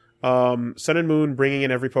 Sun and Moon bringing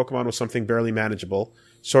in every Pokemon was something barely manageable.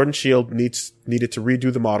 Sword and Shield needed to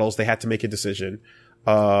redo the models. They had to make a decision.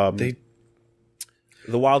 The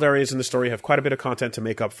wild areas in the story have quite a bit of content to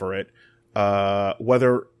make up for it.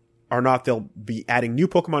 Whether or not they'll be adding new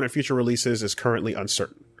Pokemon in future releases is currently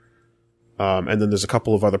uncertain. And then there's a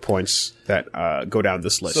couple of other points that go down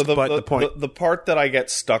this list. So the part that I get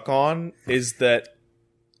stuck on is that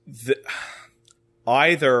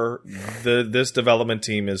either this development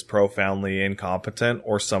team is profoundly incompetent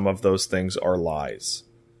or some of those things are lies.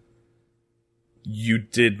 You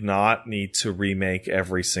did not need to remake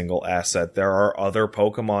every single asset. There are other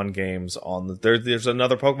Pokemon games on there's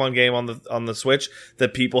another Pokemon game on the Switch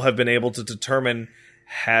that people have been able to determine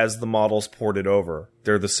has the models ported over.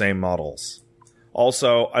 They're the same models.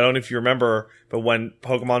 Also, I don't know if you remember, but when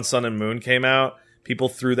Pokemon Sun and Moon came out, people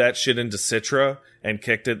threw that shit into Citra and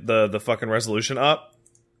kicked the fucking resolution up.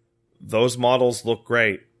 Those models look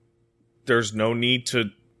great. There's no need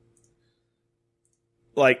to...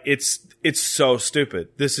 Like, it's so stupid.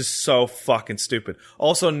 This is so fucking stupid.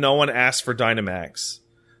 Also, no one asked for Dynamax.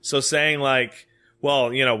 So saying, like,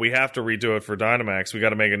 well, you know, we have to redo it for Dynamax. We got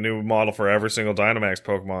to make a new model for every single Dynamax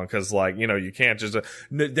Pokemon because, like, you know, you can't just...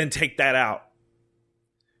 then take that out.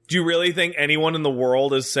 Do you really think anyone in the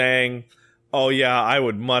world is saying, oh, yeah, I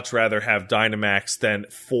would much rather have Dynamax than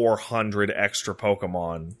 400 extra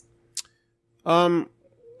Pokemon? I'm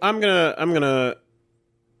gonna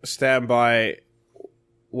stand by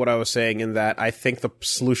what I was saying in that I think the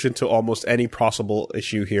solution to almost any possible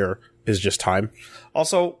issue here is just time.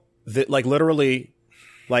 Also, like literally,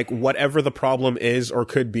 like whatever the problem is or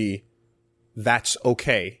could be, that's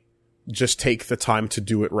okay. Just take the time to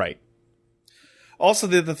do it right. Also,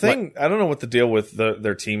 the thing, I don't know what the deal with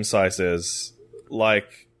their team size is.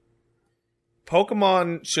 Like,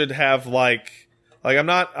 Pokemon should have like I'm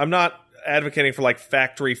not advocating for like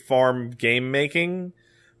factory farm game making,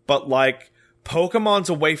 but like Pokemon's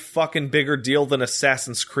a way fucking bigger deal than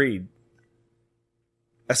Assassin's Creed.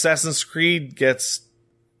 Assassin's Creed gets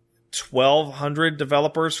 1,200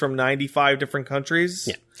 developers from 95 different countries.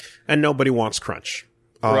 Yeah. And nobody wants crunch.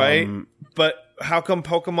 Right? But how come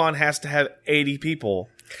Pokemon has to have 80 people?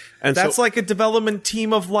 And that's like a development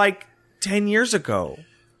team of like 10 years ago.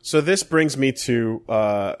 So this brings me to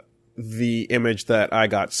the image that I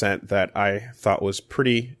got sent that I thought was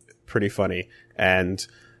pretty funny. And,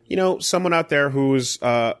 you know, someone out there who's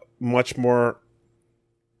much more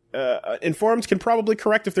informed can probably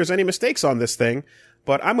correct if there's any mistakes on this thing.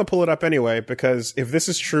 But I'm going to pull it up anyway, because if this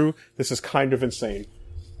is true, this is kind of insane.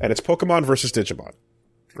 And it's Pokemon versus Digimon.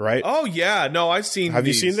 Right? Oh, yeah. No, I've seen Have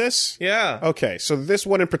these. You seen this? Yeah. Okay, so this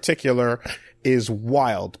one in particular is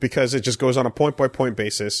wild because it just goes on a point-by-point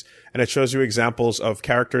basis, and it shows you examples of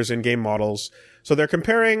characters in game models. So they're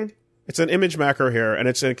comparing... It's an image macro here, and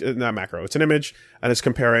it's not macro. It's an image, and it's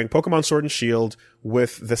comparing Pokemon Sword and Shield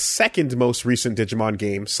with the second most recent Digimon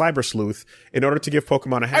game, Cyber Sleuth, in order to give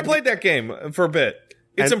Pokemon a... I played that game for a bit.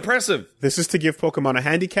 It's impressive. This is to give Pokemon a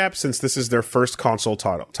handicap since this is their first console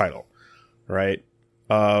title. Right?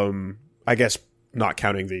 I guess not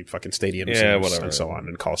counting the fucking stadiums and so on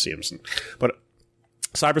and coliseums. But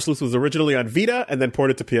Cyber Sleuth was originally on Vita and then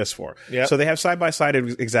ported to PS4. Yep. So they have side-by-side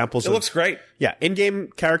examples. It looks great. Yeah. In-game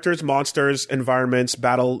characters, monsters, environments,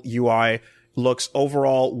 battle UI looks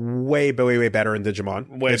overall way better in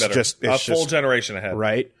Digimon. Way better. It's a full generation ahead.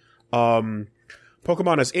 Right.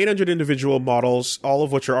 Pokemon has 800 individual models, all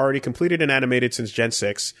of which are already completed and animated since Gen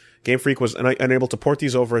 6. Game Freak was unable to port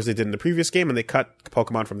these over as they did in the previous game, and they cut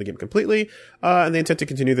Pokemon from the game completely. And they intend to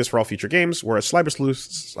continue this for all future games, whereas Cyber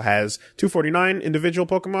Sleuth has 249 individual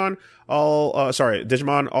Pokemon.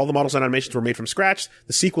 Digimon, all the models and animations were made from scratch.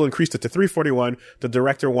 The sequel increased it to 341. The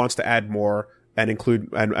director wants to add more and include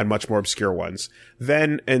and much more obscure ones.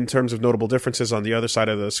 Then, in terms of notable differences on the other side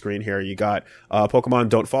of the screen here, you got Pokemon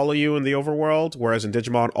don't follow you in the overworld, whereas in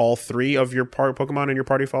Digimon, all three of your Pokemon in your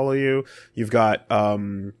party follow you. You've got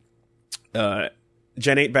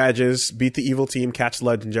Gen 8 badges, beat the evil team, catch the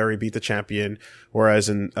legendary, beat the champion. Whereas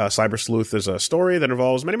in Cyber Sleuth, there's a story that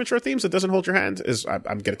involves many mature themes that doesn't hold your hand.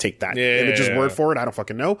 I'm going to take that image's word for it. I don't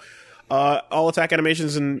fucking know. All attack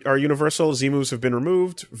animations are universal. Z moves have been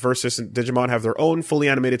removed, versus Digimon have their own fully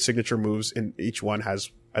animated signature moves, and each one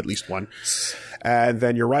has at least one. And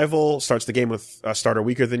then your rival starts the game with a starter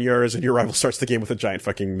weaker than yours, and your rival starts the game with a giant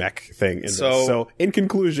fucking mech thing. So in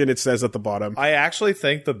conclusion, it says at the bottom. I actually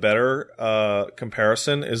think the better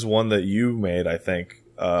comparison is one that you made, I think,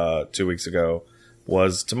 2 weeks ago,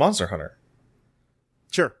 was to Monster Hunter.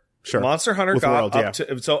 Sure. Monster Hunter got up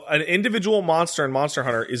to... So an individual monster in Monster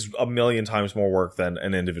Hunter is 1,000,000 times more work than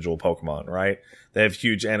an individual Pokemon, right? They have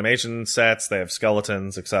huge animation sets, they have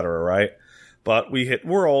skeletons, etc., right? But we hit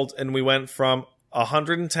World, and we went from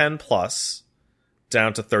 110 plus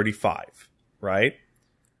down to 35, right?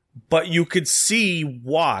 But you could see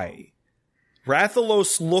why.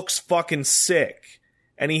 Rathalos looks fucking sick,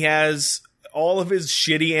 and he has... all of his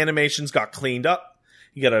shitty animations got cleaned up.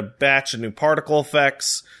 You got a batch of new particle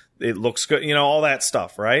effects. It looks good, all that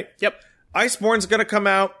stuff, right? Yep. Iceborne's gonna come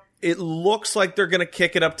out. it looks like they're going to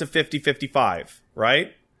kick it up to 50-55,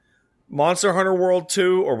 right? Monster Hunter World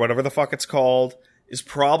 2, or whatever the fuck it's called, is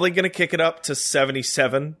probably going to kick it up to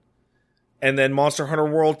 77. And then Monster Hunter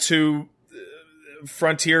World 2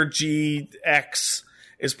 Frontier GX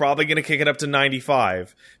is probably going to kick it up to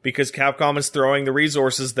 95 because Capcom is throwing the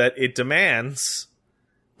resources that it demands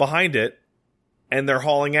behind it, and they're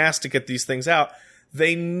hauling ass to get these things out.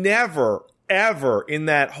 They never, ever in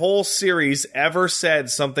that whole series ever said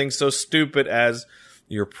something so stupid as,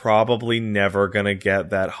 you're probably never going to get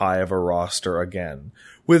that high of a roster again.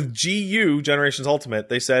 With GU, Generations Ultimate,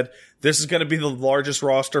 they said, this is going to be the largest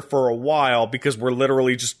roster for a while because we're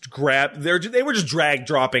literally just they were just drag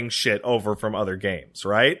dropping shit over from other games,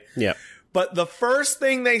 right? Yeah. But the first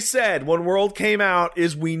thing they said when World came out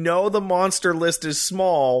is, we know the monster list is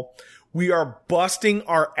small. We are busting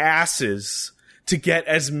our asses to get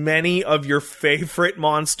as many of your favorite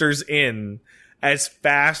monsters in as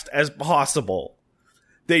fast as possible.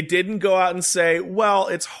 They didn't go out and say, well,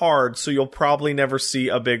 it's hard, so you'll probably never see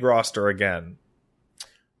a big roster again.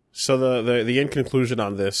 So the in conclusion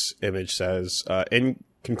on this image says, in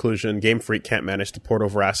conclusion, Game Freak can't manage to port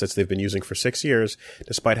over assets they've been using for 6 years,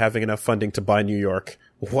 despite having enough funding to buy New York,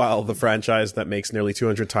 while the franchise that makes nearly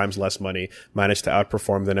 200 times less money managed to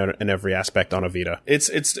outperform them in every aspect on a Vita. It's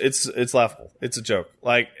laughable. It's a joke.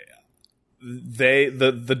 Like,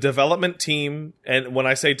 the development team, and when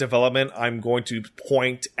I say development, I'm going to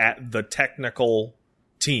point at the technical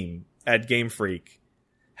team at Game Freak,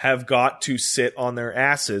 have got to sit on their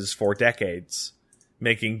asses for decades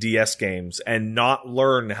making DS games and not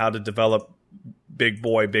learn how to develop big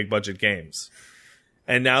budget games.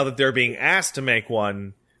 And now that they're being asked to make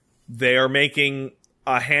one, they are making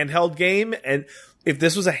a handheld game, and if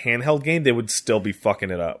this was a handheld game, they would still be fucking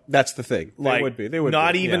it up. That's the thing. They would be.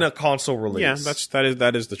 Not even a console release. Yeah,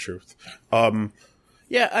 that is the truth. I'm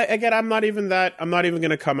not even going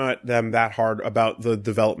to come at them that hard about the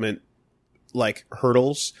development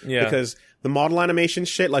hurdles. Yeah. Because the model animation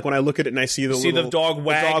shit, like when I look at it and I see the dog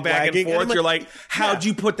back wagging, and forth, you're like, how'd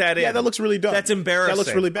you put that in? Yeah, that looks really dumb. That's embarrassing. That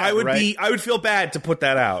looks really bad. I would feel bad to put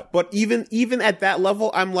that out. But even at that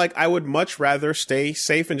level, I'm like, I would much rather stay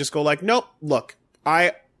safe and just go like, nope, look,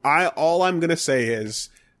 all I'm gonna say is,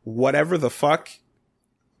 whatever the fuck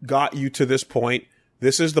got you to this point,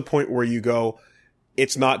 this is the point where you go,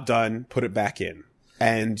 it's not done, put it back in.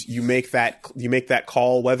 And you make that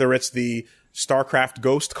call, whether it's the StarCraft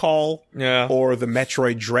Ghost call, or the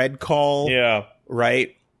Metroid Dread call,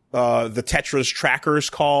 right? The Tetris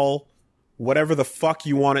Trackers call, whatever the fuck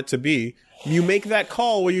you want it to be. You make that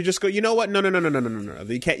call where you just go, you know what? No.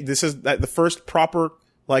 You can't, this is the first proper,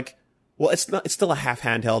 it's still a half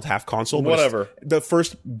handheld, half console. But whatever. The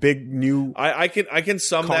first big new I can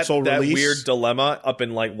sum that weird dilemma up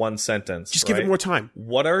in one sentence. Just give it more time.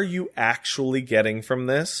 What are you actually getting from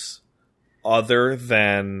this other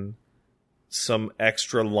than some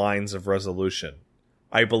extra lines of resolution?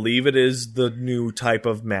 I believe it is the new type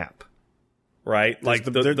of map, right? Like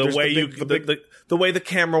the way the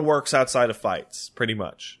camera works outside of fights, pretty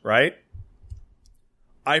much, right?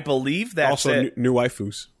 I believe that's also new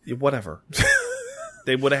waifus. Whatever.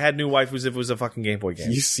 They would have had new waifus if it was a fucking Game Boy game.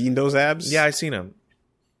 You seen those abs? Yeah, I seen them.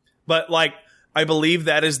 But I believe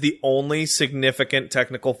that is the only significant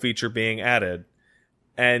technical feature being added,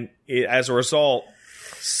 and as a result,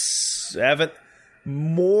 70%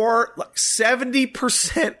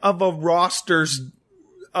 of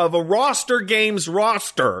a roster game's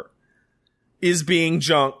roster is being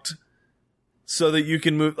junked so that you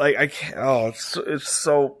can move.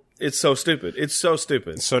 It's so stupid. It's so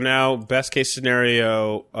stupid. So now, best case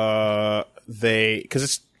scenario,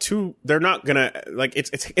 they're not gonna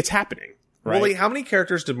it's happening. Right? Wally, how many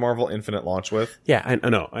characters did Marvel Infinite launch with? Yeah, I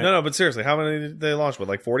know. No, but seriously, how many did they launch with?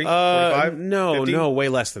 40? 45? No, 50? No, way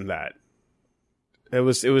less than that. It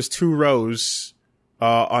was 2 rows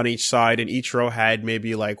on each side, and each row had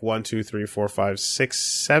maybe 1, 2, 3, 4, 5, 6,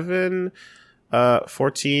 7,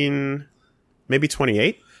 14, maybe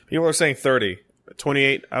 28. People are saying 30.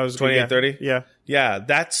 28. I was 28, 30? Yeah. Yeah,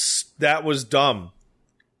 that was dumb.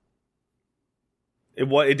 It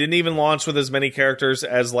didn't even launch with as many characters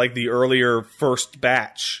as the earlier first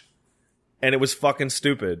batch. And it was fucking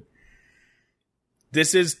stupid.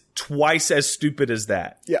 This is twice as stupid as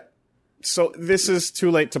that. Yeah. So this is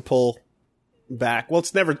too late to pull back. Well,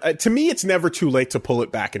 it's never, to me, it's never too late to pull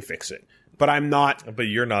it back and fix it. But I'm not. But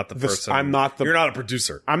you're not the person. I'm not the. You're not a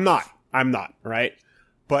producer. I'm not, right?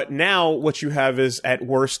 But now what you have is at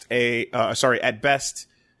best,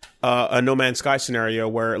 a No Man's Sky scenario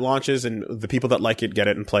where it launches and the people that like it get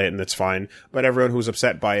it and play it and it's fine. But everyone who's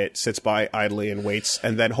upset by it sits by idly and waits.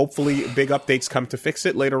 And then hopefully big updates come to fix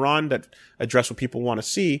it later on that address what people want to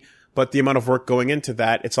see. But the amount of work going into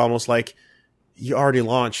that, it's almost like you already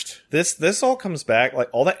launched. This all comes back, like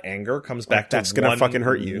all that anger comes back to that's gonna fucking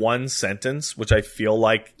hurt you. One sentence, which I feel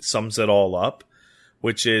like sums it all up,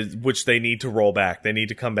 which they need to roll back. They need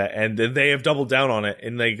to come back. And they have doubled down on it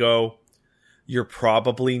and they go, you're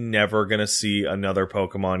probably never going to see another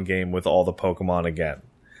Pokemon game with all the Pokemon again.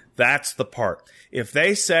 That's the part. If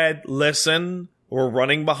they said, listen, we're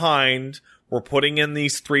running behind, we're putting in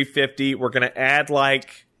these 350, we're going to add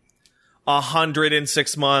like 100 in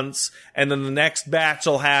 6 months, and then the next batch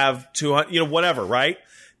will have 200, whatever, right?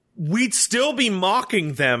 We'd still be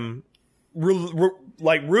mocking them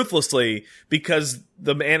like ruthlessly because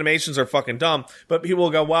the animations are fucking dumb, but people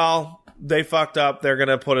will go, well, they fucked up, they're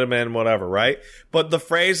gonna put them in, whatever, right? But the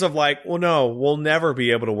phrase of like, well, no, we'll never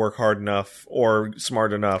be able to work hard enough or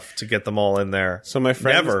smart enough to get them all in there. So my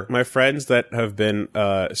friends that have been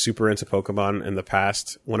super into Pokemon in the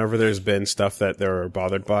past, whenever there's been stuff that they're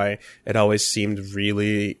bothered by, it always seemed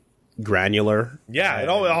really granular. Yeah,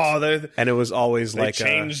 and it was always they like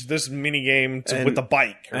changed this mini game with the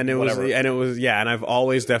bike, and it whatever. and I've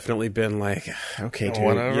always definitely been like, okay, dude,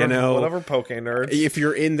 whatever, whatever, Poke nerds. If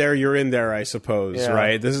you're in there, you're in there, I suppose,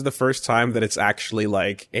 right? This is the first time that it's actually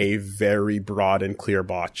like a very broad and clear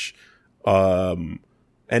botch. And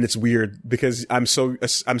it's weird because I'm so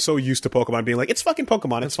used to Pokemon being like, it's fucking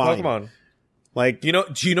Pokemon, it's fine. Pokemon. Like, do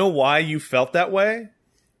you know why you felt that way?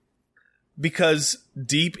 Because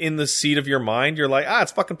deep in the seat of your mind, you're like,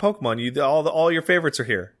 it's fucking Pokemon. All your favorites are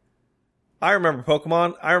here. I remember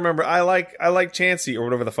Pokemon. I like Chansey or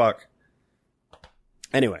whatever the fuck.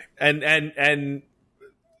 Anyway, and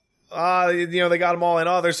they got them all in.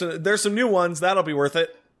 Oh, there's some new ones that'll be worth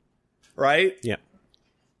it, right? Yeah.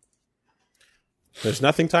 There's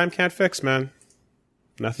nothing time can't fix, man.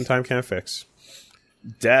 Nothing time can't fix.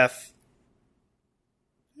 Death.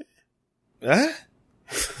 Huh?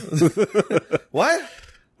 What?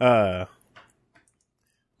 Well,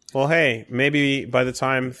 hey, maybe by the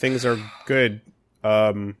time things are good,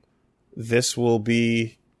 this will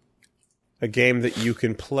be a game that you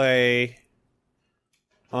can play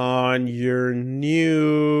on your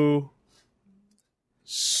new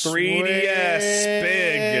 3DS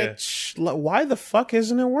big. Why the fuck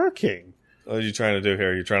isn't it working? What are you trying to do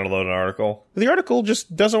here? You're trying to load an article? The article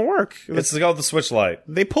just doesn't work. It's called the Switch Lite.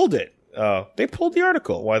 They pulled it. Oh. They pulled the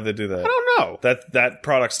article. Why'd they do that? I don't know. That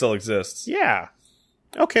product still exists. Yeah.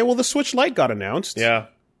 Okay, well, the Switch Lite got announced. Yeah.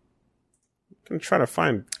 I'm trying to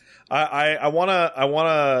find... I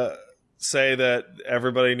wanna say that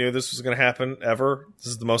everybody knew this was going to happen ever. This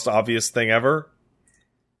is the most obvious thing ever.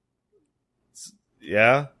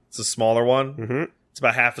 It's a smaller one. Mm-hmm. It's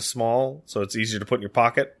about half as small, so it's easier to put in your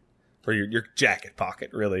pocket. Or your jacket pocket,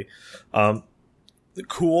 really.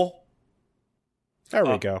 Cool. There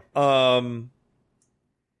we go.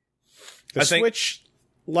 The Switch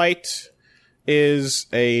Lite is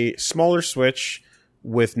a smaller Switch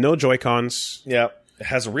with no Joy-Cons. Yeah. It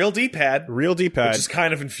has a real D-pad. Which is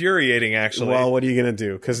kind of infuriating, actually. Well, what are you going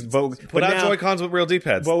to do? Put out Joy-Cons with real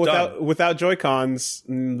D-pads. But without Joy-Cons,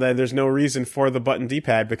 then there's no reason for the button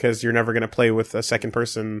D-pad because you're never going to play with a second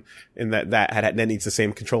person in that needs the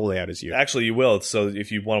same control layout as you. Actually, you will. So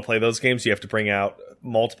if you want to play those games, you have to bring out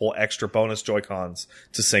multiple extra bonus Joy-Cons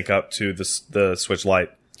to sync up to the Switch Lite.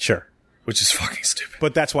 Sure. Which is fucking stupid.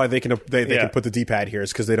 But that's why they can put the D-pad here,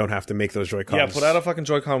 is because they don't have to make those Joy-Cons. Yeah, put out a fucking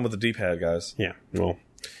Joy-Con with the D-pad, guys. Yeah, well,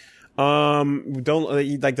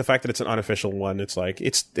 don't like the fact that it's an unofficial one. It's like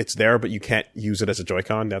it's there, but you can't use it as a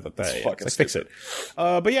Joy-Con. Now that fix it.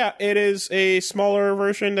 But yeah, it is a smaller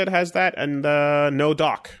version that has that and no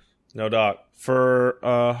dock. No dock for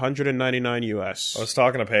 $199 US. I was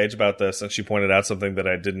talking to Paige about this, and she pointed out something that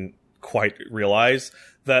I didn't quite realize.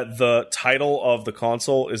 That the title of the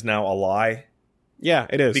console is now a lie. Yeah,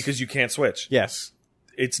 it is. Because you can't switch. Yes.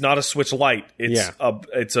 It's not a Switch Lite. It's a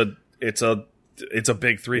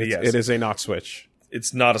big 3DS. It is a not Switch.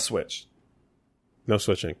 It's not a Switch. No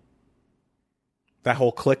switching. That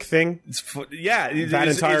whole click thing? That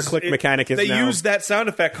entire click mechanic is They use that sound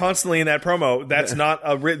effect constantly in that promo. That's not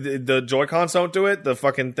the Joy-Cons don't do it. The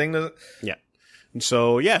fucking thing doesn't. Yeah.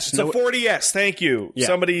 So, yes. It's a 4DS. Thank you. Yeah.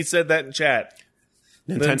 Somebody said that in chat.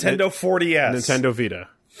 Nintendo 4DS. Nintendo Vita.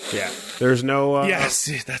 Yeah. There's no... yes,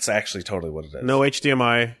 that's actually totally what it is. No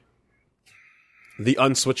HDMI. The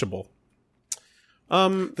unswitchable.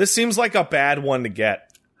 This seems like a bad one to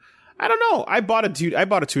get. I don't know. I bought a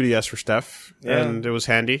 2DS for Steph, and it was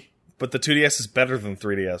handy. But the 2DS is better than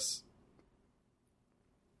 3DS.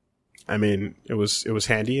 I mean, it was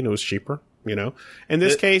handy and it was cheaper, you know. In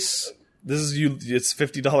this case, It's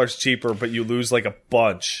 $50 cheaper, but you lose like a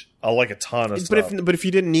bunch, like a ton of stuff. but if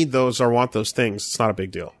you didn't need those or want those things, it's not a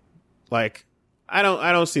big deal. Like, I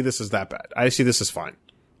don't see this as that bad. I see this as fine.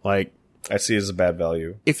 Like, I see it as a bad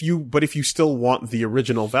value. if you still want the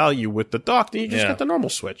original value with the dock, then you just get the normal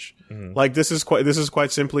Switch. Mm-hmm. Like, this is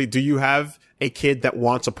quite simply, do you have a kid that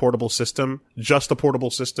wants a portable system, just a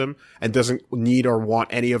portable system, and doesn't need or want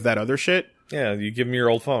any of that other shit? Yeah, you give him your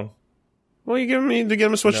old phone. Well, you give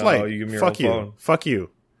him a Switch Lite. You give him your old phone. Fuck you.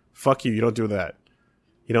 You don't do that.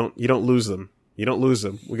 You don't lose them. You don't lose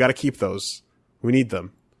them. We got to keep those. We need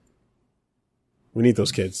them. We need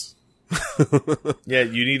those kids. Yeah,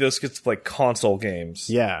 you need those kids to play console games.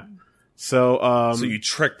 Yeah. So you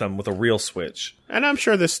trick them with a real Switch. And I'm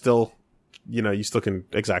sure this still, you still can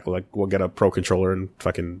we'll get a Pro controller and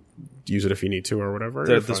fucking use it if you need to or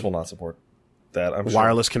whatever. This will not support that. I'm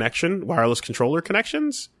wireless connection, wireless controller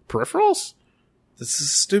connections, peripherals. This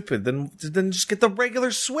is stupid. Then just get the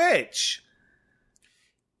regular Switch.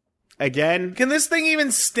 Again, can this thing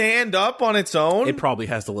even stand up on its own? It probably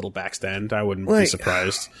has the little back stand. I wouldn't be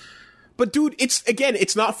surprised. But dude,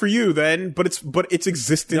 it's not for you then, but its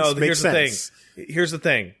existence makes sense. Here's the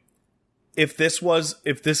thing. If this was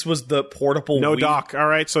the portable no Wii, dock, all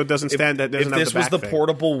right, so it doesn't stand that doesn't have the back If this was the thing.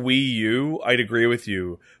 portable Wii U, I'd agree with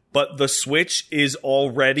you. But the Switch is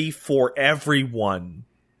already for everyone.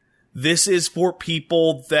 This is for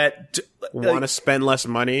people that want to spend less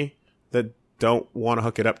money, that don't want to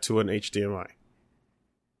hook it up to an HDMI.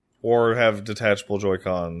 Or have detachable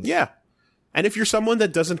Joy-Cons. Yeah. And if you're someone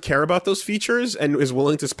that doesn't care about those features and is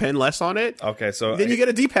willing to spend less on it, okay, so then you get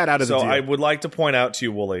a D-pad out of the deal. So I would like to point out to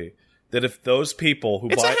you, Wooly, that if those people who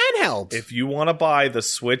it's a handheld. If you want to buy the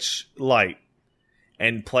Switch Lite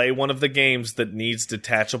and play one of the games that needs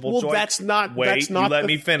detachable Joy-Cons... let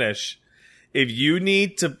me finish. If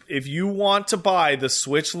you want to buy the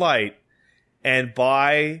Switch Lite and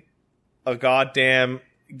buy a goddamn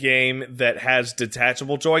game that has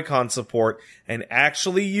detachable Joy-Con support and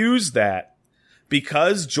actually use that,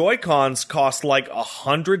 because Joy-Cons cost like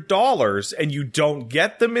 $100 and you don't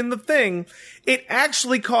get them in the thing, it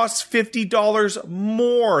actually costs $50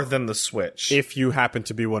 more than the Switch. If you happen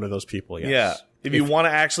to be one of those people, yes. Yeah. If you want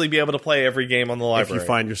to actually be able to play every game on the library. If you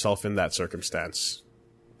find yourself in that circumstance.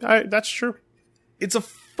 That's true. It's a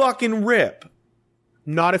fucking rip.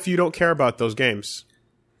 Not if you don't care about those games.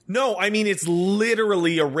 No, I mean, it's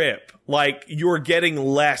literally a rip. Like, you're getting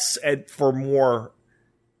less for more.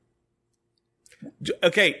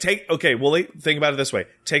 Okay, well, think about it this way.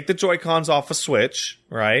 Take the Joy-Cons off a Switch,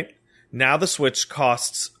 right? Now the Switch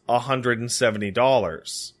costs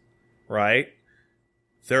 $170, right?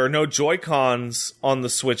 There are no Joy-Cons on the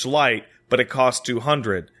Switch Lite, but it costs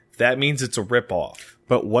 $200. That means it's a ripoff.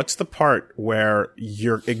 But what's the part where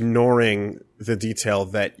you're ignoring the detail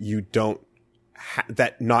that you don't,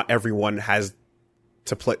 that not everyone has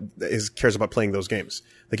to play, cares about playing those games?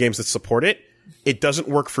 The games that support it, it doesn't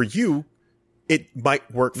work for you. It might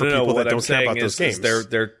work for people that don't care about those games.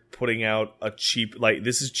 They're putting out a cheap, like,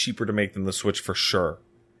 this is cheaper to make than the Switch for sure.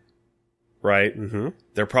 Right? Mm-hmm.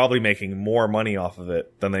 They're probably making more money off of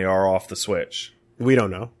it than they are off the Switch. We don't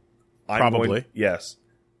know. Probably. Yes.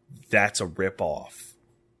 That's a ripoff.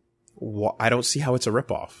 I don't see how it's a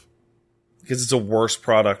ripoff. Because it's a worse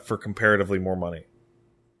product for comparatively more money.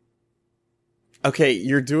 Okay,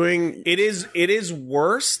 you're doing... It is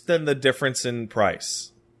worse than the difference in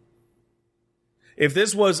price. If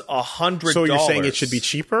this was $100... So you're saying it should be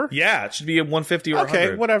cheaper? Yeah, it should be at $150 or $100.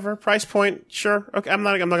 Okay, whatever. Price point, sure. Okay, I'm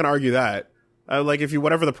not going to argue that. Like, if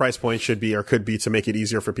whatever the price point should be or could be to make it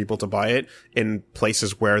easier for people to buy it in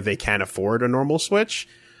places where they can't afford a normal Switch,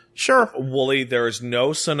 sure. Wooly, there is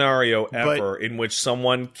no scenario ever in which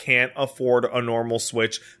someone can't afford a normal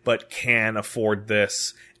Switch but can afford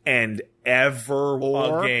this and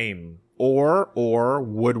a game. Or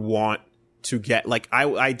would want to get, like,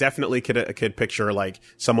 I definitely could picture, like,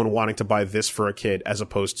 someone wanting to buy this for a kid as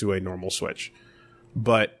opposed to a normal Switch.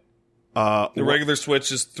 But the regular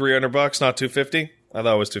Switch is $300, not $250. I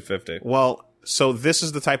thought it was $250. Well, so this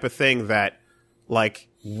is the type of thing that, like,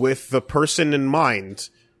 with the person in mind,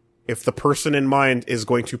 if the person in mind is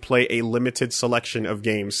going to play a limited selection of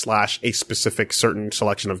games / a specific certain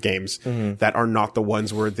selection of games that are not the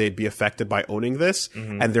ones where they'd be affected by owning this,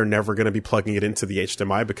 and they're never going to be plugging it into the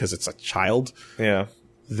HDMI because it's a child,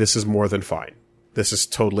 this is more than fine. This is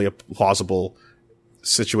totally a plausible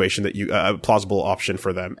situation that a plausible option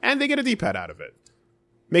for them, and they get a D-pad out of it.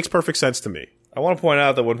 Makes perfect sense to me. I want to point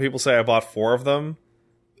out that when people say I bought 4 of them,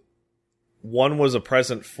 one was a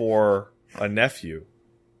present for a nephew.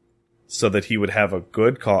 so that he would have a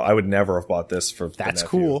good call. I would never have bought this for That's the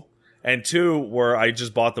nephew. cool. And 2, where I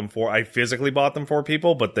just bought them for, I physically bought them for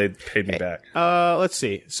people, but they paid me back. Let's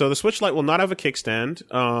see. So the Switch Lite will not have a kickstand.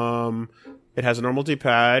 It has a normal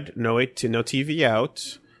D-pad, no TV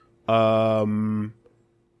out. But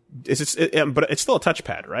it's still a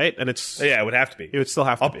touchpad, right? And it's Yeah, it would have to be. it would still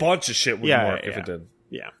have to A be. bunch of shit would work if it did.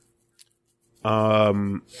 Yeah.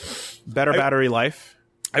 Better battery life.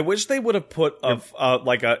 I wish they would have put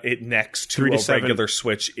it next to 3 to a 7. regular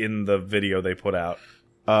Switch in the video they put out.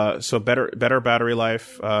 So better battery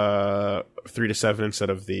life. 3 to 7 instead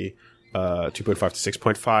of the 2.5 to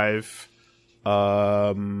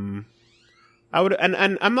 6.5. I would,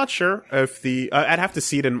 and I'm not sure if I'd have to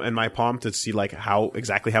see it in my palm to see like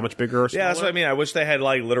exactly how much bigger or smaller. Yeah, that's what I mean. I wish they had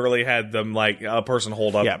literally had them a person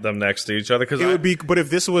hold up them next to each other, because It would be, but if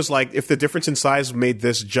this was if the difference in size made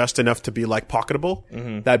this just enough to be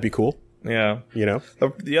pocketable, that'd be cool. Yeah. You know,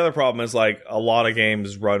 The other problem is a lot of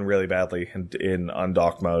games run really badly in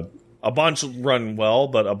undocked mode. A bunch run well,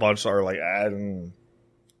 but a bunch are and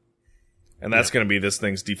that's going to be this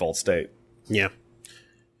thing's default state. yeah.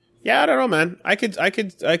 Yeah, I don't know, man. I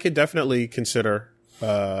could definitely consider,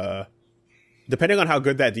 depending on how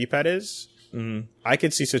good that D-pad is, I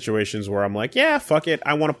could see situations where I'm like, yeah, fuck it,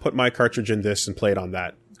 I want to put my cartridge in this and play it on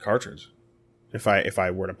that. Cartridge. If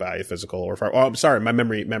I were to buy a physical, or I'm sorry, my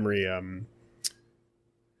memory, the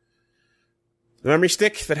memory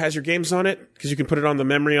stick that has your games on it, because you can put it on the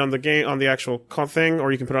memory on the actual thing,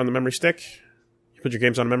 or you can put it on the memory stick. You put your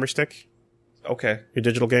games on a memory stick. Okay. Your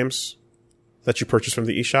digital games that you purchase from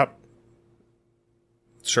the eShop.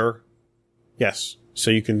 Sure. Yes.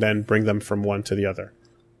 So you can then bring them from one to the other.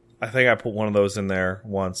 I think I put one of those in there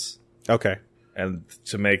once, Okay. and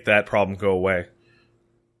to make that problem go away.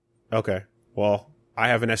 Okay. Well, I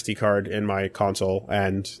have an SD card in my console,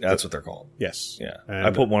 and That's what they're called. yes. Yeah. And,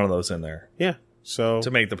 I put one of those in there yeah. So to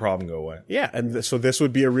make the problem go away. yeah, and so this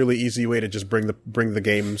would be a really easy way to just bring the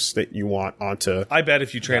games that you want onto. I bet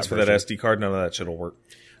if you transfer that SD card, none of that shit will work.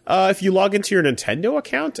 If you log into your Nintendo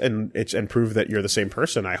account and prove that you're the same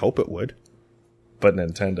person, I hope it would. But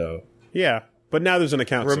Nintendo. Yeah, but now there's an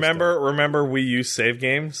account. Remember we use save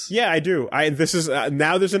games? Yeah, I do. This is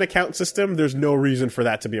now there's an account system. There's no reason for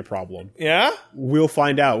that to be a problem. Yeah? We'll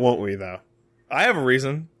find out, won't we? Though. I have a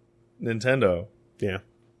reason. Nintendo. Yeah.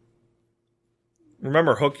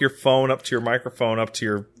 Remember, hook your phone up to your microphone up to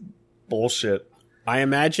your bullshit. I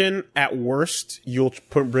imagine at worst you'll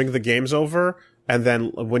bring the games over, and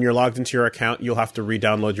then when you're logged into your account, you'll have to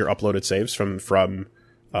re-download your uploaded saves from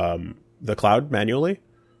the cloud manually.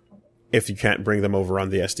 If you can't bring them over on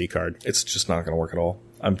the SD card, It's just not going to work at all.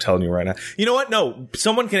 I'm telling you right now. You know what? No,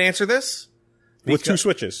 someone can answer this with 2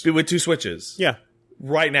 switches. with 2 switches. Yeah.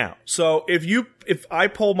 Right now. So if I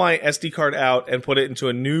pull my SD card out and put it into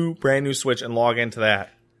a brand new Switch and log into that,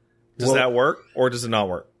 does that work or does it not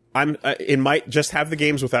work? It might just have the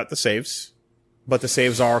games without the saves, but the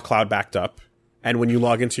saves are cloud backed up. And when you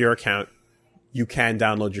log into your account, you can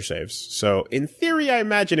download your saves. So in theory, I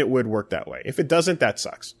imagine it would work that way. If it doesn't, that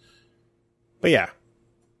sucks. But yeah.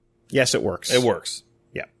 Yes, it works. It works.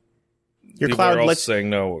 Yeah. Your People cloud are lets saying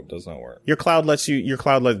no, it does not work. your cloud lets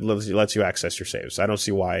you access your saves. I don't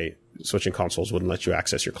see why switching consoles wouldn't let you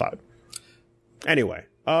access your cloud. Anyway,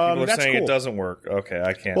 People are that's saying cool. it doesn't work. Okay,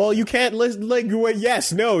 I can't. Well, you can't listen.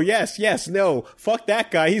 Yes, no. Fuck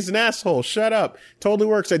that guy. He's an asshole. Shut up. Totally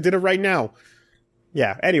works. I did it right now.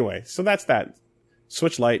 Yeah. Anyway, so that's that.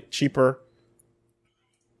 Switch Lite, cheaper,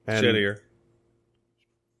 and, shittier.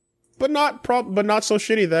 but not so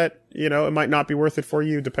shitty that it might not be worth it for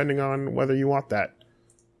you, depending on whether you want that.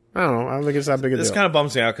 I don't know. I don't think it's that big a This deal. kind of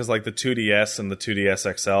bums me out because the 2DS and the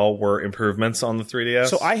 2DS XL were improvements on the 3DS.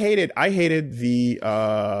 So I hated the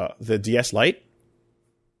DS Lite.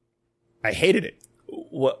 I hated it.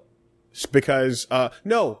 What? Because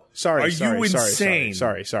no, sorry. Are you insane?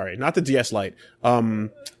 Sorry. Not the DS Lite.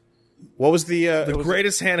 What was the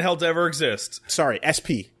Greatest handheld to ever exist. Sorry,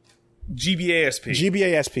 SP. GBA SP.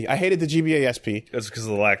 GBA SP. I hated the GBA SP. That's because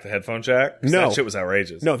of the lack of the headphone jack? 'Cause No. That shit was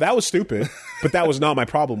outrageous. No, that was stupid, but that was not my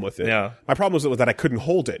problem with it. Yeah. My problem was that I couldn't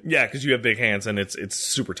hold it. Yeah, because you have big hands and it's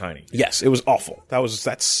super tiny. Yes, it was awful.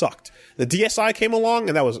 That sucked. The DSi came along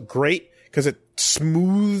and that was great because it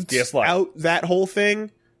smoothed DS Lite. out that whole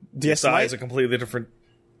thing. DS DSi Lite is a completely different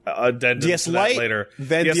addendum DS to that Lite, later.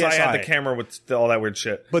 then DSi had DSi. the camera with all that weird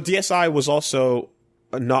shit. But DSi was also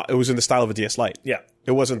not. It was in the style of a DS Lite. Yeah.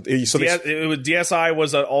 It wasn't. So DSi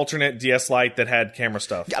was an alternate DS Lite that had camera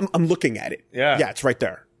stuff. I'm looking at it. Yeah. it's right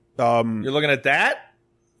there. You're looking at that?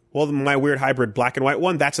 Well, my weird hybrid black and white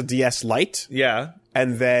one, that's a DS Lite, Yeah.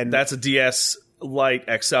 and then That's a DS Lite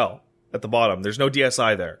XL at the bottom. There's no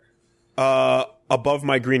DSi there. Above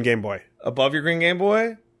my green Game Boy. Above your green Game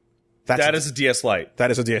Boy? That is a DS Lite.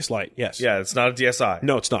 That is a DS Lite, yes. Yeah, it's not a DSi.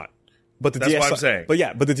 No, it's not. But That's what I'm saying.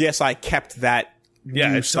 But the DSi kept that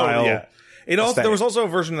new style. Totally, It also, there was also a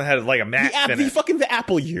version that had like a matte finish. The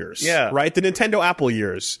Apple years. Yeah. Right? The Nintendo Apple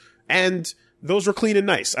years. And those were clean and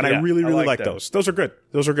nice. And I really like those. Those are good.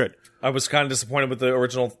 I was kind of disappointed with the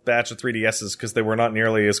original batch of 3DSs because they were not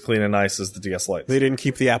nearly as clean and nice as the DS Lites. They didn't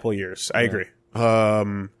keep the Apple years. I agree.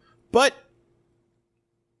 But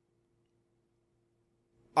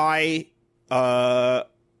I but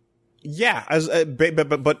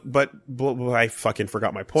I fucking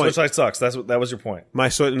forgot my point. Switch Lite sucks. That was your point.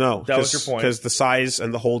 Was your point because the size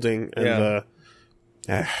and the holding and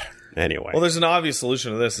anyway. Well, there's an obvious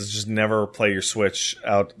solution to this: is just never play your Switch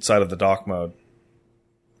outside of the dock mode.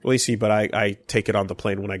 Well, you see, but I take it on the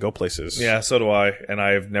plane when I go places. Yeah, so do I, and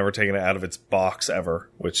I've never taken it out of its box ever,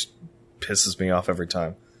 which pisses me off every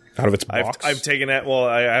time. Out of its box? I've taken it. Well,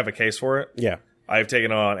 I have a case for it. Yeah. I've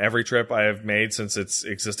taken it on every trip I have made since its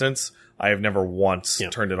existence. I have never once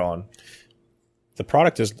turned it on. The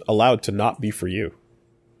product is allowed to not be for you.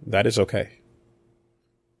 That is okay.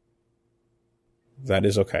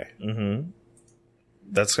 Mm-hmm.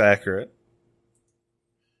 That's accurate.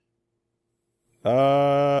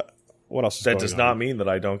 What else is that going does on? not mean that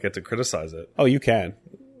I don't get to criticize it. Oh, you can.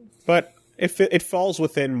 But if it falls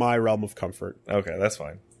within my realm of comfort. Okay, that's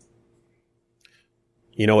fine.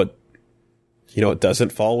 You know what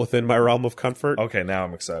doesn't fall within my realm of comfort? Okay, now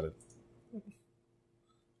I'm excited.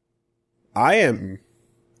 I am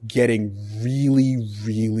getting really,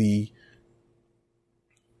 really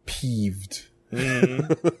peeved.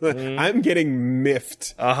 I'm getting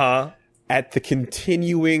miffed at the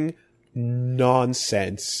continuing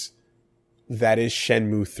nonsense that is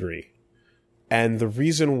Shenmue 3. And the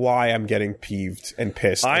reason why I'm getting peeved and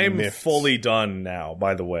pissed I'm and miffed, fully done now,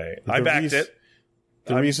 by the way. I backed it.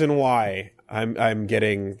 The reason why I'm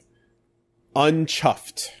getting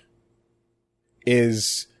unchuffed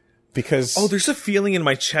is because... Oh, there's a feeling in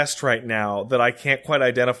my chest right now that I can't quite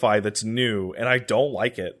identify that's new, and I don't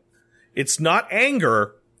like it. It's not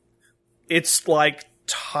anger. It's like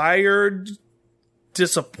tired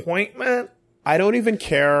disappointment. I don't even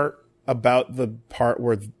care about the part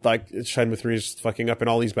where like Shenmue 3 is fucking up and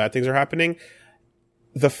all these bad things are happening.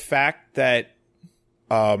 The fact that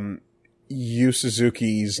Yu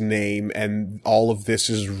Suzuki's name and all of this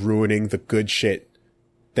is ruining the good shit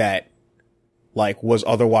that like was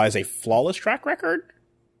otherwise a flawless track record.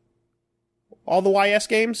 All the YS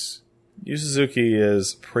games. Yu Suzuki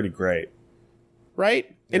is pretty great.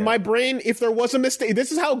 Right? Yeah. In my brain, if there was a mistake,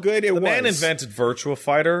 this is how good it was. The man invented Virtua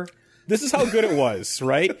Fighter. This is how good it was,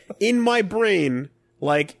 right? In my brain,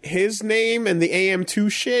 like, his name and the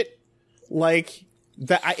AM2 shit, like,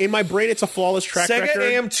 that in my brain, it's a flawless track Sega record.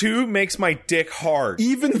 AM2 makes my dick hard.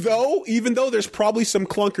 Even though there's probably some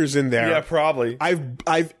clunkers in there. Yeah, probably.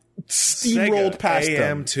 I've steamrolled Sega past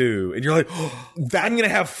AM2. And you're like, oh, I'm going to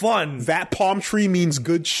have fun. That palm tree means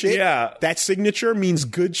good shit. Yeah. That signature means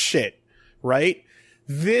good shit, right?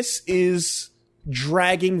 This is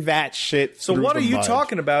dragging that shit So through what the are you mud.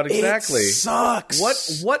 talking about exactly? It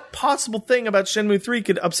sucks. What possible thing about Shenmue 3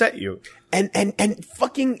 could upset you? And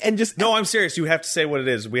just No, I'm serious. You have to say what it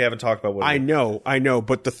is. We haven't talked about what it is. I know,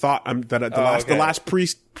 but the thought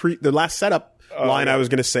the last setup line I was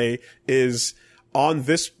going to say is on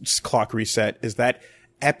this clock reset is that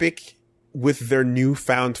Epic with their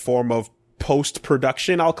newfound form of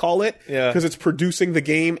post-production, I'll call it, because it's producing the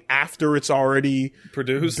game after it's already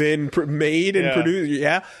been made and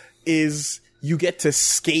produced. Is you get to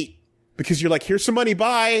skate because you're like, here's some money,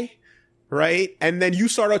 bye. Right? And then you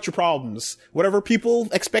sort out your problems. Whatever people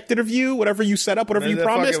expected of you, whatever you set up, whatever you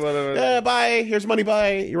promised, bye, here's money,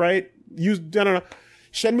 bye, right? No.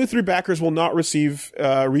 Shenmue 3 backers will not receive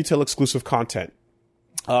retail exclusive content.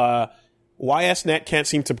 YSNet can't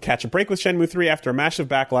seem to catch a break with Shenmue 3 after a massive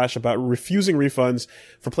backlash about refusing refunds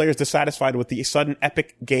for players dissatisfied with the sudden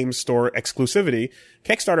Epic Games Store exclusivity.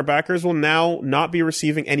 Kickstarter backers will now not be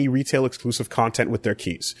receiving any retail exclusive content with their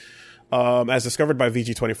keys. As discovered by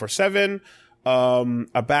VG247,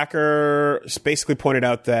 a backer basically pointed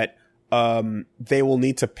out that backers will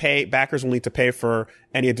need to pay for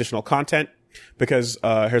any additional content because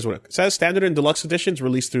here's what it says: standard and deluxe editions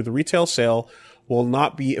released through the retail sale will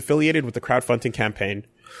not be affiliated with the crowdfunding campaign.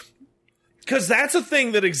 Because that's a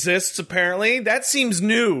thing that exists, apparently. That seems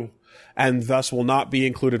new. And thus will not be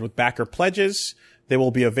included with backer pledges. They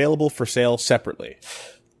will be available for sale separately.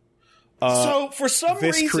 So, for some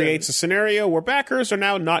reason... This creates a scenario where backers are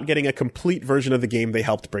now not getting a complete version of the game they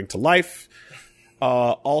helped bring to life.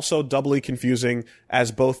 Also doubly confusing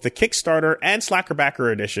as both the Kickstarter and Slacker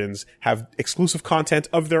Backer editions have exclusive content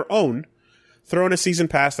of their own. Throw in a season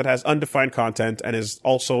pass that has undefined content and is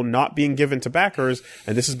also not being given to backers,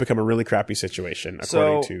 and this has become a really crappy situation,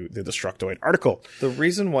 according to the Destructoid article. The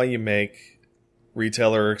reason why you make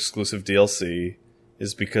retailer exclusive DLC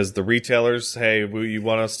is because the retailers, hey, you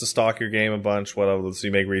want us to stock your game a bunch, whatever, so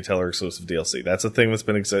you make retailer exclusive DLC. That's a thing that's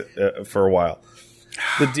been for a while.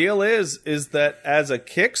 The deal is that as a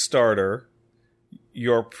Kickstarter,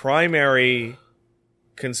 your primary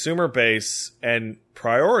consumer base and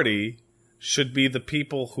priority should be the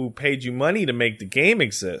people who paid you money to make the game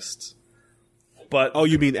exist. But oh,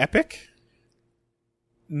 you mean Epic?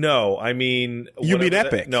 No, I mean you mean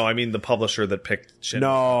Epic? No, I mean the publisher that picked Shenmue.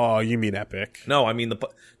 No, you mean Epic? No, I mean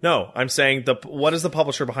I'm saying what is the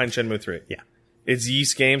publisher behind Shenmue 3? Yeah, it's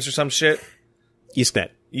Yeast Games or some shit.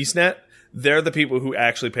 EastNet. They're the people who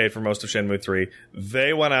actually paid for most of Shenmue 3.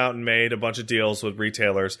 They went out and made a bunch of deals with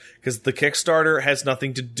retailers because the Kickstarter has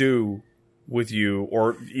nothing to do with you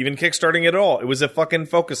or even kickstarting at all. It was a fucking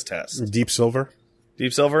focus test. Deep Silver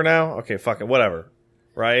now? Okay, fucking whatever.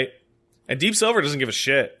 Right? And Deep Silver doesn't give a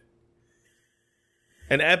shit.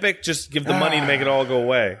 And Epic just give the money to make it all go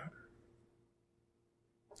away.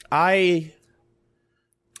 Hey,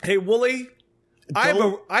 Wooly, I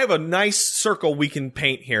have a nice circle we can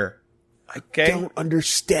paint here. Okay? I don't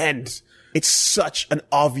understand. It's such an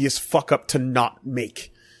obvious fuck up to not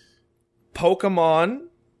make. Pokemon,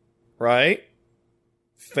 right?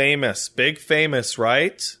 Famous. Big famous,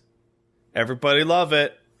 right? Everybody love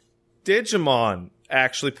it. Digimon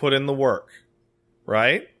actually put in the work,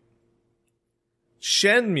 right?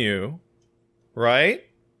 Shenmue, right?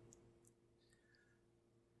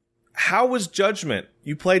 How was Judgment?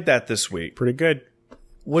 You played that this week. Pretty good.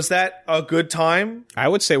 Was that a good time? I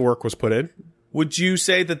would say work was put in. Would you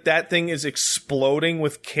say that thing is exploding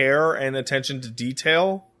with care and attention to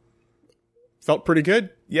detail? Felt pretty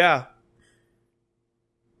good. Yeah.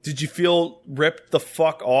 Did you feel ripped the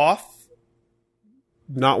fuck off?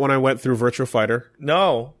 Not when I went through Virtua Fighter.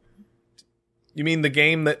 No. You mean the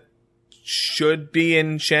game that should be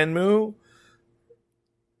in Shenmue?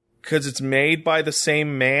 Because it's made by the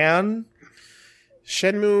same man?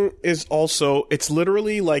 Shenmue is also, it's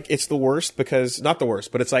literally like, it's the worst because, not the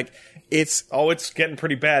worst, but it's like, it's... Oh, it's getting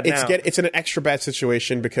pretty bad now. It's in an extra bad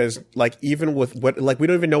situation because, like, even with what, like, we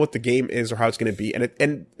don't even know what the game is or how it's going to be.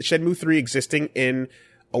 And Shenmue 3 existing in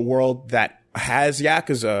a world that has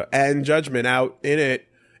Yakuza and Judgment out in it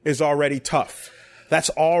is already tough. That's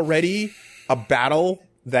already a battle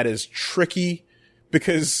that is tricky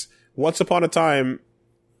because once upon a time,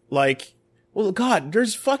 like, well, God,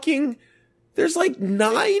 there's like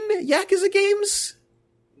 9 Yakuza games?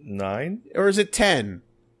 9? Or is it 10?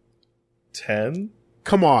 10?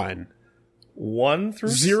 Come on. 1 through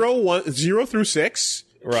 0 through 6.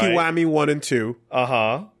 Right. Kiwami 1 and 2.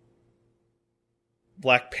 Uh-huh.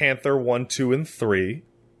 Black Panther 1, 2, and 3.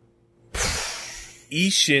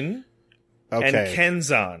 Ishin and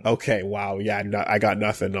Kenzan. Okay, wow. Yeah, I got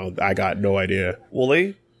nothing. No, I got no idea.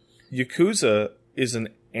 Wooly, Yakuza is an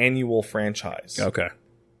annual franchise. Okay.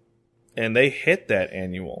 And they hit that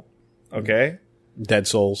annual. Okay? Dead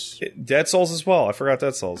Souls. Dead Souls as well. I forgot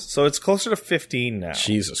Dead Souls. So it's closer to 15 now.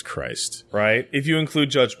 Jesus Christ. Right? If you include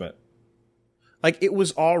Judgment. Like, it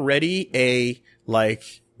was already a,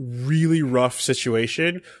 like, really rough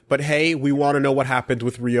situation, but hey, we want to know what happened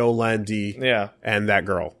with Rio Landi and that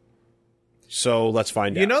girl. So let's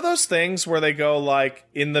find out. You know those things where they go, like,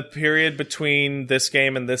 in the period between this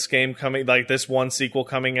game and this game coming, like, this one sequel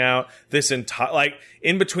coming out, this entire, like,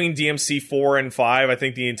 in between DMC 4 and 5, I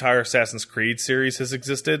think the entire Assassin's Creed series has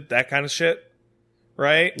existed, that kind of shit,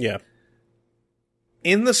 right? Yeah.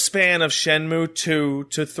 In the span of Shenmue 2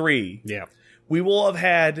 to 3, we will have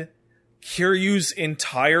had Kiryu's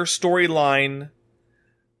entire storyline,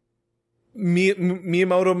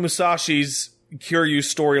 Miyamoto Musashi's Kiryu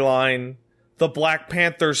storyline, the Black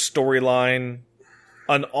Panther storyline,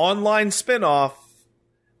 an online spin-off,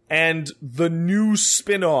 and the new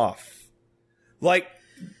spin-off. Like,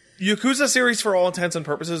 Yakuza series, for all intents and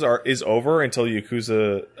purposes, is over until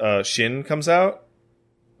Yakuza Shin comes out.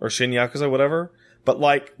 Or Shin Yakuza, whatever. But,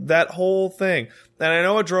 like, that whole thing. And I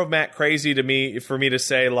know it drove Matt crazy for me to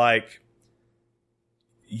say, like,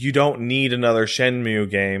 you don't need another Shenmue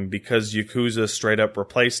game because Yakuza straight up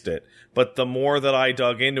replaced it. But the more that I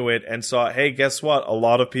dug into it and saw, hey, guess what? A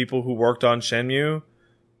lot of people who worked on Shenmue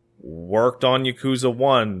worked on Yakuza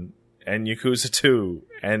 1 and Yakuza 2.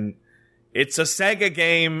 And it's a Sega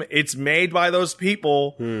game. It's made by those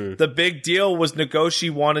people. The big deal was Nagoshi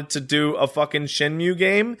wanted to do a fucking Shenmue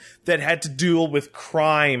game that had to deal with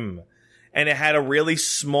crime and it had a really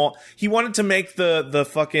small. He wanted to make the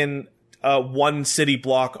fucking one city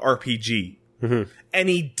block RPG, and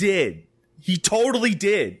he did. He totally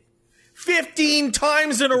did. 15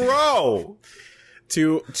 times in a row.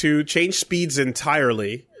 To change speeds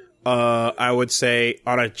entirely, I would say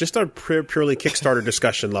on a purely Kickstarter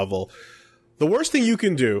discussion level, the worst thing you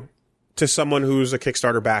can do to someone who's a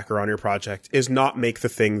Kickstarter backer on your project is not make the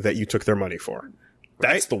thing that you took their money for.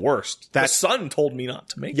 Right? That's the worst. The son told me not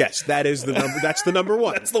to make it. Yes, that is the number. That's the number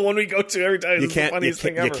one. That's the one we go to every time. It's the funniest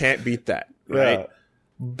thing ever. You can't beat that, right? Yeah.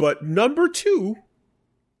 But number two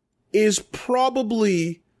is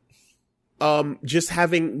probably just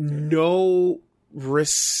having no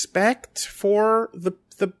respect for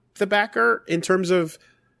the backer in terms of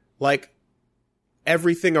like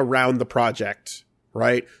everything around the project,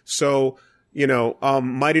 right? So,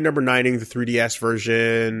 Mighty Number Nining the 3DS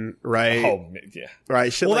version, right? Oh, yeah.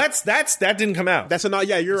 Right. Well, that didn't come out.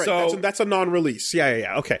 You're right. So, that's a non-release.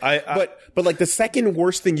 Yeah. Okay. But like the second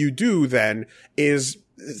worst thing you do then is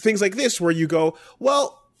things like this where you go,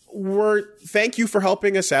 well, thank you for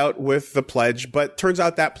helping us out with the pledge, but turns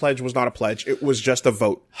out that pledge was not a pledge. It was just a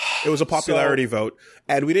vote. It was a popularity vote.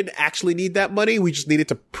 And we didn't actually need that money. We just needed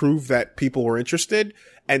to prove that people were interested.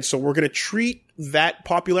 And so we're going to treat that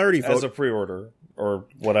popularity vote as a pre-order or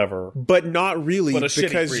whatever. But not really,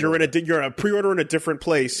 because you're in a pre-order in a different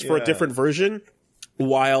place for a different version,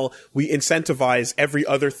 while we incentivize every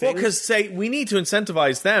other thing. Well, because we need to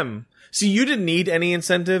incentivize them. See, you didn't need any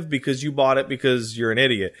incentive because you bought it because you're an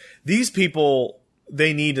idiot. These people,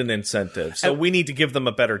 they need an incentive. So we need to give them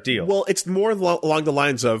a better deal. Well, it's more along the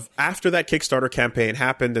lines of after that Kickstarter campaign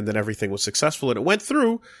happened and then everything was successful and it went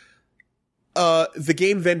through, the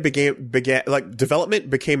game then began development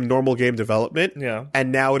became normal game development. Yeah.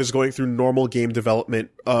 And now it is going through normal game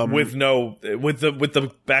development. With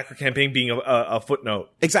the backer campaign being a footnote.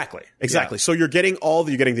 Exactly. Yeah. So you're getting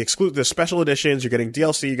the special editions, you're getting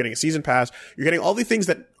DLC, you're getting a season pass, you're getting all the things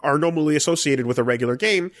that are normally associated with a regular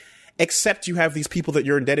game, except you have these people that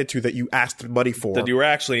you're indebted to that you asked money for. That you were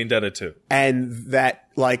actually indebted to. And that,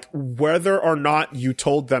 like, whether or not you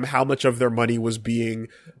told them how much of their money was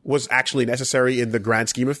actually necessary in the grand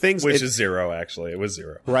scheme of things. Which is zero, actually. It was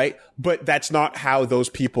zero. Right? But that's not how those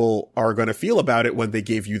people are going to feel about it when they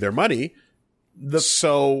gave you their money.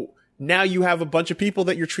 So now you have a bunch of people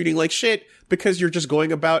that you're treating like shit because you're just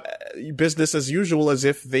going about business as usual as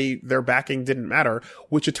if their backing didn't matter,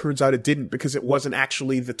 which it turns out it didn't because it wasn't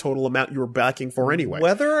actually the total amount you were backing for anyway.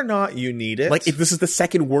 Whether or not you need it. Like, if this is the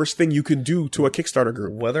second worst thing you can do to a Kickstarter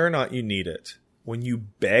group. Whether or not you need it, when you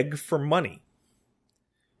beg for money,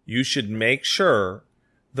 you should make sure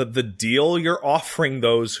that the deal you're offering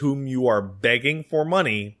those whom you are begging for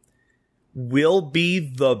money will be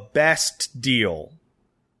the best deal.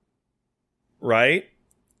 Right?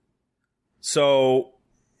 So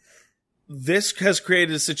this has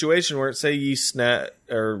created a situation where, say, Snap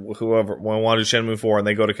or whoever want to do Shenmue 4 and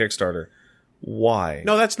they go to Kickstarter. Why?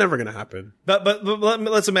 No, that's never going to happen. But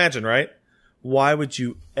let's imagine, right? Why would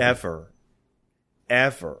you ever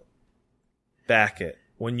back it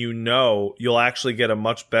when you know you'll actually get a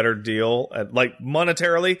much better deal, like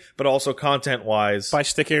monetarily, but also content-wise? By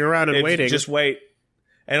sticking around and waiting. Just wait.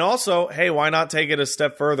 And also, hey, why not take it a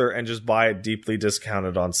step further and just buy it deeply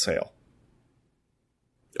discounted on sale?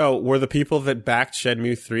 Oh, were the people that backed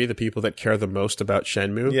Shenmue 3 the people that care the most about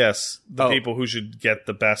Shenmue? Yes. The people who should get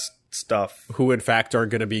the best stuff. Who, in fact, are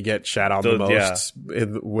going to get shat on the most. Yeah.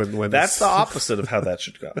 When that's the opposite of how that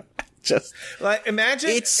should go. Just like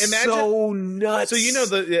imagine so nuts. So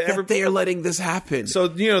that they are letting this happen. So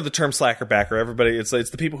the term slacker backer. Everybody, it's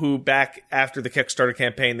the people who back after the Kickstarter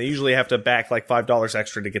campaign. They usually have to back like $5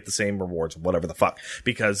 extra to get the same rewards, whatever the fuck,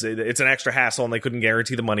 because it's an extra hassle and they couldn't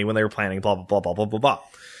guarantee the money when they were planning. Blah blah blah blah blah blah blah.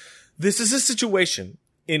 This is a situation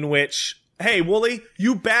in which, hey, Wooly,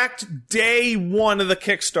 you backed day one of the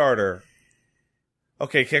Kickstarter.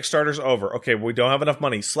 Okay, Kickstarter's over. Okay, we don't have enough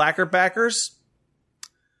money. Slacker backers,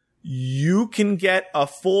 you can get a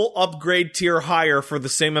full upgrade tier higher for the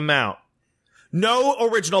same amount. No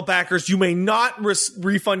original backers, you may not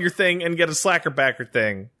refund your thing and get a slacker backer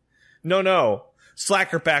thing. No.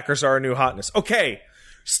 Slacker backers are a new hotness. Okay,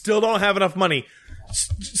 still don't have enough money.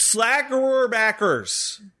 Slacker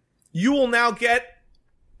backers, you will now get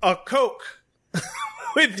a Coke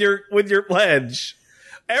with your pledge.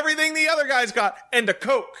 Everything the other guys got, and a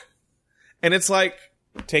Coke. And it's like,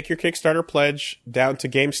 take your Kickstarter pledge down to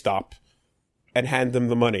GameStop and hand them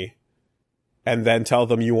the money. And then tell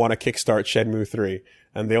them you want to kickstart Shenmue 3.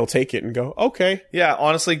 And they'll take it and go, okay. Yeah,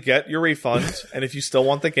 honestly, get your refund. And if you still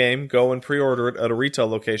want the game, go and pre-order it at a retail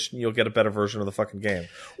location. You'll get a better version of the fucking game.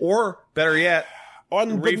 Or, better yet,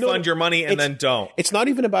 refund your money and then don't. It's not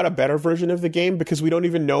even about a better version of the game because we don't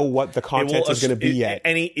even know what the content is going to be yet.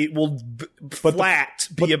 It will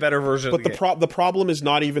be a better version. But the problem is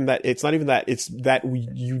not even that. It's not even that. It's that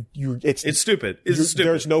it's stupid. It's stupid.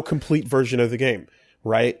 There's no complete version of the game,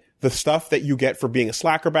 right? The stuff that you get for being a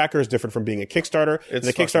Slacker backer is different from being a Kickstarter. And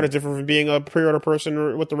the Kickstarter is different from being a pre-order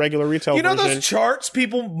person with the regular retail version. You know those charts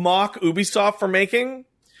people mock Ubisoft for making?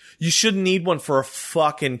 You shouldn't need one for a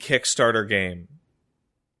fucking Kickstarter game.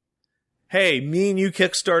 Hey, me and you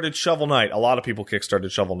kickstarted Shovel Knight. A lot of people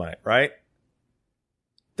kickstarted Shovel Knight, right?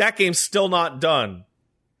 That game's still not done.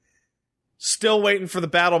 Still waiting for the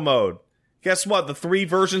battle mode. Guess what? The 3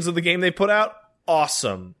 versions of the game they put out?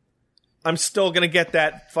 Awesome. I'm still going to get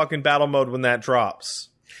that fucking battle mode when that drops.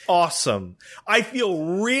 Awesome. I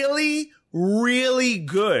feel really, really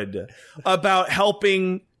good about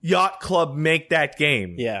helping Yacht Club make that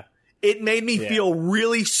game. Yeah. It made me feel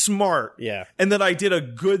really smart. Yeah. And that I did a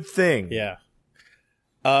good thing. Yeah.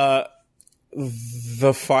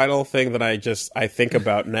 The final thing that I think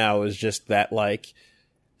about now is just that, like,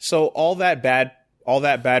 so all that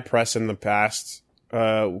bad press in the past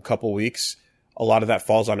couple weeks, a lot of that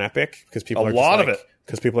falls on Epic because people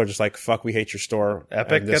are just like, fuck, we hate your store.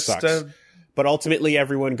 Epic this gets sucks. But ultimately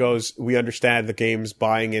everyone goes, we understand the game's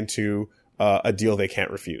buying into a deal they can't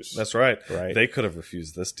refuse. That's right. Right. They could have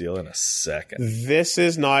refused this deal in a second.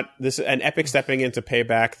 And Epic stepping in to pay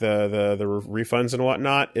back the refunds and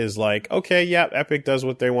whatnot is like, okay, yeah, Epic does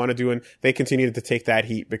what they want to do, and they continue to take that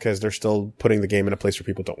heat because they're still putting the game in a place where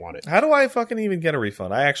people don't want it. How do I fucking even get a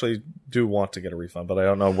refund? I actually do want to get a refund, but I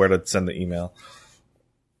don't know where to send the email.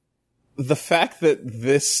 The fact that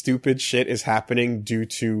this stupid shit is happening due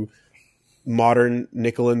to modern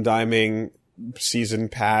nickel and diming season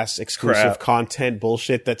pass exclusive content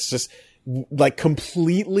bullshit that's just like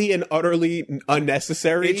completely and utterly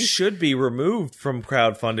unnecessary. It should be removed from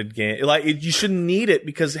crowdfunded game. Like you shouldn't need it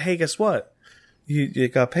because hey, guess what? You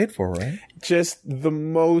got paid for, right? Just the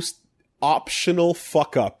most optional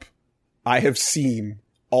fuck up I have seen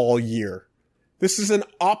all year. This is an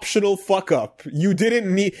optional fuck up. You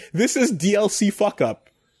didn't need. This is DLC fuck up.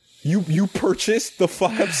 You purchased the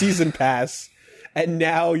fuck up season pass. And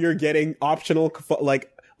now you're getting optional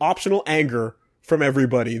anger from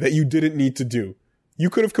everybody that you didn't need to do. You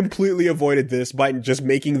could have completely avoided this by just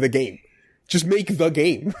making the game. Just make the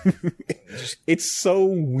game. It's so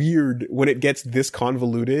weird when it gets this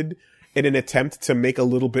convoluted in an attempt to make a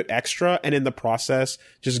little bit extra, and in the process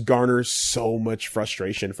just garners so much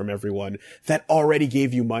frustration from everyone that already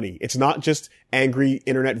gave you money. It's not just angry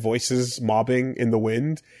internet voices mobbing in the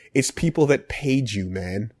wind. It's people that paid you,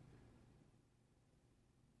 man.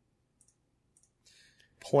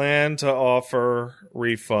 Plan to offer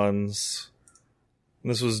refunds.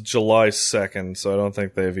 This was July 2nd, so I don't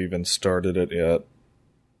think they've even started it yet.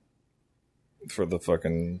 For the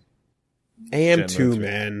fucking AM2,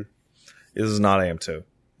 man. This is not AM2.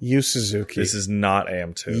 Yu Suzuki. This is not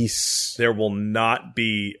AM2. Yes. There will not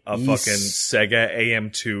be a fucking Sega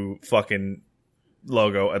AM2 fucking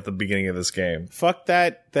logo at the beginning of this game. Fuck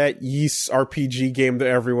that Ys RPG game that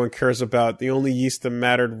everyone cares about. The only Ys that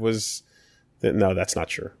mattered was... No, that's not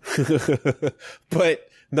true. But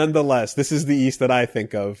nonetheless, this is the Ys that I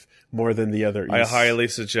think of more than the other Ys. I highly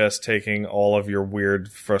suggest taking all of your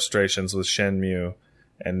weird frustrations with Shenmue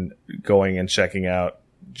and going and checking out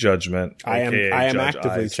Judgment. I am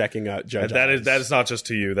actively checking out Judge Eyes. That is not just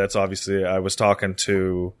to you. That's obviously, I was talking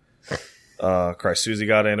to Christ, Susie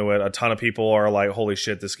got into it. A ton of people are like, holy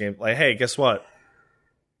shit, this game. Like, hey, guess what?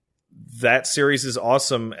 That series is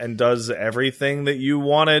awesome and does everything that you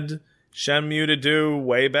wanted Shenmue to do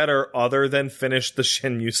way better other than finish the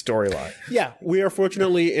Shenmue storyline. Yeah, we are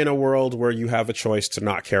fortunately in a world where you have a choice to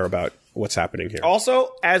not care about what's happening here.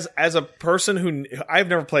 Also, as a person who... I've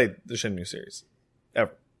never played the Shenmue series.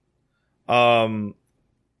 Ever. I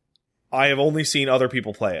have only seen other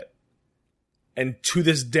people play it. And to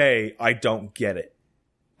this day, I don't get it.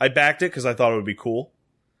 I backed it because I thought it would be cool.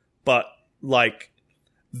 But, like,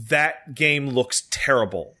 that game looks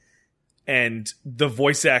terrible. And the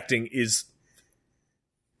voice acting is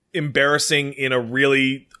embarrassing in a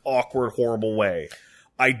really awkward, horrible way.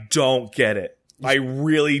 I don't get it. I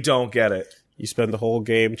really don't get it. You spend the whole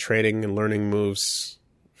game training and learning moves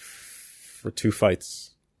for 2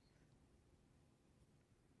 fights.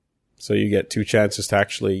 So you get 2 chances to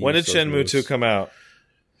actually use When did those Shenmue moves. 2 come out?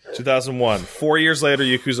 2001. 4 years later,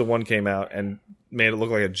 Yakuza 1 came out and made it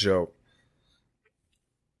look like a joke.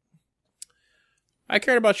 I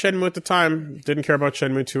cared about Shenmue at the time. Didn't care about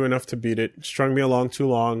Shenmue 2 enough to beat it. Strung me along too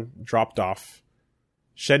long. Dropped off.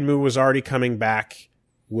 Shenmue was already coming back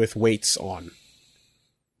with weights on.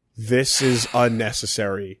 this is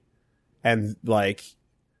unnecessary. And like,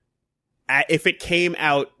 if it came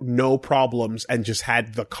out no problems and just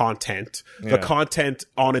had the content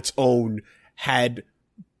on its own had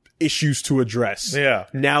issues to address. Yeah.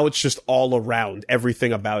 Now it's just all around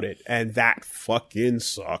everything about it. And that fucking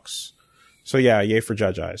sucks. So yeah, yay for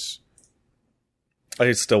Judge Eyes.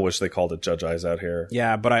 I still wish they called it Judge Eyes out here.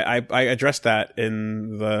 Yeah, but I addressed that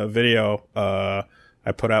in the video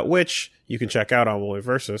I put out, which you can check out on Wooly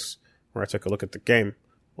Versus, where I took a look at the game.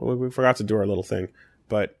 Well, we forgot to do our little thing,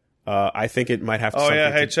 but I think it might have to. Oh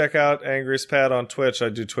yeah, hey, check out Angriest Pat on Twitch. I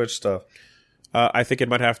do Twitch stuff. I think it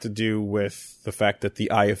might have to do with the fact that the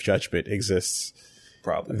Eye of Judgment exists.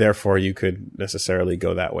 Probably. Therefore, you could necessarily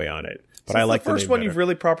go that way on it. But I like the first name one better. you've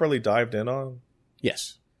really properly dived in on.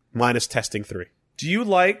 Yes, minus testing 3. Do you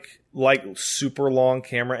like super long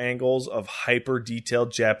camera angles of hyper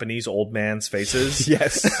detailed Japanese old man's faces?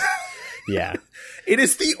 Yes. Yeah. It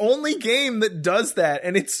is the only game that does that,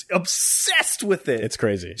 and it's obsessed with it. It's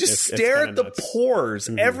crazy. Just stare at the pores,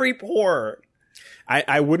 every pore.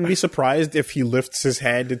 I wouldn't be surprised if he lifts his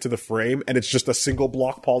hand into the frame and it's just a single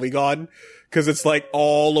block polygon, because it's like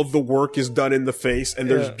all of the work is done in the face and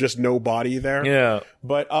there's just no body there. Yeah.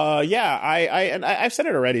 But yeah, I've said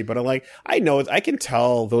it already, but I know I can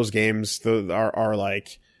tell those games are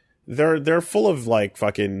like they're full of like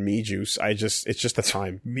fucking me juice. It's just the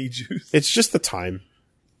time. Me juice. It's just the time.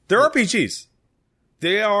 They're RPGs.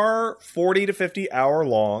 They are 40 to 50 hour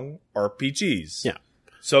long RPGs. Yeah.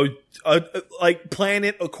 So, like, plan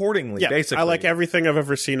it accordingly, basically. I like everything I've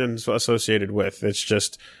ever seen and associated with. It's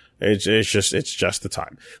just the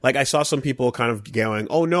time. Like, I saw some people kind of going,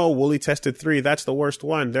 oh no, Wooly tested 3, that's the worst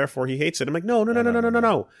one, therefore he hates it. I'm like, no.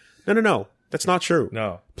 That's not true.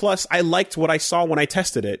 No. Plus, I liked what I saw when I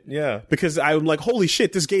tested it. Yeah. Because I'm like, holy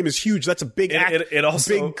shit, this game is huge. That's a big It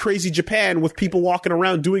also, big crazy Japan with people walking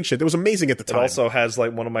around doing shit. That was amazing at the time. It also has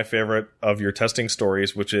like one of my favorite of your testing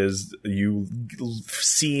stories, which is you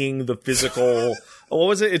seeing the physical. What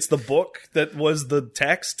was it? It's the book that was the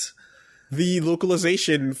text. The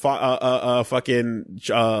localization fucking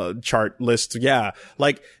chart list, yeah.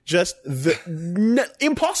 Like, just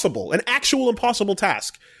impossible. An actual impossible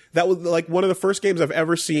task. That was like one of the first games I've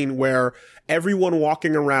ever seen where everyone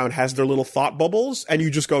walking around has their little thought bubbles, and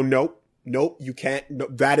you just go, nope, you can't, no,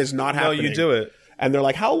 that is not happening. No, you do it. And they're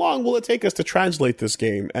like, how long will it take us to translate this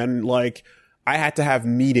game? And like, I had to have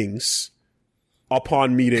meetings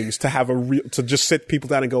upon meetings to have to just sit people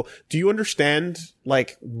down and go, do you understand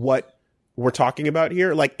like what we're talking about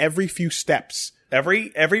here? Like every few steps.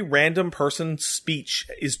 Every random person's speech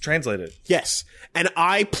is translated. Yes. And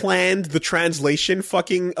I planned the translation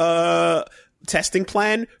fucking testing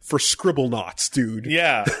plan for Scribblenauts, dude.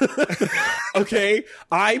 Yeah. Okay?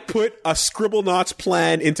 I put a Scribblenauts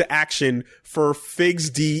plan into action for Figs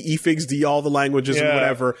D, eFigs D, all the languages and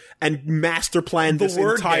whatever, and master planned this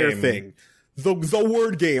entire thing. The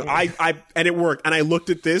word game. And it worked. And I looked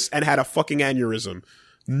at this and had a fucking aneurysm.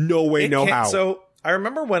 No way, no how. So I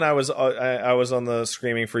remember when I was on the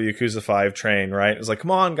Screaming for Yakuza 5 train, right? It was like,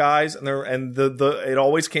 come on, guys, and it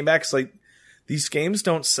always came back. It's like, these games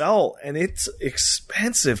don't sell, and it's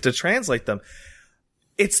expensive to translate them.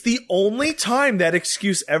 It's the only time that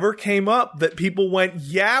excuse ever came up that people went,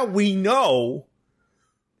 yeah, we know,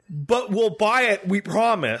 but we'll buy it, we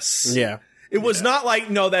promise. Yeah. It was not like,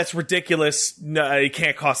 no, that's ridiculous. No, it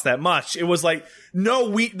can't cost that much. It was like,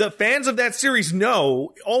 no, the fans of that series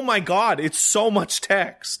know, oh my God, it's so much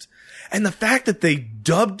text. And the fact that they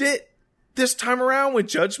dubbed it this time around with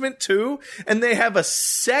Judgment 2, and they have a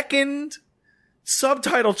second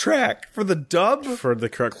subtitle track for the dub. For the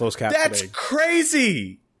closed captioning. That's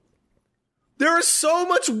crazy. There is so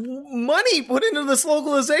much money put into this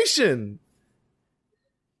localization.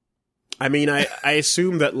 I mean, I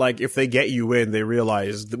assume that like if they get you in, they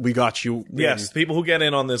realize that we got you. Yes, people who get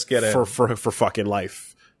in on this get in for fucking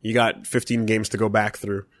life. You got 15 games to go back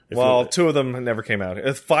through. Well, 2 of them never came out.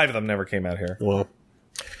 5 of them never came out here. Well,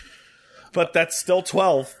 but that's still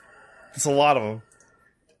 12. That's a lot of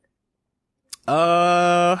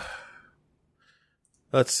them.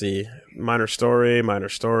 Let's see. Minor story.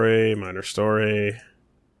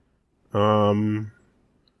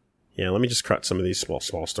 Yeah, let me just cut some of these small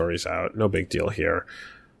stories out. No big deal here.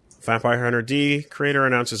 Vampire Hunter D creator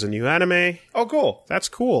announces a new anime. Oh, cool. That's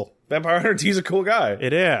cool. Vampire Hunter D's a cool guy.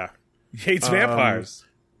 Yeah. He hates vampires.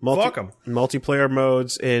 Fuck him. Multiplayer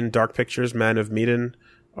modes in Dark Pictures Man of Medan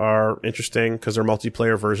are interesting because they're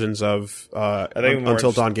multiplayer versions of I think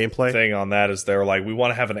Until Dawn gameplay. Thing on that is they're like, we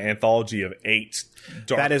want to have an anthology of 8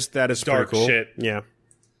 dark, that is dark pretty cool. Shit. Yeah.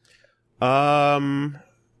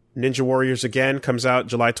 Ninja Warriors Again comes out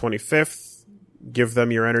July 25th. give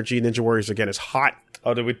them your energy. Ninja Warriors again is hot.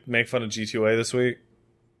 Oh, did we make fun of G2A this week?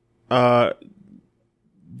 GTO?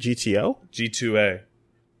 G2A.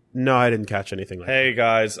 No, I didn't catch anything like that. Hey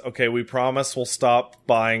guys, okay, we promise we'll stop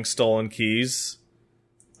buying stolen keys.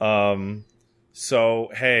 So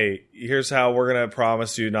hey, here's how we're gonna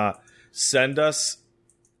promise you not send us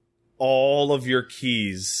all of your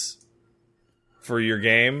keys for your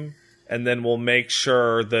game, and then we'll make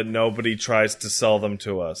sure that nobody tries to sell them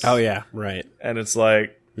to us. Oh, yeah, right. And it's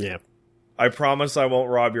like, Yeah. I promise I won't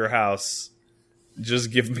rob your house. Just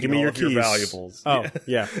give me all your of your keys. valuables. Oh,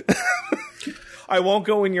 yeah. I won't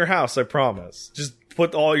go in your house, I promise. Just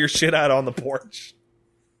put all your shit out on the porch.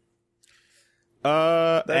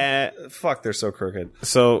 Fuck, they're so crooked.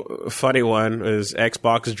 So, funny one is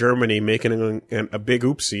Xbox Germany making a big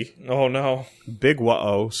oopsie. Oh no. Big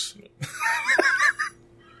wah-ohs.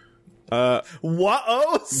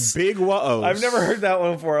 What-ohs? Big wah-ohs. I've never heard that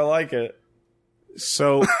one before. I like it.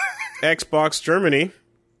 So, Xbox Germany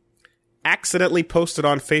accidentally posted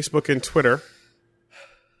on Facebook and Twitter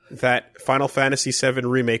that Final Fantasy VII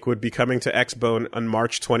Remake would be coming to Xbone on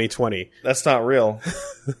March 2020. That's not real.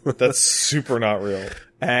 That's super not real.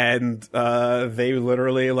 And they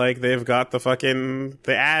literally, like, they've got the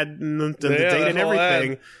ad and the date and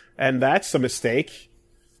everything. And that's a mistake.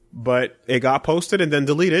 But it got posted and then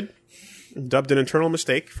deleted. Dubbed an internal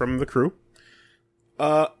mistake from the crew.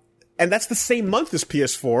 And that's the same month as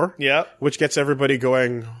PS4. Yep. Which gets everybody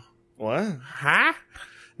going, What? huh?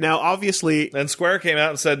 Now, obviously... Then Square came out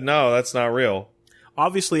and said, no, that's not real.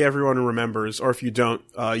 Obviously, everyone remembers, or if you don't,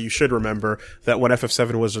 you should remember, that when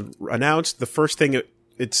FF7 was announced, the first thing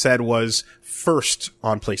it said was first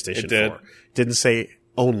on PlayStation 4. It did. Didn't say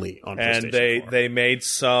only on PlayStation 4. And they made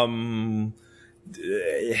some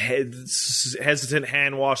hesitant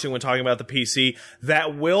hand-washing when talking about the PC.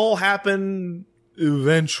 That will happen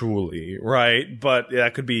eventually, right? But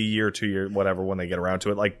that could be a year, 2 years, whatever, when they get around to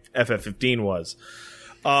it, like FF15 was.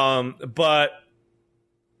 But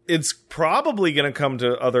it's probably going to come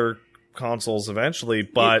to other consoles eventually,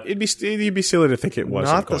 but it'd be silly to think it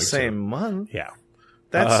wasn't not going the same month. Yeah.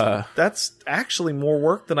 That's actually more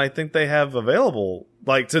work than I think they have available.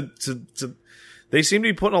 Like they seem to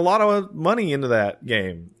be putting a lot of money into that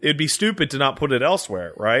game. It'd be stupid to not put it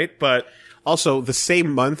elsewhere, right? But also the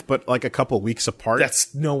same month, but like a couple weeks apart.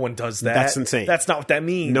 No one does that. That's insane. That's not what that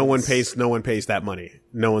means. No one pays that money.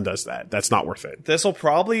 No one does that. That's not worth it. This will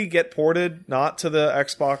probably get ported not to the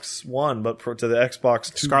Xbox One, but to the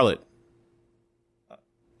Xbox 2. Scarlet.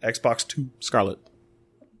 Xbox 2. Scarlet.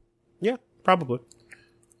 Yeah, probably.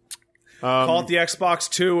 Call it the Xbox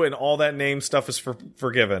 2 and all that name stuff is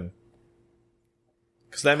forgiven.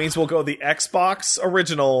 Because that means we'll go the Xbox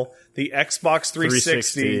original, the Xbox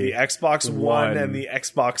 360, the Xbox One, and the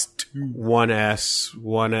Xbox 2.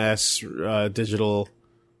 1S, digital...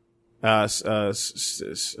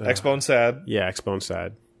 Xbone sad. Yeah, Xbone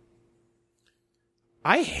sad.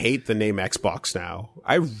 I hate the name Xbox now.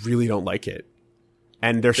 I really don't like it.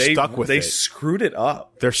 And they're stuck with it. They screwed it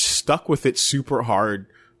up. They're stuck with it super hard,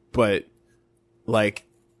 but, like...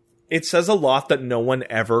 It says a lot that no one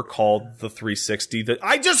ever called the 360.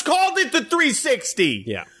 I just called it the 360!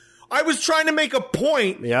 Yeah. I was trying to make a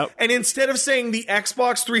point, Yep. and instead of saying the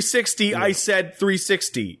Xbox 360, I said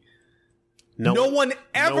 360. No one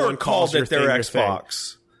ever called it their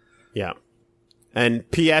Xbox. Yeah. And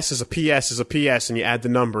PS is a PS is a PS, and you add the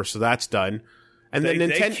number, so that's done. And then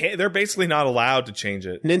they're basically not allowed to change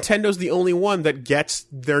it. Nintendo's the only one that gets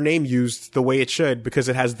their name used the way it should because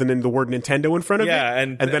it has the word Nintendo in front of it. Yeah,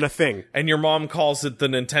 and then a thing. And your mom calls it the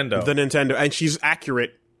Nintendo. The Nintendo, and she's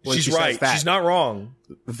accurate when She's she right. says that. She's not wrong.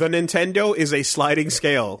 The Nintendo is a sliding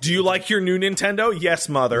scale. Do you like your new Nintendo? Yes,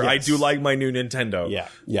 mother. Yes. I do like my new Nintendo. Yeah.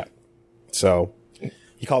 Yeah. So,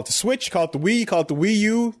 you call it the Switch, you call it the Wii, you call it the Wii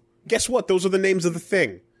U. Guess what? Those are the names of the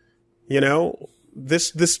thing. You know?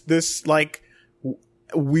 This like...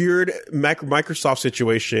 weird Microsoft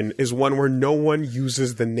situation is one where no one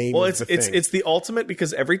uses the name of the thing. It's the ultimate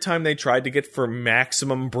because every time they tried to get for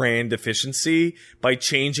maximum brand efficiency by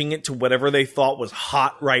changing it to whatever they thought was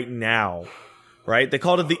hot right now, right? They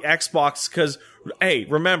called it the Xbox because, hey,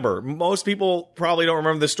 remember, most people probably don't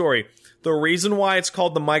remember this story. The reason why it's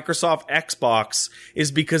called the Microsoft Xbox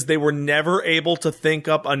is because they were never able to think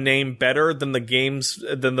up a name better than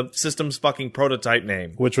the system's fucking prototype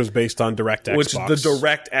name. Which was based on DirectX. Which is the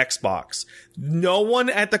Direct Xbox. No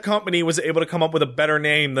one at the company was able to come up with a better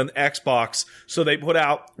name than Xbox, so they put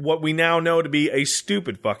out what we now know to be a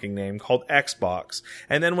stupid fucking name called Xbox.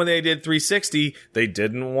 And then when they did 360, they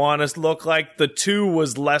didn't want to look like the 2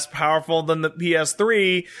 was less powerful than the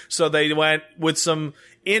PS3, so they went with some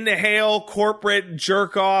inhale corporate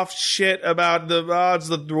jerk off shit about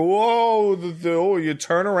you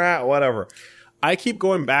turn around, whatever. I keep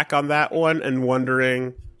going back on that one and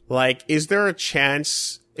wondering, like, is there a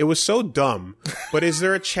chance? It was so dumb, but is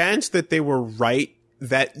there a chance that they were right,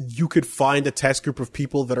 that you could find a test group of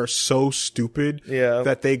people that are so stupid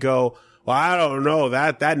that they go, well, I don't know,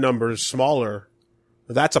 that number is smaller.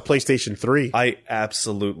 That's a PlayStation 3. I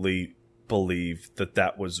absolutely believe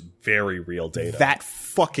that was very real data. That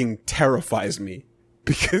fucking terrifies me.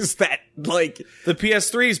 Because that, like... The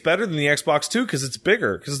PS3 is better than the Xbox 2 because it's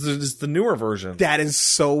bigger, because it's the newer version. That is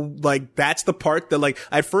so, like, that's the part that, like,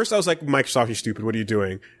 at first I was like, Microsoft, you stupid, what are you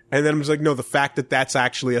doing? And then I was like, no, the fact that that's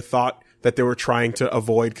actually a thought that they were trying to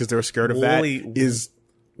avoid because they were scared of that is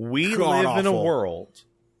we live in a world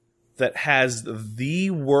that has the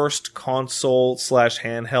worst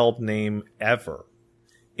console/handheld name ever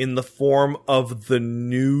in the form of the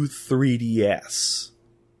new 3DS.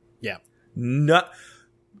 Yeah.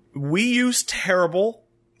 Wii U's terrible.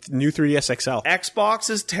 New 3DS XL. Xbox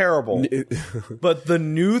is terrible. But the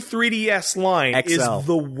new 3DS line XL is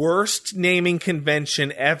the worst naming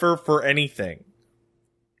convention ever for anything.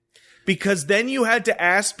 Because then you had to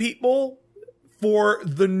ask people for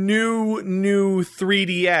the new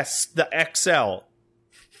 3DS, the XL.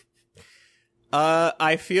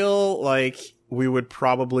 I feel like we would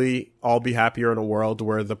probably all be happier in a world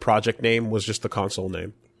where the project name was just the console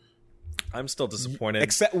name. I'm still disappointed.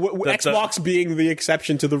 Xbox being the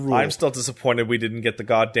exception to the rule. I'm still disappointed we didn't get the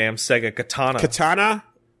goddamn Sega Katana. Katana,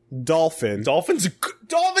 Dolphin. Dolphin's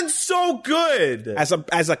so good.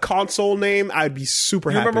 As a console name, I'd be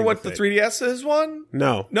super happy. You remember what with the 3DS is one?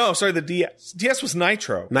 No, sorry, the DS. DS was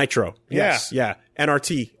Nitro. Nitro. Yes, yeah.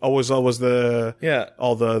 NRT always the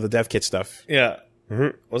all the dev kit stuff. Yeah.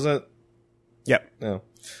 Mm-hmm. Was it? Yep. No.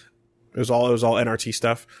 It was all NRT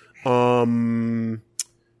stuff.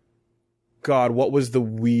 God, what was the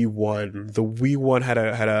Wii one? The Wii one had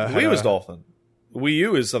a Wii was Dolphin. Wii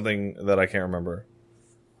U is something that I can't remember.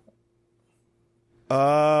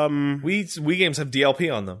 Wii games have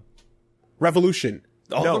DLP on them. Revolution.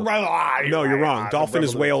 Oh, no, you're wrong. Dolphin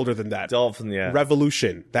is way older than that. Dolphin, yeah.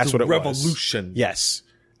 Revolution. That's what it was. Revolution. Yes.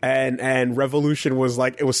 And Revolution was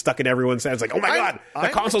like, it was stuck in everyone's heads. Like, oh my God, the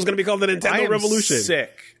console's going to be called the Nintendo Revolution. I'm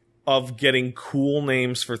sick of getting cool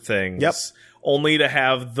names for things. Yep. Only to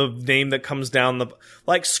have the name that comes down the...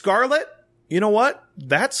 Like Scarlet, you know what?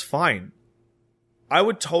 That's fine. I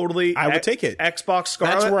would take it. Xbox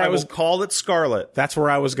Scarlet, That's where I will call it Scarlet. That's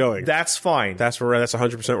where I was going. That's fine. That's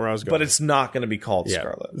 100% where I was going. But it's not going to be called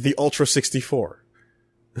Scarlet. The Ultra 64.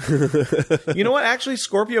 You know what? Actually,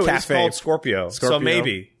 Scorpio is called Scorpio. So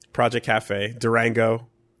maybe. Project Cafe. Durango.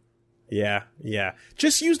 Yeah.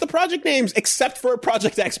 Just use the project names, except for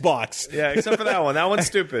Project Xbox. Yeah, except for that one. That one's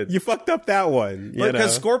stupid. You fucked up that one.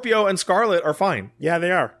 Because Scorpio and Scarlet are fine. Yeah,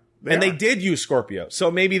 they are. They did use Scorpio,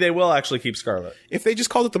 so maybe they will actually keep Scarlet. If they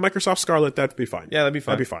just called it the Microsoft Scarlet, that'd be fine. Yeah, that'd be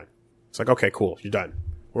fine. It's like, okay, cool, you're done.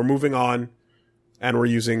 We're moving on, and we're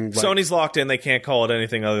using... Sony's locked in. They can't call it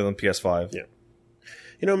anything other than PS5. Yeah.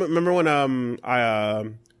 You know, remember when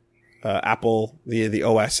Apple, the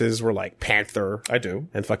OSs were like Panther? I do.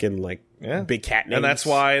 And fucking like big cat names. And that's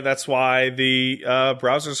why the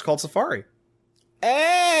browser is called Safari.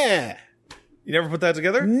 You never put that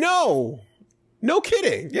together? No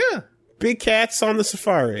kidding. Yeah. Big cats on the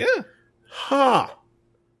Safari. Yeah. Huh.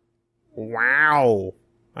 Wow.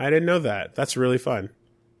 I didn't know that. That's really fun.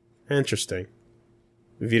 Interesting.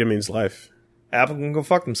 Vita means life. Apple can go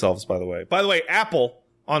fuck themselves, by the way. By the way, Apple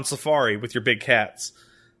on Safari with your big cats.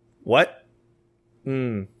 What?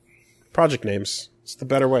 Project names. It's the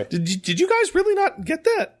better way. Did you guys really not get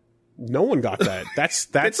that? No one got that. That's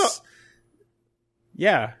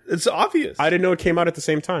yeah. It's obvious. I didn't know it came out at the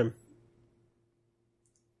same time.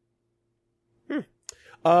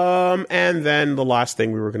 And then the last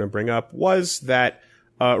thing we were going to bring up was that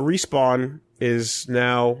Respawn is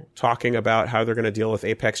now talking about how they're going to deal with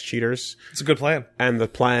Apex cheaters. It's a good plan. And the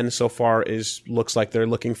plan so far looks like they're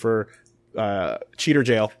looking for cheater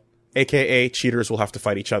jail, aka cheaters will have to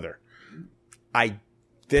fight each other.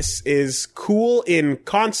 This is cool in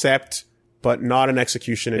concept, but not in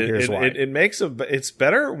execution, and here's why. It's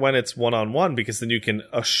better when it's one-on-one, because then you can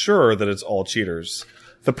assure that it's all cheaters.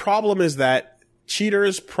 The problem is that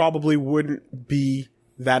cheaters probably wouldn't be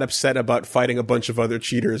that upset about fighting a bunch of other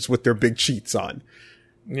cheaters with their big cheats on.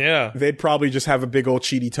 Yeah. They'd probably just have a big old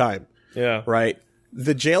cheaty time. Yeah. Right?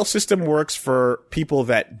 The jail system works for people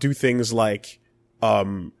that do things like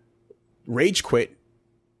rage quit,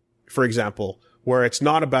 for example, where it's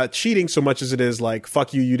not about cheating so much as it is like,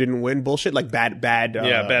 fuck you, you didn't win bullshit, like bad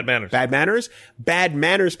manners. Bad manners. Bad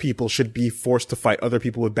manners people should be forced to fight other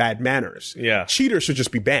people with bad manners. Yeah. Cheaters should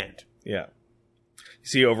just be banned. Yeah. You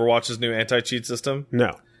see Overwatch's new anti-cheat system?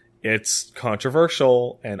 No. It's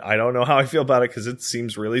controversial, and I don't know how I feel about it because it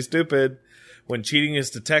seems really stupid. When cheating is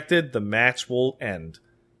detected, the match will end.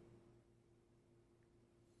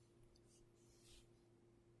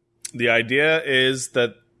 The idea is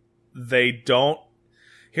that they don't...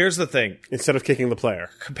 Here's the thing. Instead of kicking the player.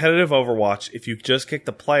 Competitive Overwatch, if you just kick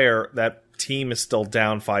the player, that team is still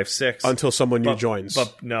down 5-6. Until someone new joins.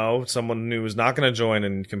 But no, someone new is not going to join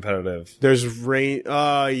in competitive. There's rain...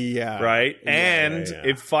 yeah. Right? Yeah, And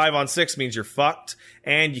if 5-on-6 means you're fucked,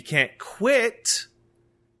 and you can't quit,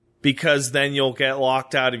 because then you'll get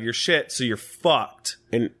locked out of your shit, so you're fucked.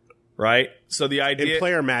 Right? So the idea... In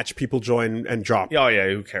player match, people join and drop. Oh, yeah,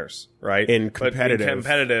 who cares? Right? In competitive... But in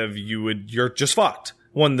competitive, you're just fucked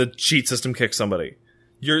when the cheat system kicks somebody.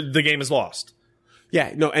 The game is lost.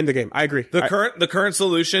 Yeah, no, end the game. I agree. The current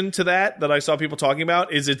solution to that I saw people talking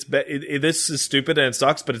about is this is stupid and it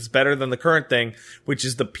sucks, but it's better than the current thing, which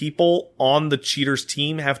is the people on the cheater's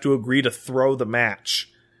team have to agree to throw the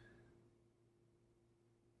match.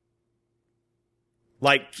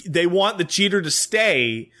 Like, they want the cheater to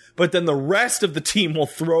stay, but then the rest of the team will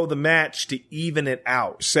throw the match to even it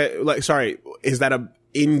out. Sorry, is that a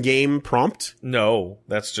in-game prompt? No,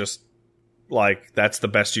 that's just, like, that's the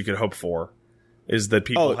best you could hope for. Is that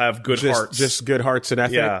people have good hearts. Just good hearts and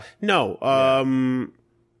ethic? Yeah. No.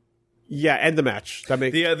 Yeah, end the match. That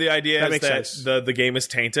makes the idea is that sense. the game is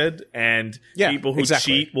tainted, and people who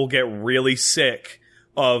cheat will get really sick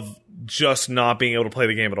of just not being able to play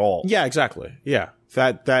the game at all. Yeah, exactly. Yeah.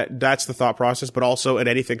 That's the thought process, but also in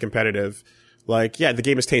anything competitive, like, yeah, the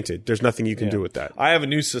game is tainted. There's nothing you can do with that. I have a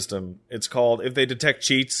new system. It's called, if they detect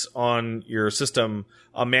cheats on your system,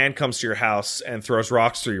 a man comes to your house and throws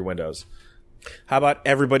rocks through your windows. How about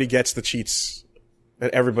everybody gets the cheats?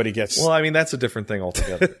 And everybody gets... Well, I mean, that's a different thing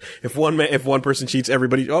altogether. If one person cheats,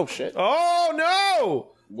 everybody... Oh, shit. Oh,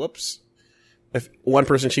 no! Whoops. If one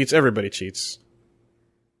person cheats, everybody cheats.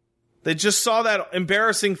 They just saw that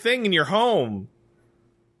embarrassing thing in your home.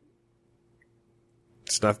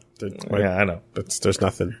 It's not... Yeah, I know. There's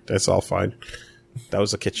nothing. It's all fine. That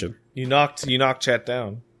was the kitchen. You knocked chat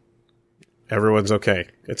down. Everyone's okay.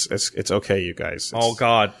 It's okay, you guys. Oh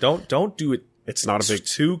God! Don't do it. It's not a big...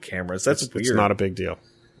 Two cameras. That's weird. It's not a big deal.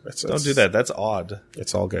 Don't do that. That's odd.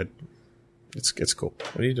 It's all good. It's cool.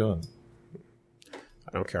 What are you doing?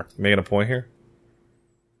 I don't care. You making a point here?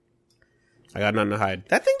 I got nothing to hide.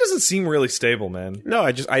 That thing doesn't seem really stable, man. No,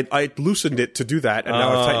 I loosened it to do that, and now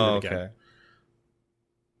I've tightened it again.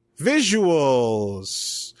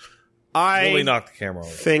 Visuals. I really knocked the camera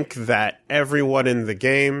over. Think that everyone in the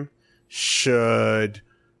game should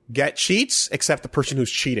get cheats except the person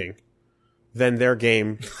who's cheating. Then their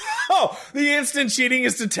game... Oh, the instant cheating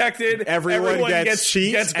is detected. Everyone gets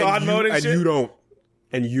cheats. Gets God mode and shit. You don't.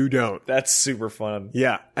 And you don't. That's super fun.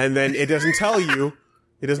 Yeah. And then it doesn't tell you.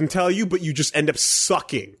 It doesn't tell you, but you just end up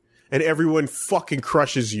sucking. And everyone fucking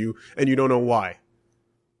crushes you, and you don't know why.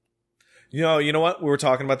 You know what? We were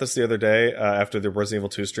talking about this the other day after the Resident Evil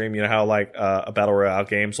 2 stream. You know how, like, a Battle Royale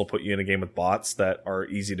games will put you in a game with bots that are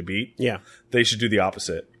easy to beat? Yeah. They should do the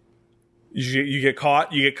opposite. You get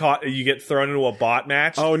caught, you get thrown into a bot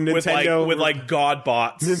match. Oh, Nintendo with god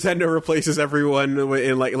bots. Nintendo replaces everyone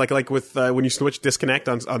in like with when you switch disconnect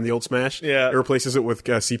on the old Smash. Yeah, it replaces it with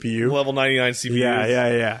CPU, level 99 CPU.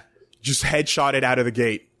 Yeah. Just headshot it out of the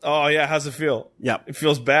gate. Oh yeah, how's it feel? Yep, it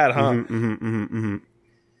feels bad, huh?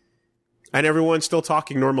 And everyone's still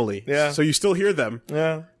talking normally. Yeah, so you still hear them.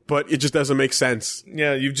 Yeah, but it just doesn't make sense.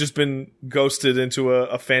 Yeah, you've just been ghosted into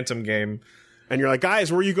a phantom game. And you're like,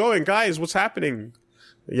 guys, where are you going? Guys, what's happening?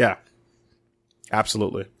 Yeah.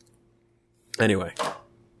 Absolutely. Anyway.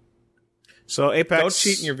 So Apex... Don't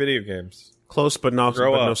cheat in your video games. Close, but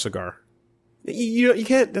no cigar. You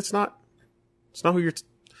can't... It's not who you're...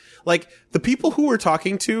 Like, the people who we're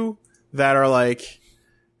talking to that are like...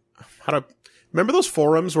 Remember those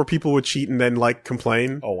forums where people would cheat and then, like,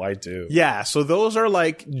 complain? Oh, I do. Yeah, so those are,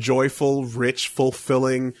 like, joyful, rich,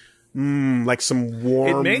 fulfilling... like some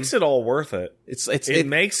warm... It makes it all worth it. It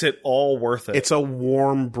makes it all worth it. It's a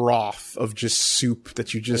warm broth of just soup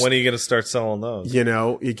that you just... When are you going to start selling those? You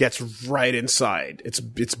know, it gets right inside. It's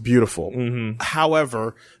beautiful. Mm-hmm.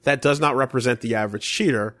 However, that does not represent the average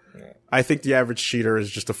cheater. Yeah. I think the average cheater is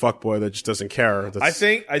just a fuckboy that just doesn't care. That's I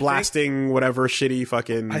think blasting whatever shitty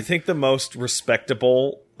fucking... I think the most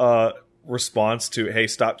respectable response to, hey,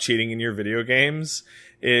 stop cheating in your video games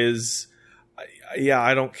is... yeah,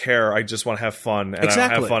 I don't care. I just want to have fun, and I don't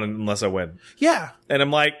have fun unless I win. Yeah. And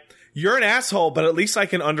I'm like, you're an asshole, but at least I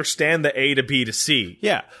can understand the A to B to C.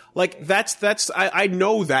 Yeah. Like, I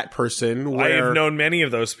know that person where... I've known many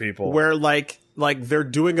of those people. Where, like they're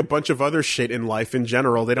doing a bunch of other shit in life in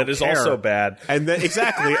general. They don't care. That is also bad. And then,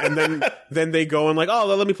 exactly. And then they go and like, oh,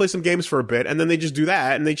 let me play some games for a bit. And then they just do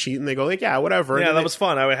that and they cheat and they go like, yeah, whatever. Yeah, that was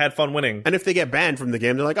fun. I had fun winning. And if they get banned from the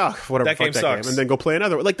game, they're like, oh, whatever. That game sucks. And then go play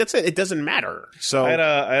another. Like, that's it. It doesn't matter. So I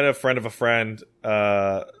had a friend of a friend,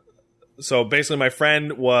 so basically my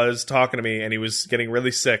friend was talking to me and he was getting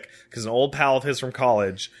really sick because an old pal of his from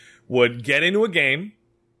college would get into a game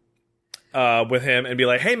with him and be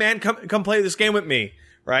like, hey man, come play this game with me,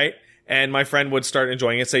 right? And my friend would start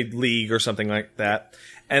enjoying it, say League or something like that.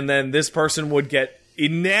 And then this person would get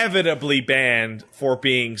inevitably banned for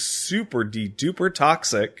being super duper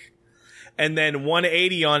toxic, and then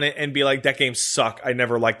 180 on it and be like, that game suck. I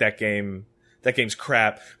never liked that game. That game's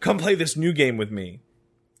crap. Come play this new game with me.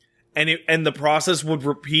 And the process would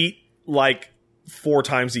repeat like 4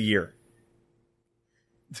 times a year.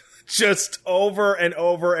 Just over and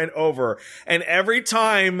over and over. And every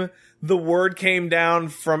time the word came down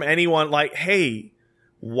from anyone like, hey,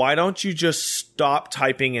 why don't you just stop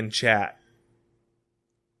typing in chat?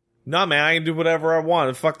 Nah, man, I can do whatever I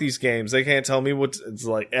want. Fuck these games. They can't tell me what. It's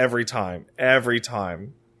like every time.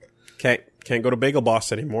 Can't go to Bagel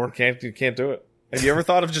Boss anymore. You can't do it. Have you ever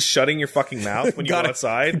thought of just shutting your fucking mouth when you go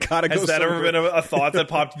outside? Has that ever been a thought that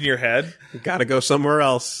popped in your head? Gotta go somewhere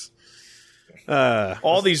else.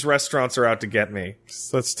 All these restaurants are out to get me.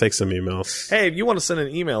 Let's take some emails. Hey, if you want to send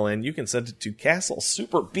an email in, you can send it to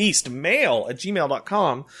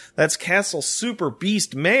castlesuperbeastmail@gmail.com. That's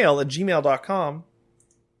castlesuperbeastmail@gmail.com.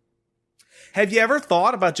 Have you ever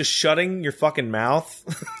thought about just shutting your fucking mouth?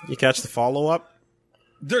 You catch the follow-up?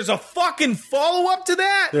 There's a fucking follow-up to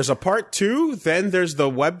that? There's a part 2, then there's the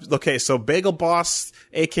web... Okay, so Bagel Boss,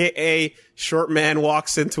 a.k.a. Short Man,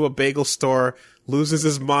 walks into a bagel store, loses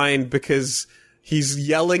his mind because he's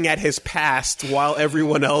yelling at his past while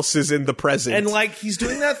everyone else is in the present. And, like, he's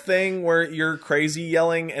doing that thing where you're crazy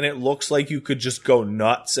yelling and it looks like you could just go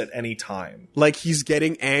nuts at any time. Like, he's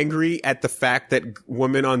getting angry at the fact that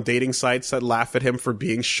women on dating sites that laugh at him for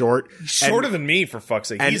being short. Shorter than me, for fuck's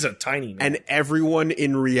sake. He's a tiny man. And everyone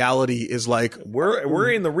in reality is like... We're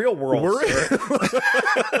in the real world, sir.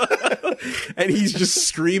 And he's just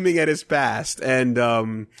screaming at his past. And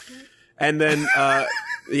then...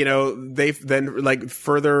 you know, they've then like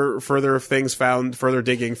further digging found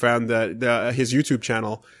that his YouTube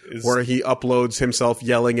channel where he uploads himself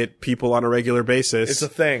yelling at people on a regular basis. It's a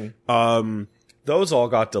thing. Those all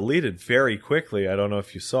got deleted very quickly. I don't know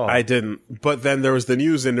if you saw. I didn't. But then there was the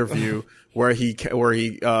news interview where he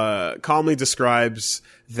calmly describes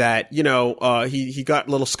that, you know, he got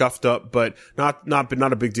a little scuffed up, but not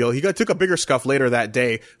a big deal. He took a bigger scuff later that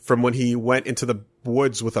day from when he went into the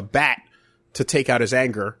woods with a bat to take out his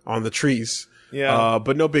anger on the trees. Yeah.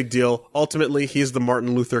 But no big deal. Ultimately, he's the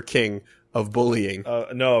Martin Luther King of bullying.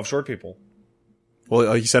 No, of short people.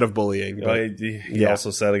 Well, he said of bullying. But, he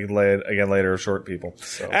also said again later of short people.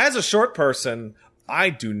 So. As a short person, I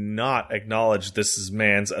do not acknowledge this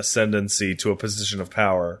man's ascendancy to a position of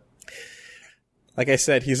power. Like I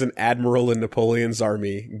said, he's an admiral in Napoleon's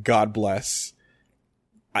army. God bless.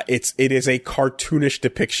 It is a cartoonish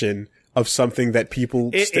depiction of something that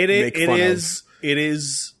people make fun of. It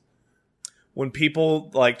is when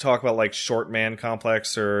people like talk about like short man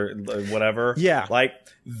complex or whatever. Yeah. Like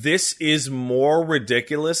this is more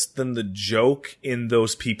ridiculous than the joke in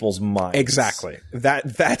those people's minds. Exactly.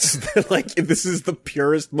 That's like, this is the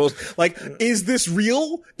purest, most like, is this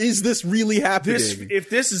real? Is this really happening? If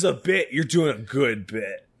this is a bit, you're doing a good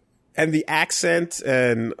bit. And the accent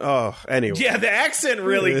and, anyway. Yeah, the accent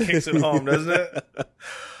really kicks it home, doesn't it?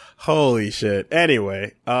 Holy shit.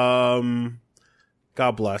 Anyway, God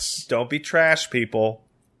bless. Don't be trash, people.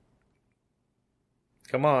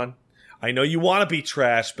 Come on. I know you want to be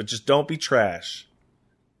trash, but just don't be trash.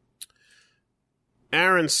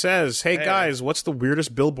 Aaron says, hey guys, what's the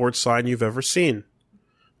weirdest billboard sign you've ever seen?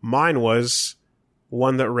 Mine was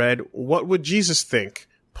one that read, what would Jesus think?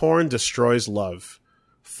 Porn destroys love.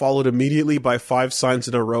 Followed immediately by 5 signs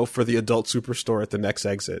in a row for the adult superstore at the next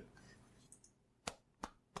exit.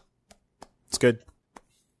 It's good.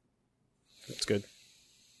 It's good.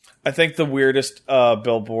 I think the weirdest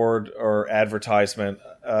billboard or advertisement,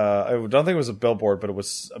 I don't think it was a billboard, but it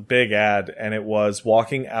was a big ad, and it was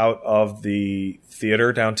walking out of the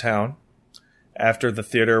theater downtown after the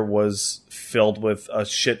theater was filled with a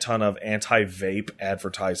shit ton of anti-vape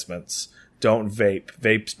advertisements. Don't vape.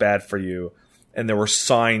 Vape's bad for you. and there were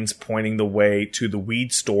signs pointing the way to the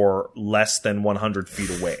weed store less than 100 feet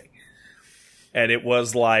away. And it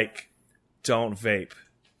was like, don't vape.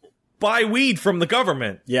 Buy weed from the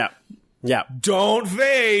government. Yeah. Yeah. Don't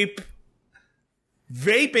vape.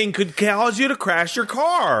 Vaping could cause you to crash your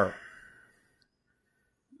car.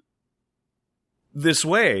 This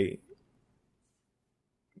way.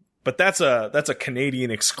 But that's a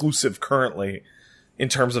Canadian exclusive currently in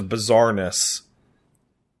terms of bizarreness.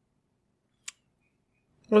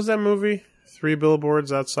 What was that movie? 3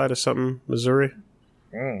 Billboards Outside of something, Missouri?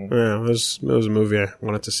 Yeah, it was a movie I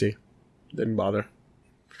wanted to see. Didn't bother.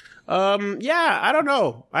 Yeah, I don't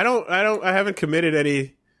know. I haven't committed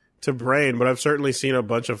any to Brain, but I've certainly seen a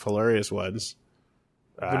bunch of hilarious ones.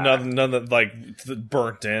 But none that like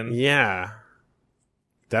burnt in. Yeah.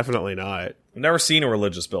 Definitely not. I've never seen a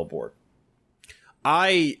religious billboard.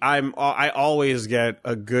 I always get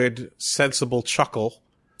a good sensible chuckle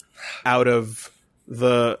out of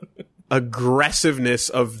the aggressiveness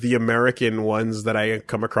of the American ones that I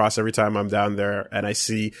come across every time I'm down there, and I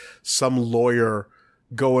see some lawyer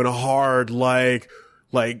going hard like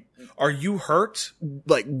Are you hurt?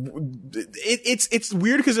 like it's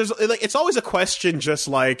weird because there's like it's always a question just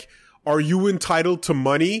like, are you entitled to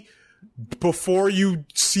money? Before you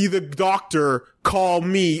see the doctor, call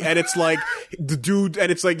me. And it's like the dude,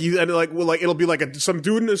 and it's like you, and like, well, like it'll be like some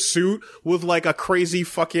dude in a suit with like a crazy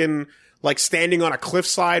fucking like standing on a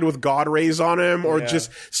cliffside with God rays on him, or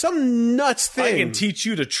just some nuts thing. I can teach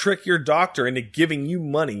you to trick your doctor into giving you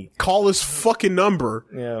money. Call this fucking number.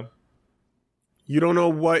 Yeah. You don't know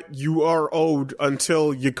what you are owed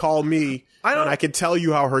until you call me, and I can tell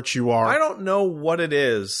you how hurt you are. I don't know what it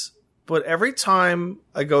is, but every time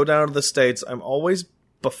I go down to the States, I'm always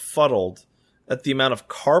befuddled at the amount of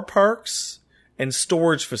car parks and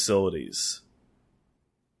storage facilities.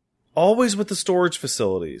 Always with the storage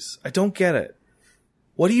facilities. I don't get it.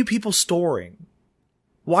 What are you people storing?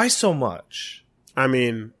 Why so much? I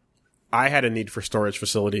mean, I had a need for storage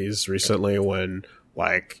facilities recently when,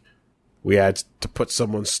 like, we had to put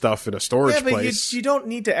someone's stuff in a storage place. You don't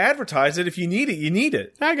need to advertise it. If you need it, you need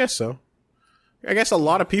it. I guess so. I guess a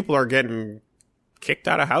lot of people are getting kicked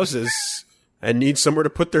out of houses and need somewhere to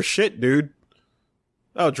put their shit, dude.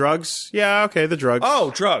 Oh, drugs? Yeah, okay, the drugs.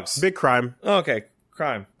 Oh, drugs. Big crime. Okay,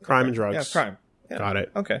 crime. Crime and drugs. Yeah, crime. Yeah. Got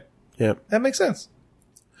it. Okay. Yeah. That makes sense.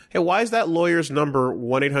 Hey, why is that lawyer's number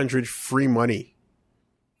 1-800-FREE-MONEY?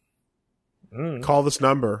 Call this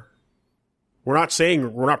number. We're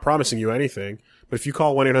not promising you anything, but if you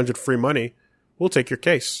call 1-800-FREE-MONEY, we'll take your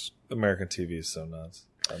case. American TV is so nuts.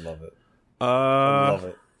 I love it. I love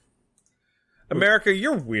it. America,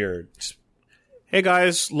 you're weird. Hey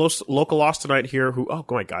guys, local Lost Tonight here. Oh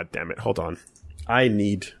my god, damn it! Hold on.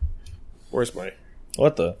 Where's my?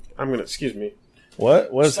 What the? Excuse me.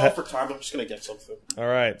 What? What is Stall for time. I'm just gonna get something. All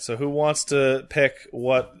right. So who wants to pick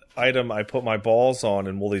what item I put my balls on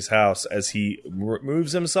in Woolie's house as he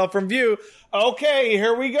removes himself from view? Okay,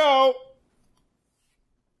 here we go.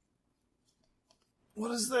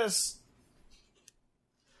 What is this?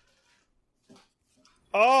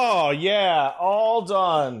 Oh, yeah. All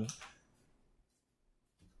done.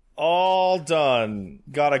 All done.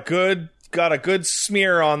 Got a good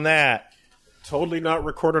smear on that. Totally not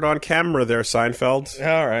recorded on camera there, Seinfeld.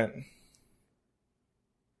 All right.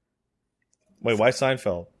 Wait, why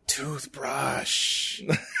Seinfeld? Toothbrush.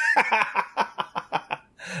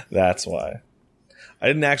 That's why. I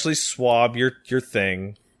didn't actually swab your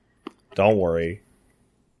thing. Don't worry.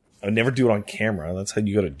 I would never do it on camera. That's how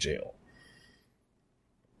you go to jail.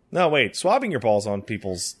 No, wait. Swabbing your balls on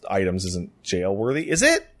people's items isn't jail worthy, is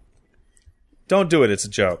it? Don't do it. It's a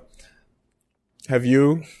joke. Have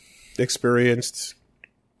you experienced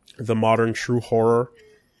the modern true horror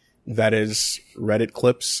that is Reddit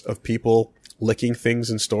clips of people licking things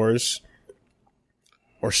in stores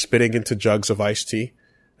or spitting into jugs of iced tea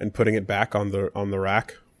and putting it back on the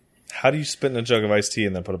rack? How do you spit in a jug of iced tea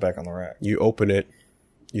and then put it back on the rack? You open it,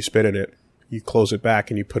 you spit in it, you close it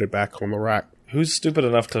back, and you put it back on the rack. Who's stupid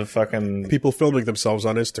enough to fucking... People filming themselves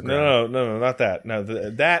on Instagram. No, not that. No,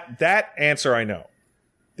 that answer I know.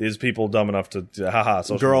 Is people dumb enough to...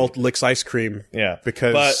 Girl licks ice cream. Yeah.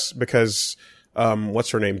 Because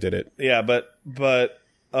what's her name did it. Yeah, but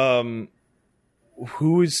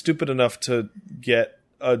who is stupid enough to get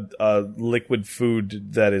a liquid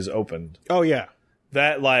food that is opened? Oh, yeah.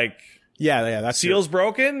 That, like... Yeah, that's seal's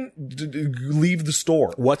broken? Leave the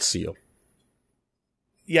store. What seal?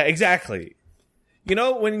 Yeah, exactly. You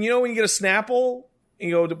know when you get a Snapple, and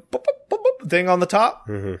you go to boop, boop, boop, boop, thing on the top?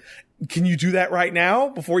 Mm-hmm. Can you do that right now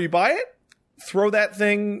before you buy it? Throw that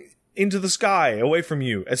thing into the sky, away from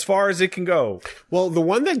you, as far as it can go. Well, the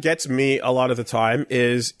one that gets me a lot of the time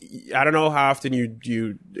is, I don't know how often you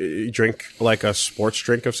drink like a sports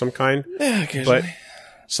drink of some kind. Yeah, occasionally. But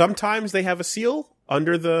sometimes they have a seal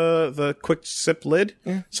under the quick sip lid.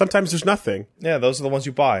 Sometimes there's nothing. Yeah, those are the ones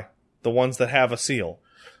you buy. The ones that have a seal.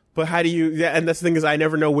 But how do you, yeah, and that's the thing is I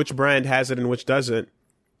never know which brand has it and which doesn't.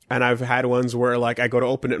 And I've had ones where like I go to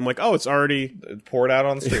open it and I'm like, oh, it's already poured out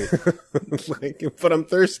on the street. like, but I'm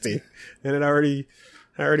thirsty. And I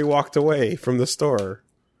already walked away from the store.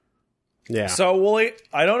 Yeah. So, Wooly,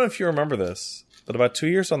 I don't know if you remember this, but about 2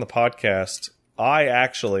 years on the podcast, I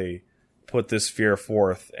actually put this fear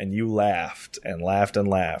forth and you laughed and laughed and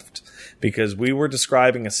laughed because we were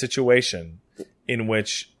describing a situation in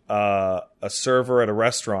which a server at a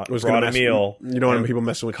restaurant brought a meal. You don't want people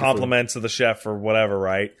messing with compliments of the chef or whatever,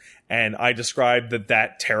 right? And I described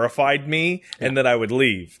that terrified me and that I would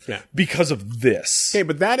leave because of this. Okay,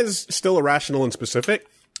 but that is still irrational and specific.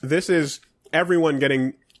 This is everyone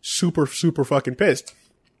getting super, super fucking pissed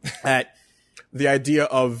at the idea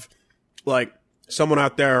of like someone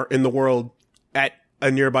out there in the world at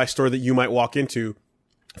a nearby store that you might walk into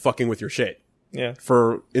fucking with your shit. Yeah.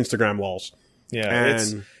 For Instagram walls. Yeah.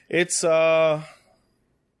 And it's I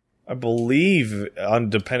believe,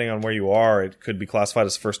 depending on where you are, it could be classified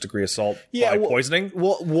as first-degree assault by poisoning.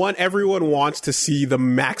 Well, everyone wants to see the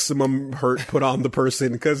maximum hurt put on the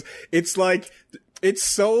person because it's like, it's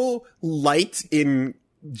so light in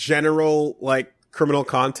general, like, criminal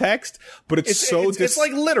context, but it's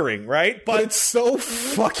like littering, right? But it's so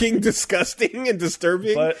fucking disgusting and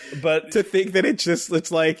disturbing. But to think that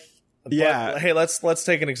it's like, yeah. Hey, let's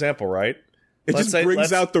take an example, right? It just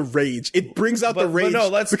brings out the rage. It brings out the rage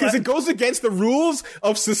because it goes against the rules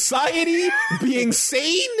of society being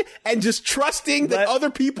sane and just trusting that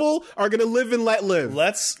other people are going to live and let live.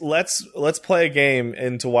 Let's play a game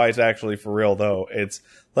into why it's actually for real, though.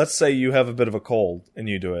 Let's say you have a bit of a cold and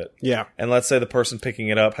you do it. Yeah. And let's say the person picking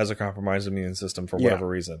it up has a compromised immune system for whatever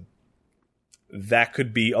reason. That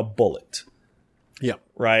could be a bullet. Yeah.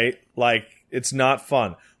 Right? Like, it's not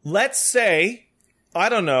fun. Let's say, I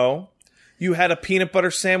don't know, you had a peanut butter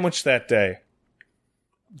sandwich that day.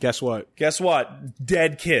 Guess what?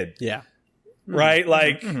 Dead kid. Yeah. Right?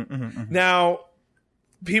 Like, now,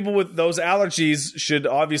 people with those allergies should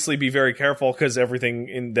obviously be very careful because everything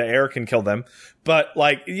in the air can kill them. But,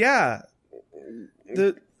 like, yeah.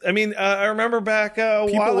 I remember back a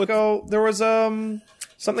while ago, there was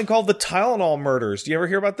something called the Tylenol murders. Do you ever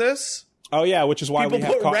hear about this? Oh, yeah, which is why people we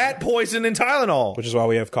have put rat poison in Tylenol. Which is why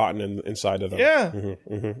we have cotton inside of them. Yeah.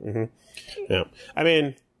 Yeah. I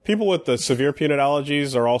mean, people with the severe peanut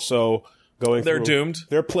allergies are also They're doomed.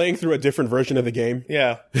 They're playing through a different version of the game.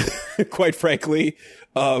 Yeah. Quite frankly.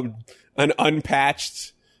 An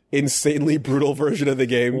unpatched, insanely brutal version of the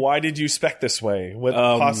game. Why did you spec this way? What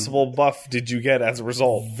possible buff did you get as a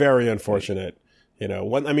result? Very unfortunate. You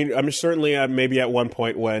know, I'm certainly maybe at one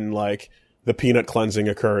point when, like, the peanut cleansing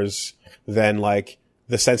occurs, then, like,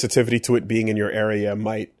 the sensitivity to it being in your area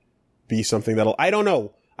might be something I don't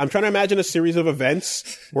know. I'm trying to imagine a series of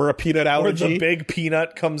events where a peanut allergy... Where the big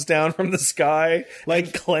peanut comes down from the sky,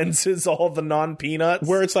 like, cleanses all the non-peanuts.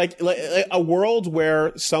 Where it's like a world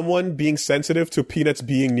where someone being sensitive to peanuts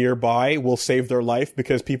being nearby will save their life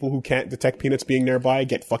because people who can't detect peanuts being nearby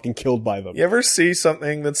get fucking killed by them. You ever see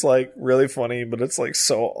something that's, like, really funny, but it's, like,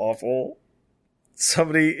 so awful?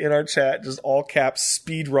 Somebody in our chat just all caps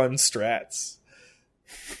speedrun strats.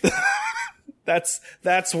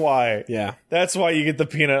 That's why. Yeah. That's why you get the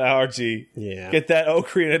peanut allergy. Yeah. Get that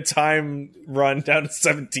Ocarina time run down to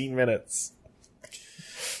 17 minutes.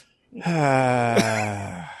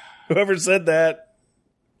 Whoever said that,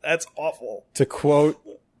 that's awful. To quote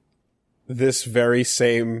this very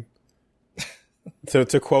same... To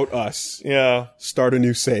quote us. Yeah. Start a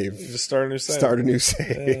new save. Just start a new save. Start a new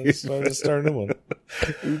save. Yeah, start a new one.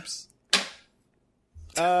 Oops.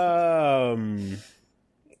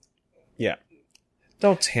 Yeah.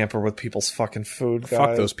 Don't tamper with people's fucking food, guys.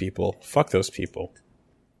 Fuck those people. Fuck those people.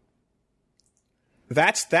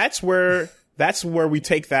 That's where we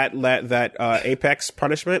take that Apex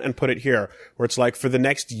punishment and put it here, where it's like for the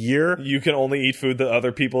next year you can only eat food that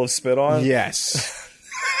other people have spit on. Yes.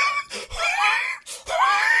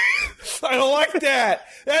 I don't like that.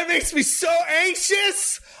 That makes me so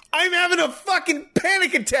anxious. I'm having a fucking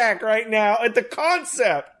panic attack right now at the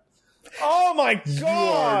concept. Oh my god. You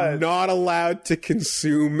are not allowed to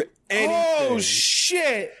consume anything. Oh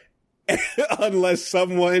shit. Unless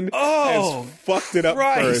someone has fucked it up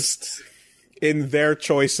first in their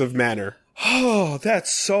choice of manner. Oh,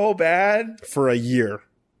 that's so bad. For a year.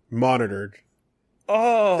 Monitored.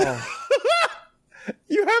 Oh.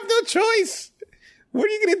 You have no choice. What are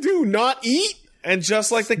you going to do? Not eat? And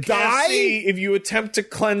just like the Die? KFC, if you attempt to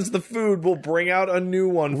cleanse the food, we'll bring out a new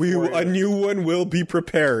one for you. A new one will be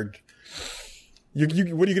prepared. What are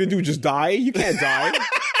you going to do? Just die? You can't die.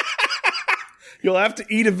 You'll have to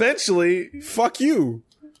eat eventually. Fuck you.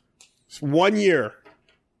 It's 1 year.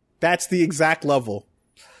 That's the exact level.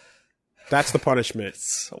 That's the punishment.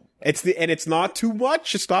 It's not too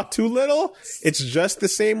much. It's not too little. It's just the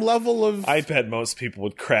same level of. I bet most people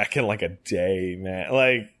would crack in like a day, man.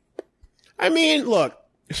 Like, I mean, look.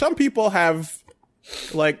 Some people have,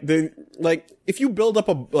 if you build up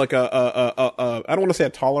I don't want to say a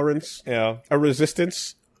tolerance, yeah, a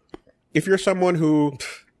resistance. If you're someone who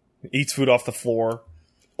eats food off the floor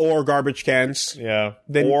or garbage cans, yeah,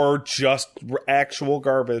 then, or just actual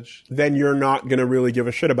garbage, then you're not gonna really give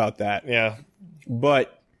a shit about that. Yeah,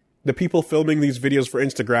 but the people filming these videos for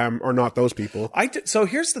Instagram are not those people. So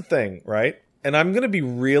here's the thing, right? And I'm going to be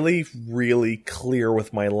really, really clear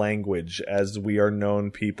with my language as we are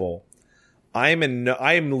known people. I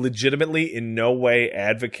am legitimately in no way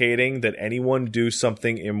advocating that anyone do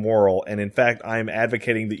something immoral. And in fact, I am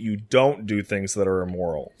advocating that you don't do things that are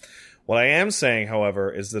immoral. What I am saying,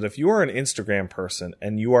 however, is that if you are an Instagram person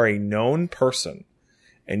and you are a known person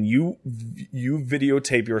and you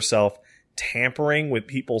videotape yourself tampering with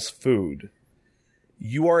people's food,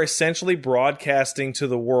 you are essentially broadcasting to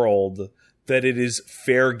the world that it is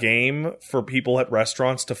fair game for people at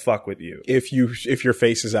restaurants to fuck with you. If your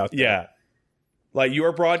face is out there. Yeah. Like, you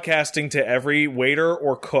are broadcasting to every waiter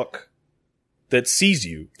or cook that sees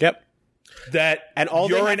you. Yep. That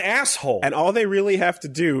you're an asshole. And all they really have to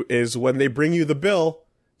do is, when they bring you the bill,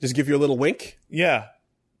 just give you a little wink. Yeah.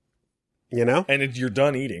 You know? And you're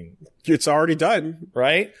done eating. It's already done.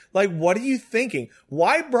 Right? Like, what are you thinking?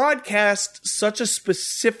 Why broadcast such a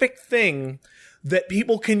specific thing that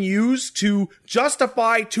people can use to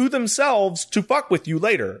justify to themselves to fuck with you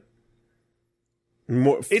later?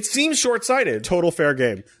 It seems short-sighted. Total fair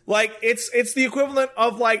game. Like, it's the equivalent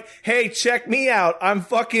of like, hey, check me out. I'm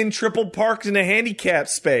fucking triple parked in a handicap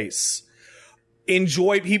space.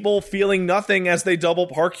 Enjoy people feeling nothing as they double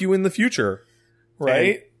park you in the future.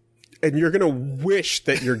 Right? And you're going to wish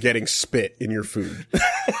that you're getting spit in your food.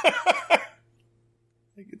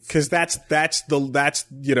 Because that's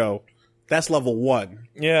level 1.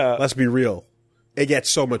 Yeah. Let's be real. It gets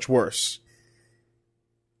so much worse.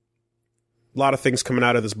 A lot of things coming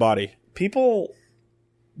out of this body. People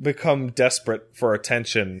become desperate for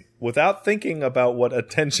attention without thinking about what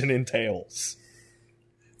attention entails.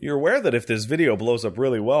 You're aware that if this video blows up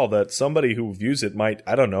really well, that somebody who views it might,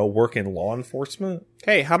 I don't know, work in law enforcement?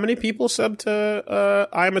 Hey, how many people sub to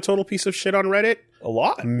I'm a total piece of shit on Reddit? A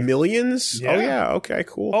lot. Millions? Yeah. Oh, yeah. Okay,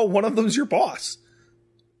 cool. Oh, one of them's your boss.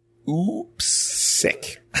 Oops.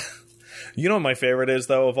 Sick. You know what my favorite is,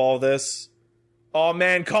 though, of all this? Oh,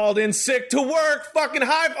 man, called in sick to work. Fucking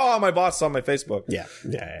high. Oh, my boss is on my Facebook. Yeah.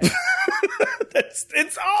 It's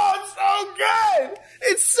so good.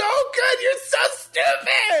 It's so good. You're so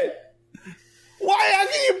stupid. Why? How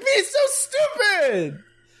can you be so stupid?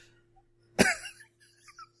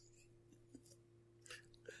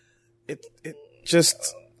 It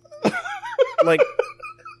just like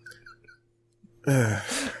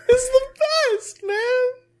it's the best, man.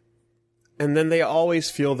 And then they always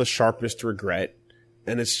feel the sharpest regret,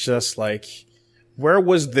 and it's just like, where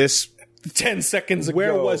was this 10 seconds ago?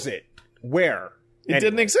 Where was it? Where? It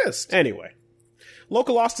didn't exist. Anyway.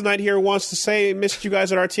 Local Austinite here wants to say, missed you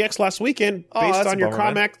guys at RTX last weekend. Based on your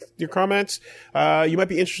comments, you might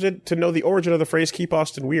be interested to know the origin of the phrase "keep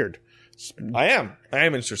Austin weird." I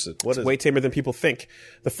am interested. What is way tamer than people think.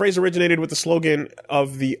 The phrase originated with the slogan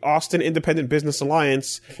of the Austin Independent Business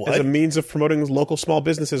Alliance as a means of promoting local small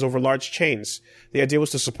businesses over large chains. The idea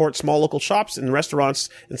was to support small local shops and restaurants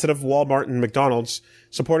instead of Walmart and McDonald's.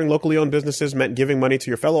 Supporting locally owned businesses meant giving money to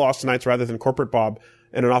your fellow Austinites rather than corporate Bob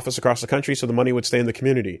in an office across the country, so the money would stay in the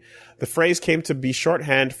community. The phrase came to be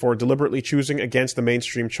shorthand for deliberately choosing against the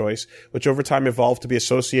mainstream choice, which over time evolved to be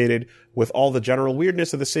associated with all the general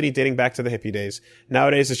weirdness of the city dating back to the hippie days.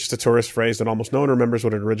 Nowadays, it's just a tourist phrase that almost no one remembers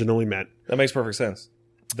what it originally meant. That makes perfect sense.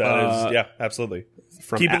 That is, yeah, absolutely.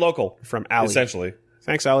 Keep it local. From Allie. Essentially.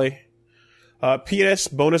 Thanks, Allie. P.S.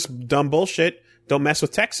 Bonus dumb bullshit. Don't mess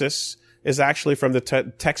with Texas is actually from the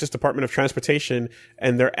Texas Department of Transportation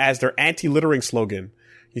and their anti-littering slogan.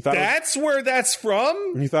 That's where that's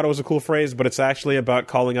from? You thought it was a cool phrase, but it's actually about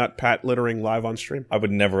calling out Pat littering live on stream. I would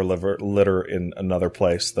never litter in another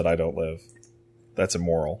place that I don't live. That's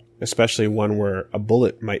immoral. Especially one where a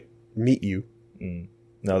bullet might meet you.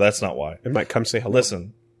 No, that's not why. It might come say hello.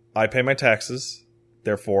 Listen, I pay my taxes.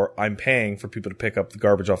 Therefore, I'm paying for people to pick up the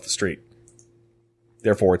garbage off the street.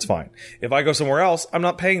 Therefore, it's fine. If I go somewhere else, I'm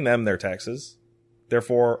not paying them their taxes.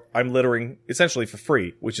 Therefore, I'm littering essentially for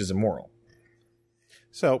free, which is immoral.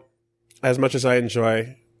 So, as much as I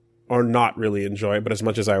enjoy, or not really enjoy, but as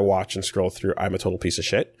much as I watch and scroll through, I'm a total piece of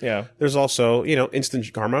shit. Yeah. There's also,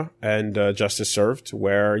 instant karma and justice served,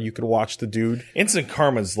 where you can watch the dude. Instant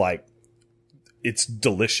karma's like, it's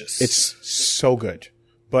delicious. It's so good,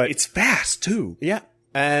 but it's fast too. yeah.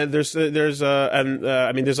 And there's three of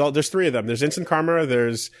them. There's instant karma,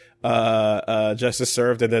 there's justice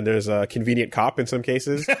served, and then there's a convenient cop in some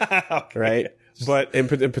cases, right? But in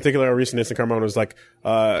particular, a recent instant karma one was like,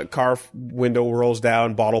 car window rolls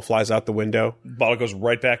down, bottle flies out the window. Bottle goes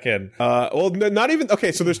right back in. Not even,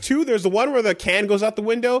 okay, so there's two. There's the one where the can goes out the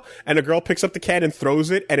window, and a girl picks up the can and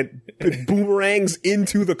throws it, and it boomerangs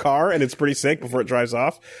into the car, and it's pretty sick before it drives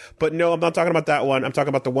off. But no, I'm not talking about that one. I'm talking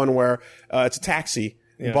about the one where, it's a taxi.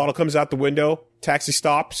 The bottle comes out the window, taxi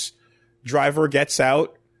stops, driver gets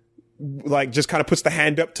out, like just kind of puts the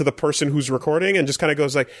hand up to the person who's recording and just kind of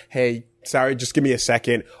goes like, hey, sorry, just give me a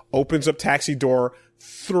second, opens up taxi door,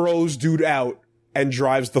 throws dude out and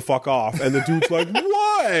drives the fuck off. And the dude's like,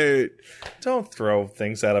 what? Don't throw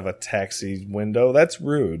things out of a taxi window. That's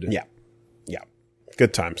rude. Yeah. Yeah.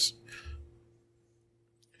 Good times.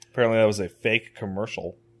 Apparently that was a fake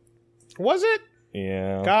commercial. Was it?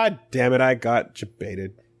 Yeah. God damn it, I got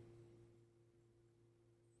debated.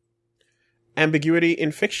 Ambiguity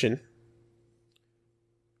in fiction.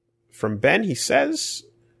 From Ben, he says,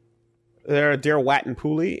 Dear Watt and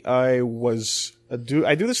Pooley, I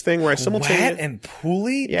do this thing where I simultaneously... Watt and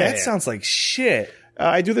Pooley? Yeah, that sounds like shit.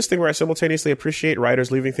 I do this thing where I simultaneously appreciate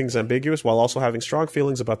writers leaving things ambiguous while also having strong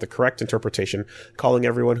feelings about the correct interpretation, calling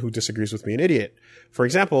everyone who disagrees with me an idiot. For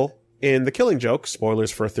example, in The Killing Joke, spoilers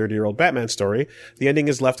for a 30-year-old Batman story, the ending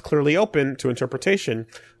is left clearly open to interpretation.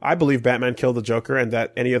 I believe Batman killed the Joker and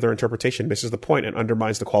that any other interpretation misses the point and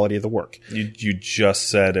undermines the quality of the work. You just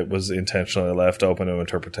said it was intentionally left open to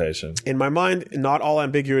interpretation. In my mind, not all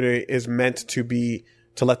ambiguity is meant to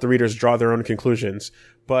let the readers draw their own conclusions,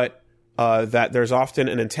 but that there's often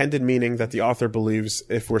an intended meaning that the author believes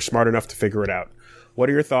if we're smart enough to figure it out. What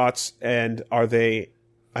are your thoughts, and are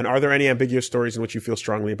there any ambiguous stories in which you feel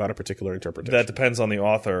strongly about a particular interpretation? That depends on the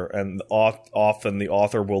author, and often the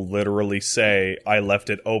author will literally say, I left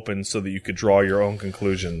it open so that you could draw your own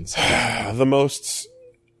conclusions. The most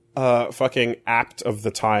fucking apt of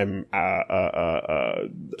the time,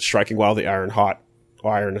 striking while the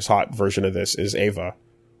iron is hot version of this is Ava,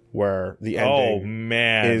 where the ending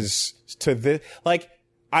is to this, like,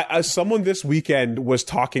 someone this weekend was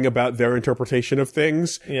talking about their interpretation of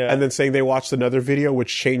things, and then saying they watched another video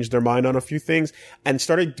which changed their mind on a few things, and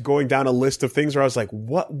started going down a list of things where I was like,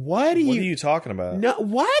 what are you talking about? No,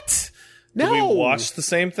 what? No. Did we watch the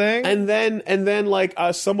same thing? And then like,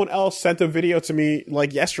 someone else sent a video to me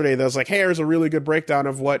like yesterday that was like, hey, here's a really good breakdown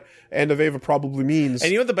of what End of Ava probably means.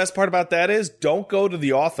 And you know what the best part about that is? Don't go to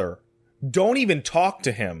the author. Don't even talk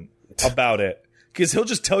to him about it, because he'll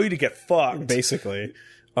just tell you to get fucked. Basically.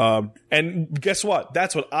 And guess what?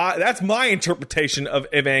 That's my interpretation of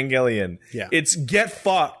Evangelion. Yeah. It's get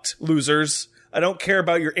fucked, losers. I don't care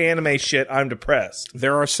about your anime shit. I'm depressed.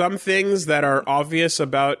 There are some things that are obvious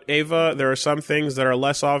about Ava. There are some things that are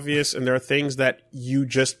less obvious, and there are things that you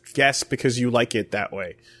just guess because you like it that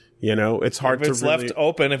way. You know, it's hard if it's left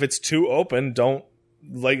open. If it's too open, don't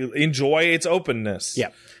enjoy its openness. Yeah,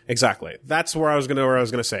 exactly. That's where I was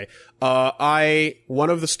gonna say. One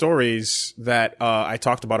of the stories that I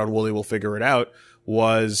talked about on Wooly Will Figure It Out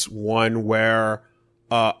was one where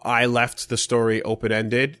I left the story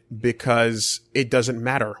open-ended because it doesn't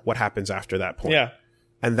matter what happens after that point. Yeah.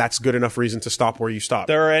 And that's good enough reason to stop where you stop.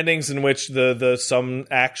 There are endings in which the some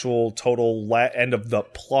actual total end of the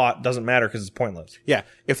plot doesn't matter because it's pointless. Yeah.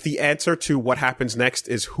 If the answer to what happens next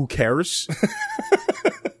is who cares,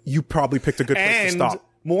 you probably picked a good place to stop.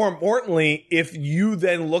 More importantly, if you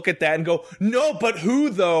then look at that and go, no, but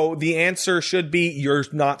who though? The answer should be you're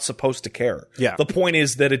not supposed to care. Yeah. The point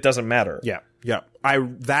is that it doesn't matter. Yeah. Yeah.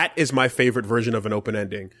 That is my favorite version of an open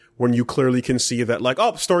ending, when you clearly can see that, like,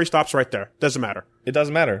 oh, story stops right there. Doesn't matter. It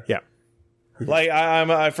doesn't matter. Yeah. Like,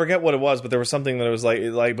 I forget what it was, but there was something that it was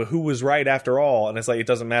like, but who was right after all? And it's like, it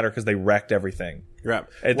doesn't matter because they wrecked everything. Yeah.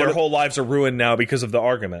 And their whole lives are ruined now because of the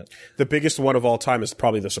argument. The biggest one of all time is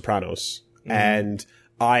probably The Sopranos. Mm-hmm. And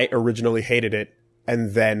I originally hated it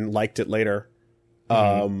and then liked it later.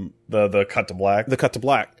 The cut to black. The cut to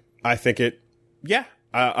black. I think it, yeah.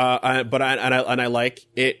 I like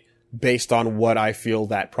it based on what I feel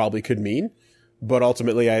that probably could mean. But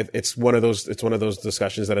ultimately, it's one of those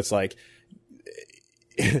discussions that it's like,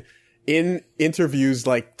 in interviews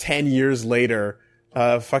like 10 years later,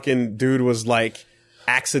 fucking dude was like,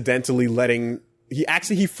 accidentally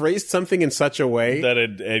he phrased something in such a way That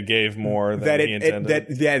it gave more than he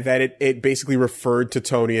intended. that it basically referred to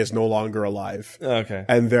Tony as no longer alive. Okay.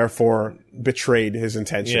 And therefore betrayed his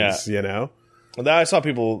intentions, you know? Well, I saw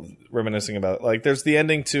people reminiscing about it. Like, there's the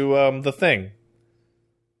ending to The Thing.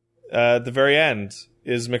 At the very end,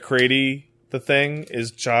 is McCready the Thing?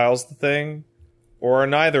 Is Giles the Thing? Or are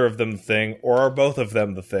neither of them the Thing? Or are both of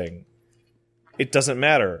them the Thing? It doesn't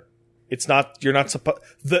matter. It's not, you're not supposed,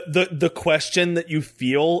 the question that you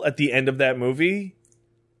feel at the end of that movie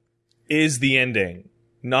is the ending.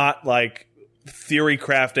 Not like theory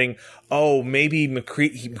crafting, oh, maybe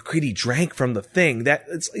McCready drank from the Thing. That,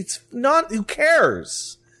 it's not, who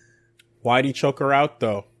cares? Why'd he choke her out,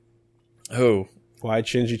 though? Who? Why'd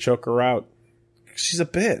Shinji choke her out? She's a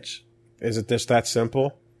bitch. Is it just that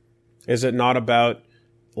simple? Is it not about,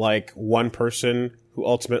 like, one person who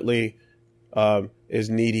ultimately is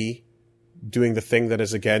needy, doing the thing that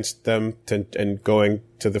is against them and going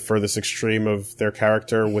to the furthest extreme of their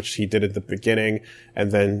character, which he did at the beginning,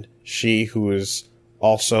 and then she, who is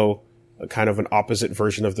also a kind of an opposite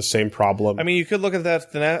version of the same problem? I mean, you could look at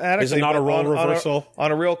that thematically. Is it not a role reversal?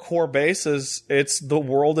 On a real core basis, it's the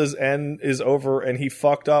world is over and he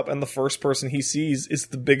fucked up, and the first person he sees is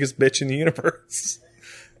the biggest bitch in the universe.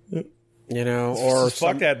 You know, or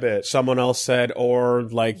fuck that bitch. Someone else said, or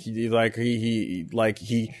he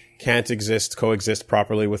can't coexist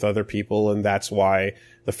properly with other people, and that's why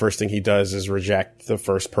the first thing he does is reject the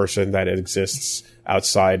first person that exists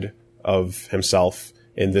outside of himself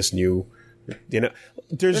in this new, you know,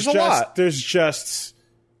 there's a lot. I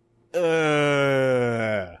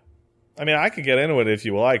mean, I could get into it if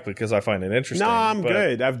you like, because I find it interesting. No, I'm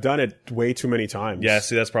good. I've done it way too many times. Yeah,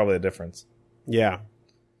 see, that's probably the difference. Yeah.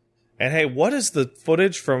 And hey, what does the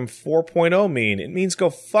footage from 4.0 mean? It means go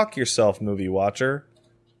fuck yourself, movie watcher.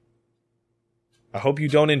 I hope you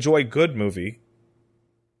don't enjoy good movie.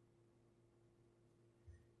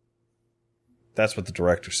 That's what the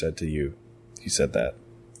director said to you. He said that.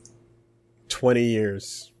 20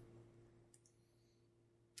 years.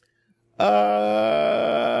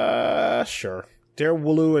 Sure. Dare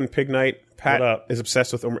Wooloo and Pig Knight. Pat is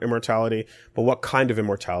obsessed with immortality, but what kind of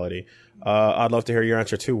immortality? I'd love to hear your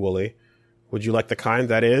answer too, Wooly. Would you like the kind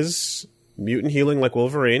that is mutant healing like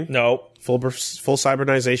Wolverine? No. Full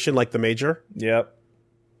cybernization like the Major? Yep.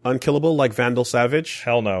 Unkillable like Vandal Savage?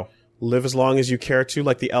 Hell no. Live as long as you care to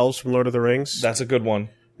like the elves from Lord of the Rings? That's a good one.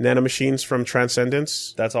 Nanomachines from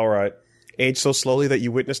Transcendence? That's all right. Age so slowly that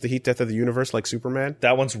you witness the heat death of the universe like Superman?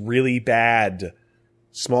 That one's really bad.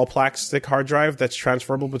 Small plastic hard drive that's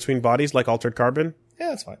transferable between bodies like Altered Carbon? Yeah,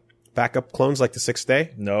 that's fine. Backup clones like the Sixth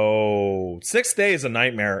Day? No. Sixth Day is a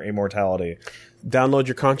nightmare, immortality. Download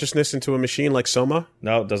your consciousness into a machine like Soma?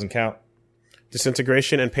 No, it doesn't count.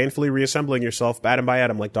 Disintegration and painfully reassembling yourself atom by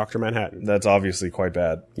atom like Dr. Manhattan? That's obviously quite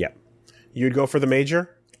bad. Yeah. You'd go for the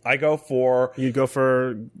Major? You'd go for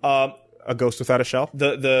a Ghost Without a Shell?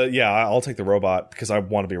 Yeah, I'll take the robot because I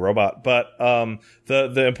want to be a robot. But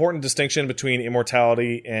the important distinction between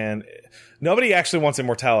immortality and nobody actually wants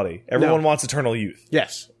immortality. Everyone wants eternal youth.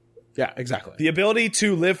 Yes. Yeah, exactly. The ability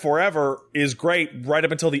to live forever is great right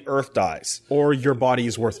up until the Earth dies, or your body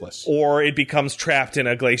is worthless, or it becomes trapped in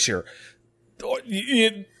a glacier.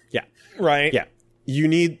 Yeah. Right. Yeah. You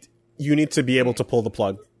need to be able to pull the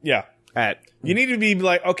plug. Yeah. You need to be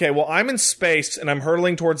like, okay, well, I'm in space and I'm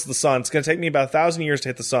hurtling towards the sun. It's going to take me about 1,000 years to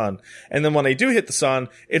hit the sun. And then when I do hit the sun,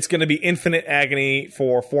 it's going to be infinite agony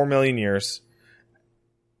for 4 million years.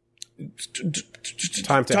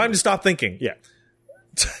 Time to stop thinking. Yeah.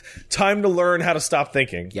 Time to learn how to stop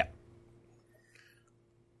thinking. Yeah.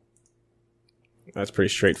 That's pretty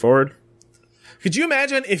straightforward. Could you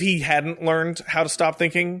imagine if he hadn't learned how to stop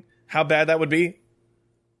thinking? How bad that would be?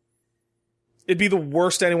 It'd be the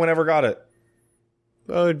worst anyone ever got it.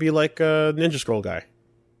 Oh, it'd be like a Ninja Scroll guy.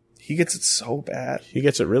 He gets it so bad. He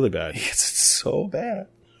gets it really bad. He gets it so bad.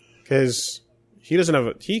 Because he doesn't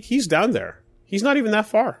have he's down there. He's not even that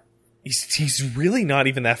far. He's really not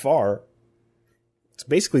even that far. It's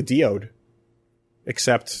basically Diode.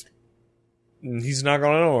 Except he's not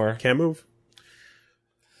going nowhere. Can't move.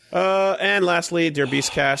 And lastly, Dear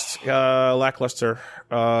Beastcast, lackluster.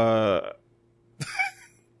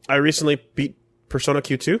 I recently beat Persona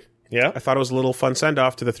Q2. Yeah. I thought it was a little fun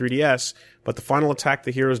send-off to the 3DS, but the final attack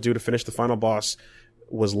the heroes do to finish the final boss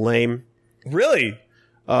was lame. Really?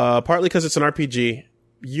 Partly because it's an RPG.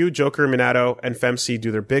 You, Joker, Minato, and Femc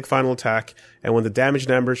do their big final attack, and when the damage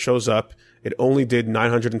number shows up, it only did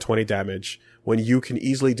 920 damage, when you can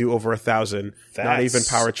easily do over 1,000, not even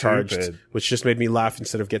power charged, which just made me laugh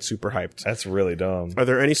instead of get super hyped. That's really dumb. Are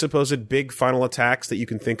there any supposed big final attacks that you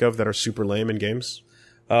can think of that are super lame in games?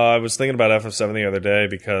 I was thinking about FF7 the other day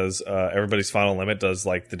because everybody's final limit does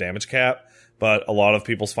like the damage cap, but a lot of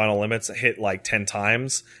people's final limits hit like 10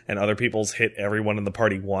 times, and other people's hit everyone in the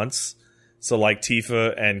party once. So like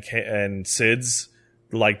Tifa and Sid's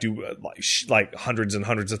like do like hundreds and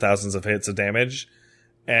hundreds of thousands of hits of damage,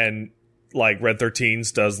 and like Red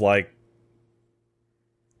 13's does like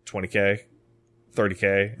 20k,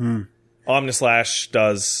 30k. Omnislash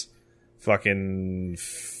does fucking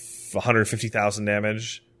 150,000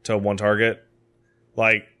 damage to one target.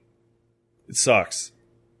 Like, it sucks.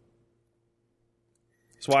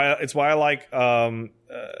 It's why I like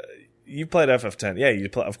you played FF10.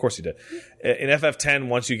 Yeah, of course you did. In FF10,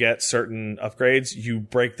 once you get certain upgrades, you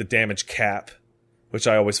break the damage cap, which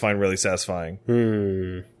I always find really satisfying.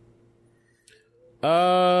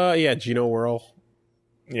 Yeah, Geno Whirl.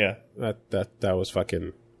 Yeah. That was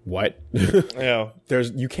fucking what? Yeah.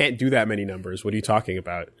 You can't do that many numbers. What are you talking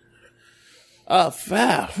about? I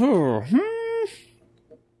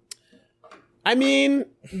mean,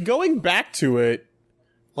 going back to it,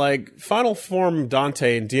 like, Final Form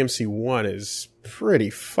Dante in DMC1 is pretty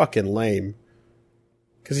fucking lame.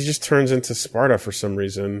 Because he just turns into Sparta for some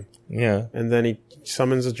reason. Yeah. And then he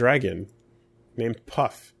summons a dragon named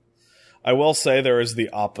Puff. I will say there is the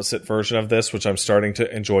opposite version of this, which I'm starting to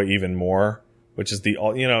enjoy even more, which is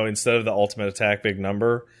instead of the ultimate attack big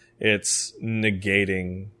number, it's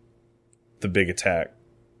negating the big attack.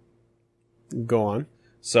 Go on.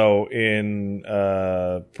 So in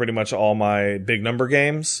pretty much all my big number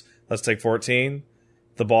games, let's take 14,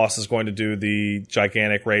 the boss is going to do the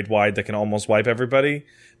gigantic raid wide that can almost wipe everybody,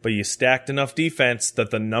 but you stacked enough defense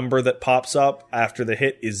that the number that pops up after the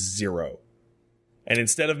hit is 0. And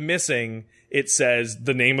instead of missing, it says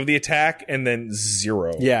the name of the attack and then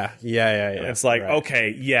 0. Yeah. And it's like, right.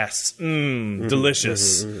 Okay, yes,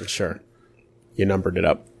 delicious. Sure. You numbered it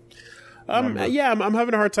up. Yeah, I'm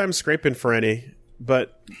having a hard time scraping for any,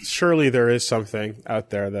 but surely there is something out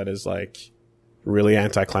there that is like really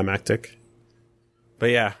anticlimactic.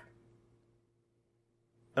 But yeah.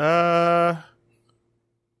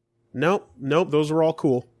 Nope, those were all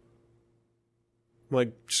cool.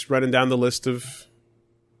 Like, just running down the list of,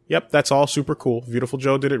 yep, that's all super cool. Beautiful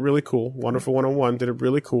Joe did it really cool. Wonderful 101 did it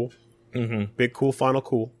really cool. Big cool, final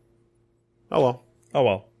cool. Oh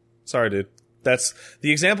well. Sorry, dude. That's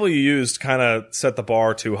the example you used. Kind of set the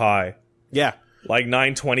bar too high. Yeah, like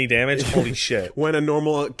 920 damage. Holy shit! When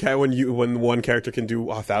when one character can do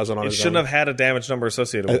 1,000 on it his shouldn't own. have had a damage number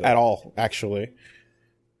associated with it at all. Actually,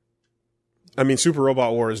 I mean, Super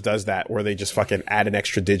Robot Wars does that, where they just fucking add an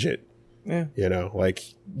extra digit. Yeah,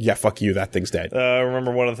 fuck you, that thing's dead.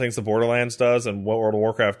 Remember one of the things the Borderlands does and what World of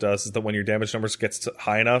Warcraft does is that when your damage numbers gets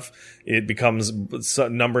high enough, it becomes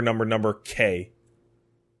number K.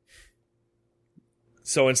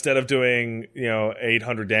 So instead of doing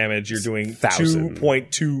 800 damage, you're doing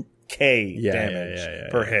 2.2k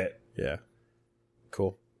damage per hit. Yeah,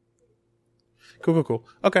 cool.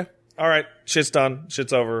 Okay, all right, shit's done.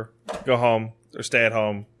 Shit's over. Go home or stay at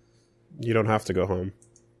home. You don't have to go home.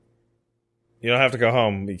 You don't have to go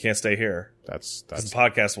home. You can't stay here. That's the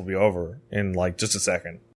podcast will be over in like just a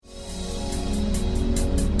second.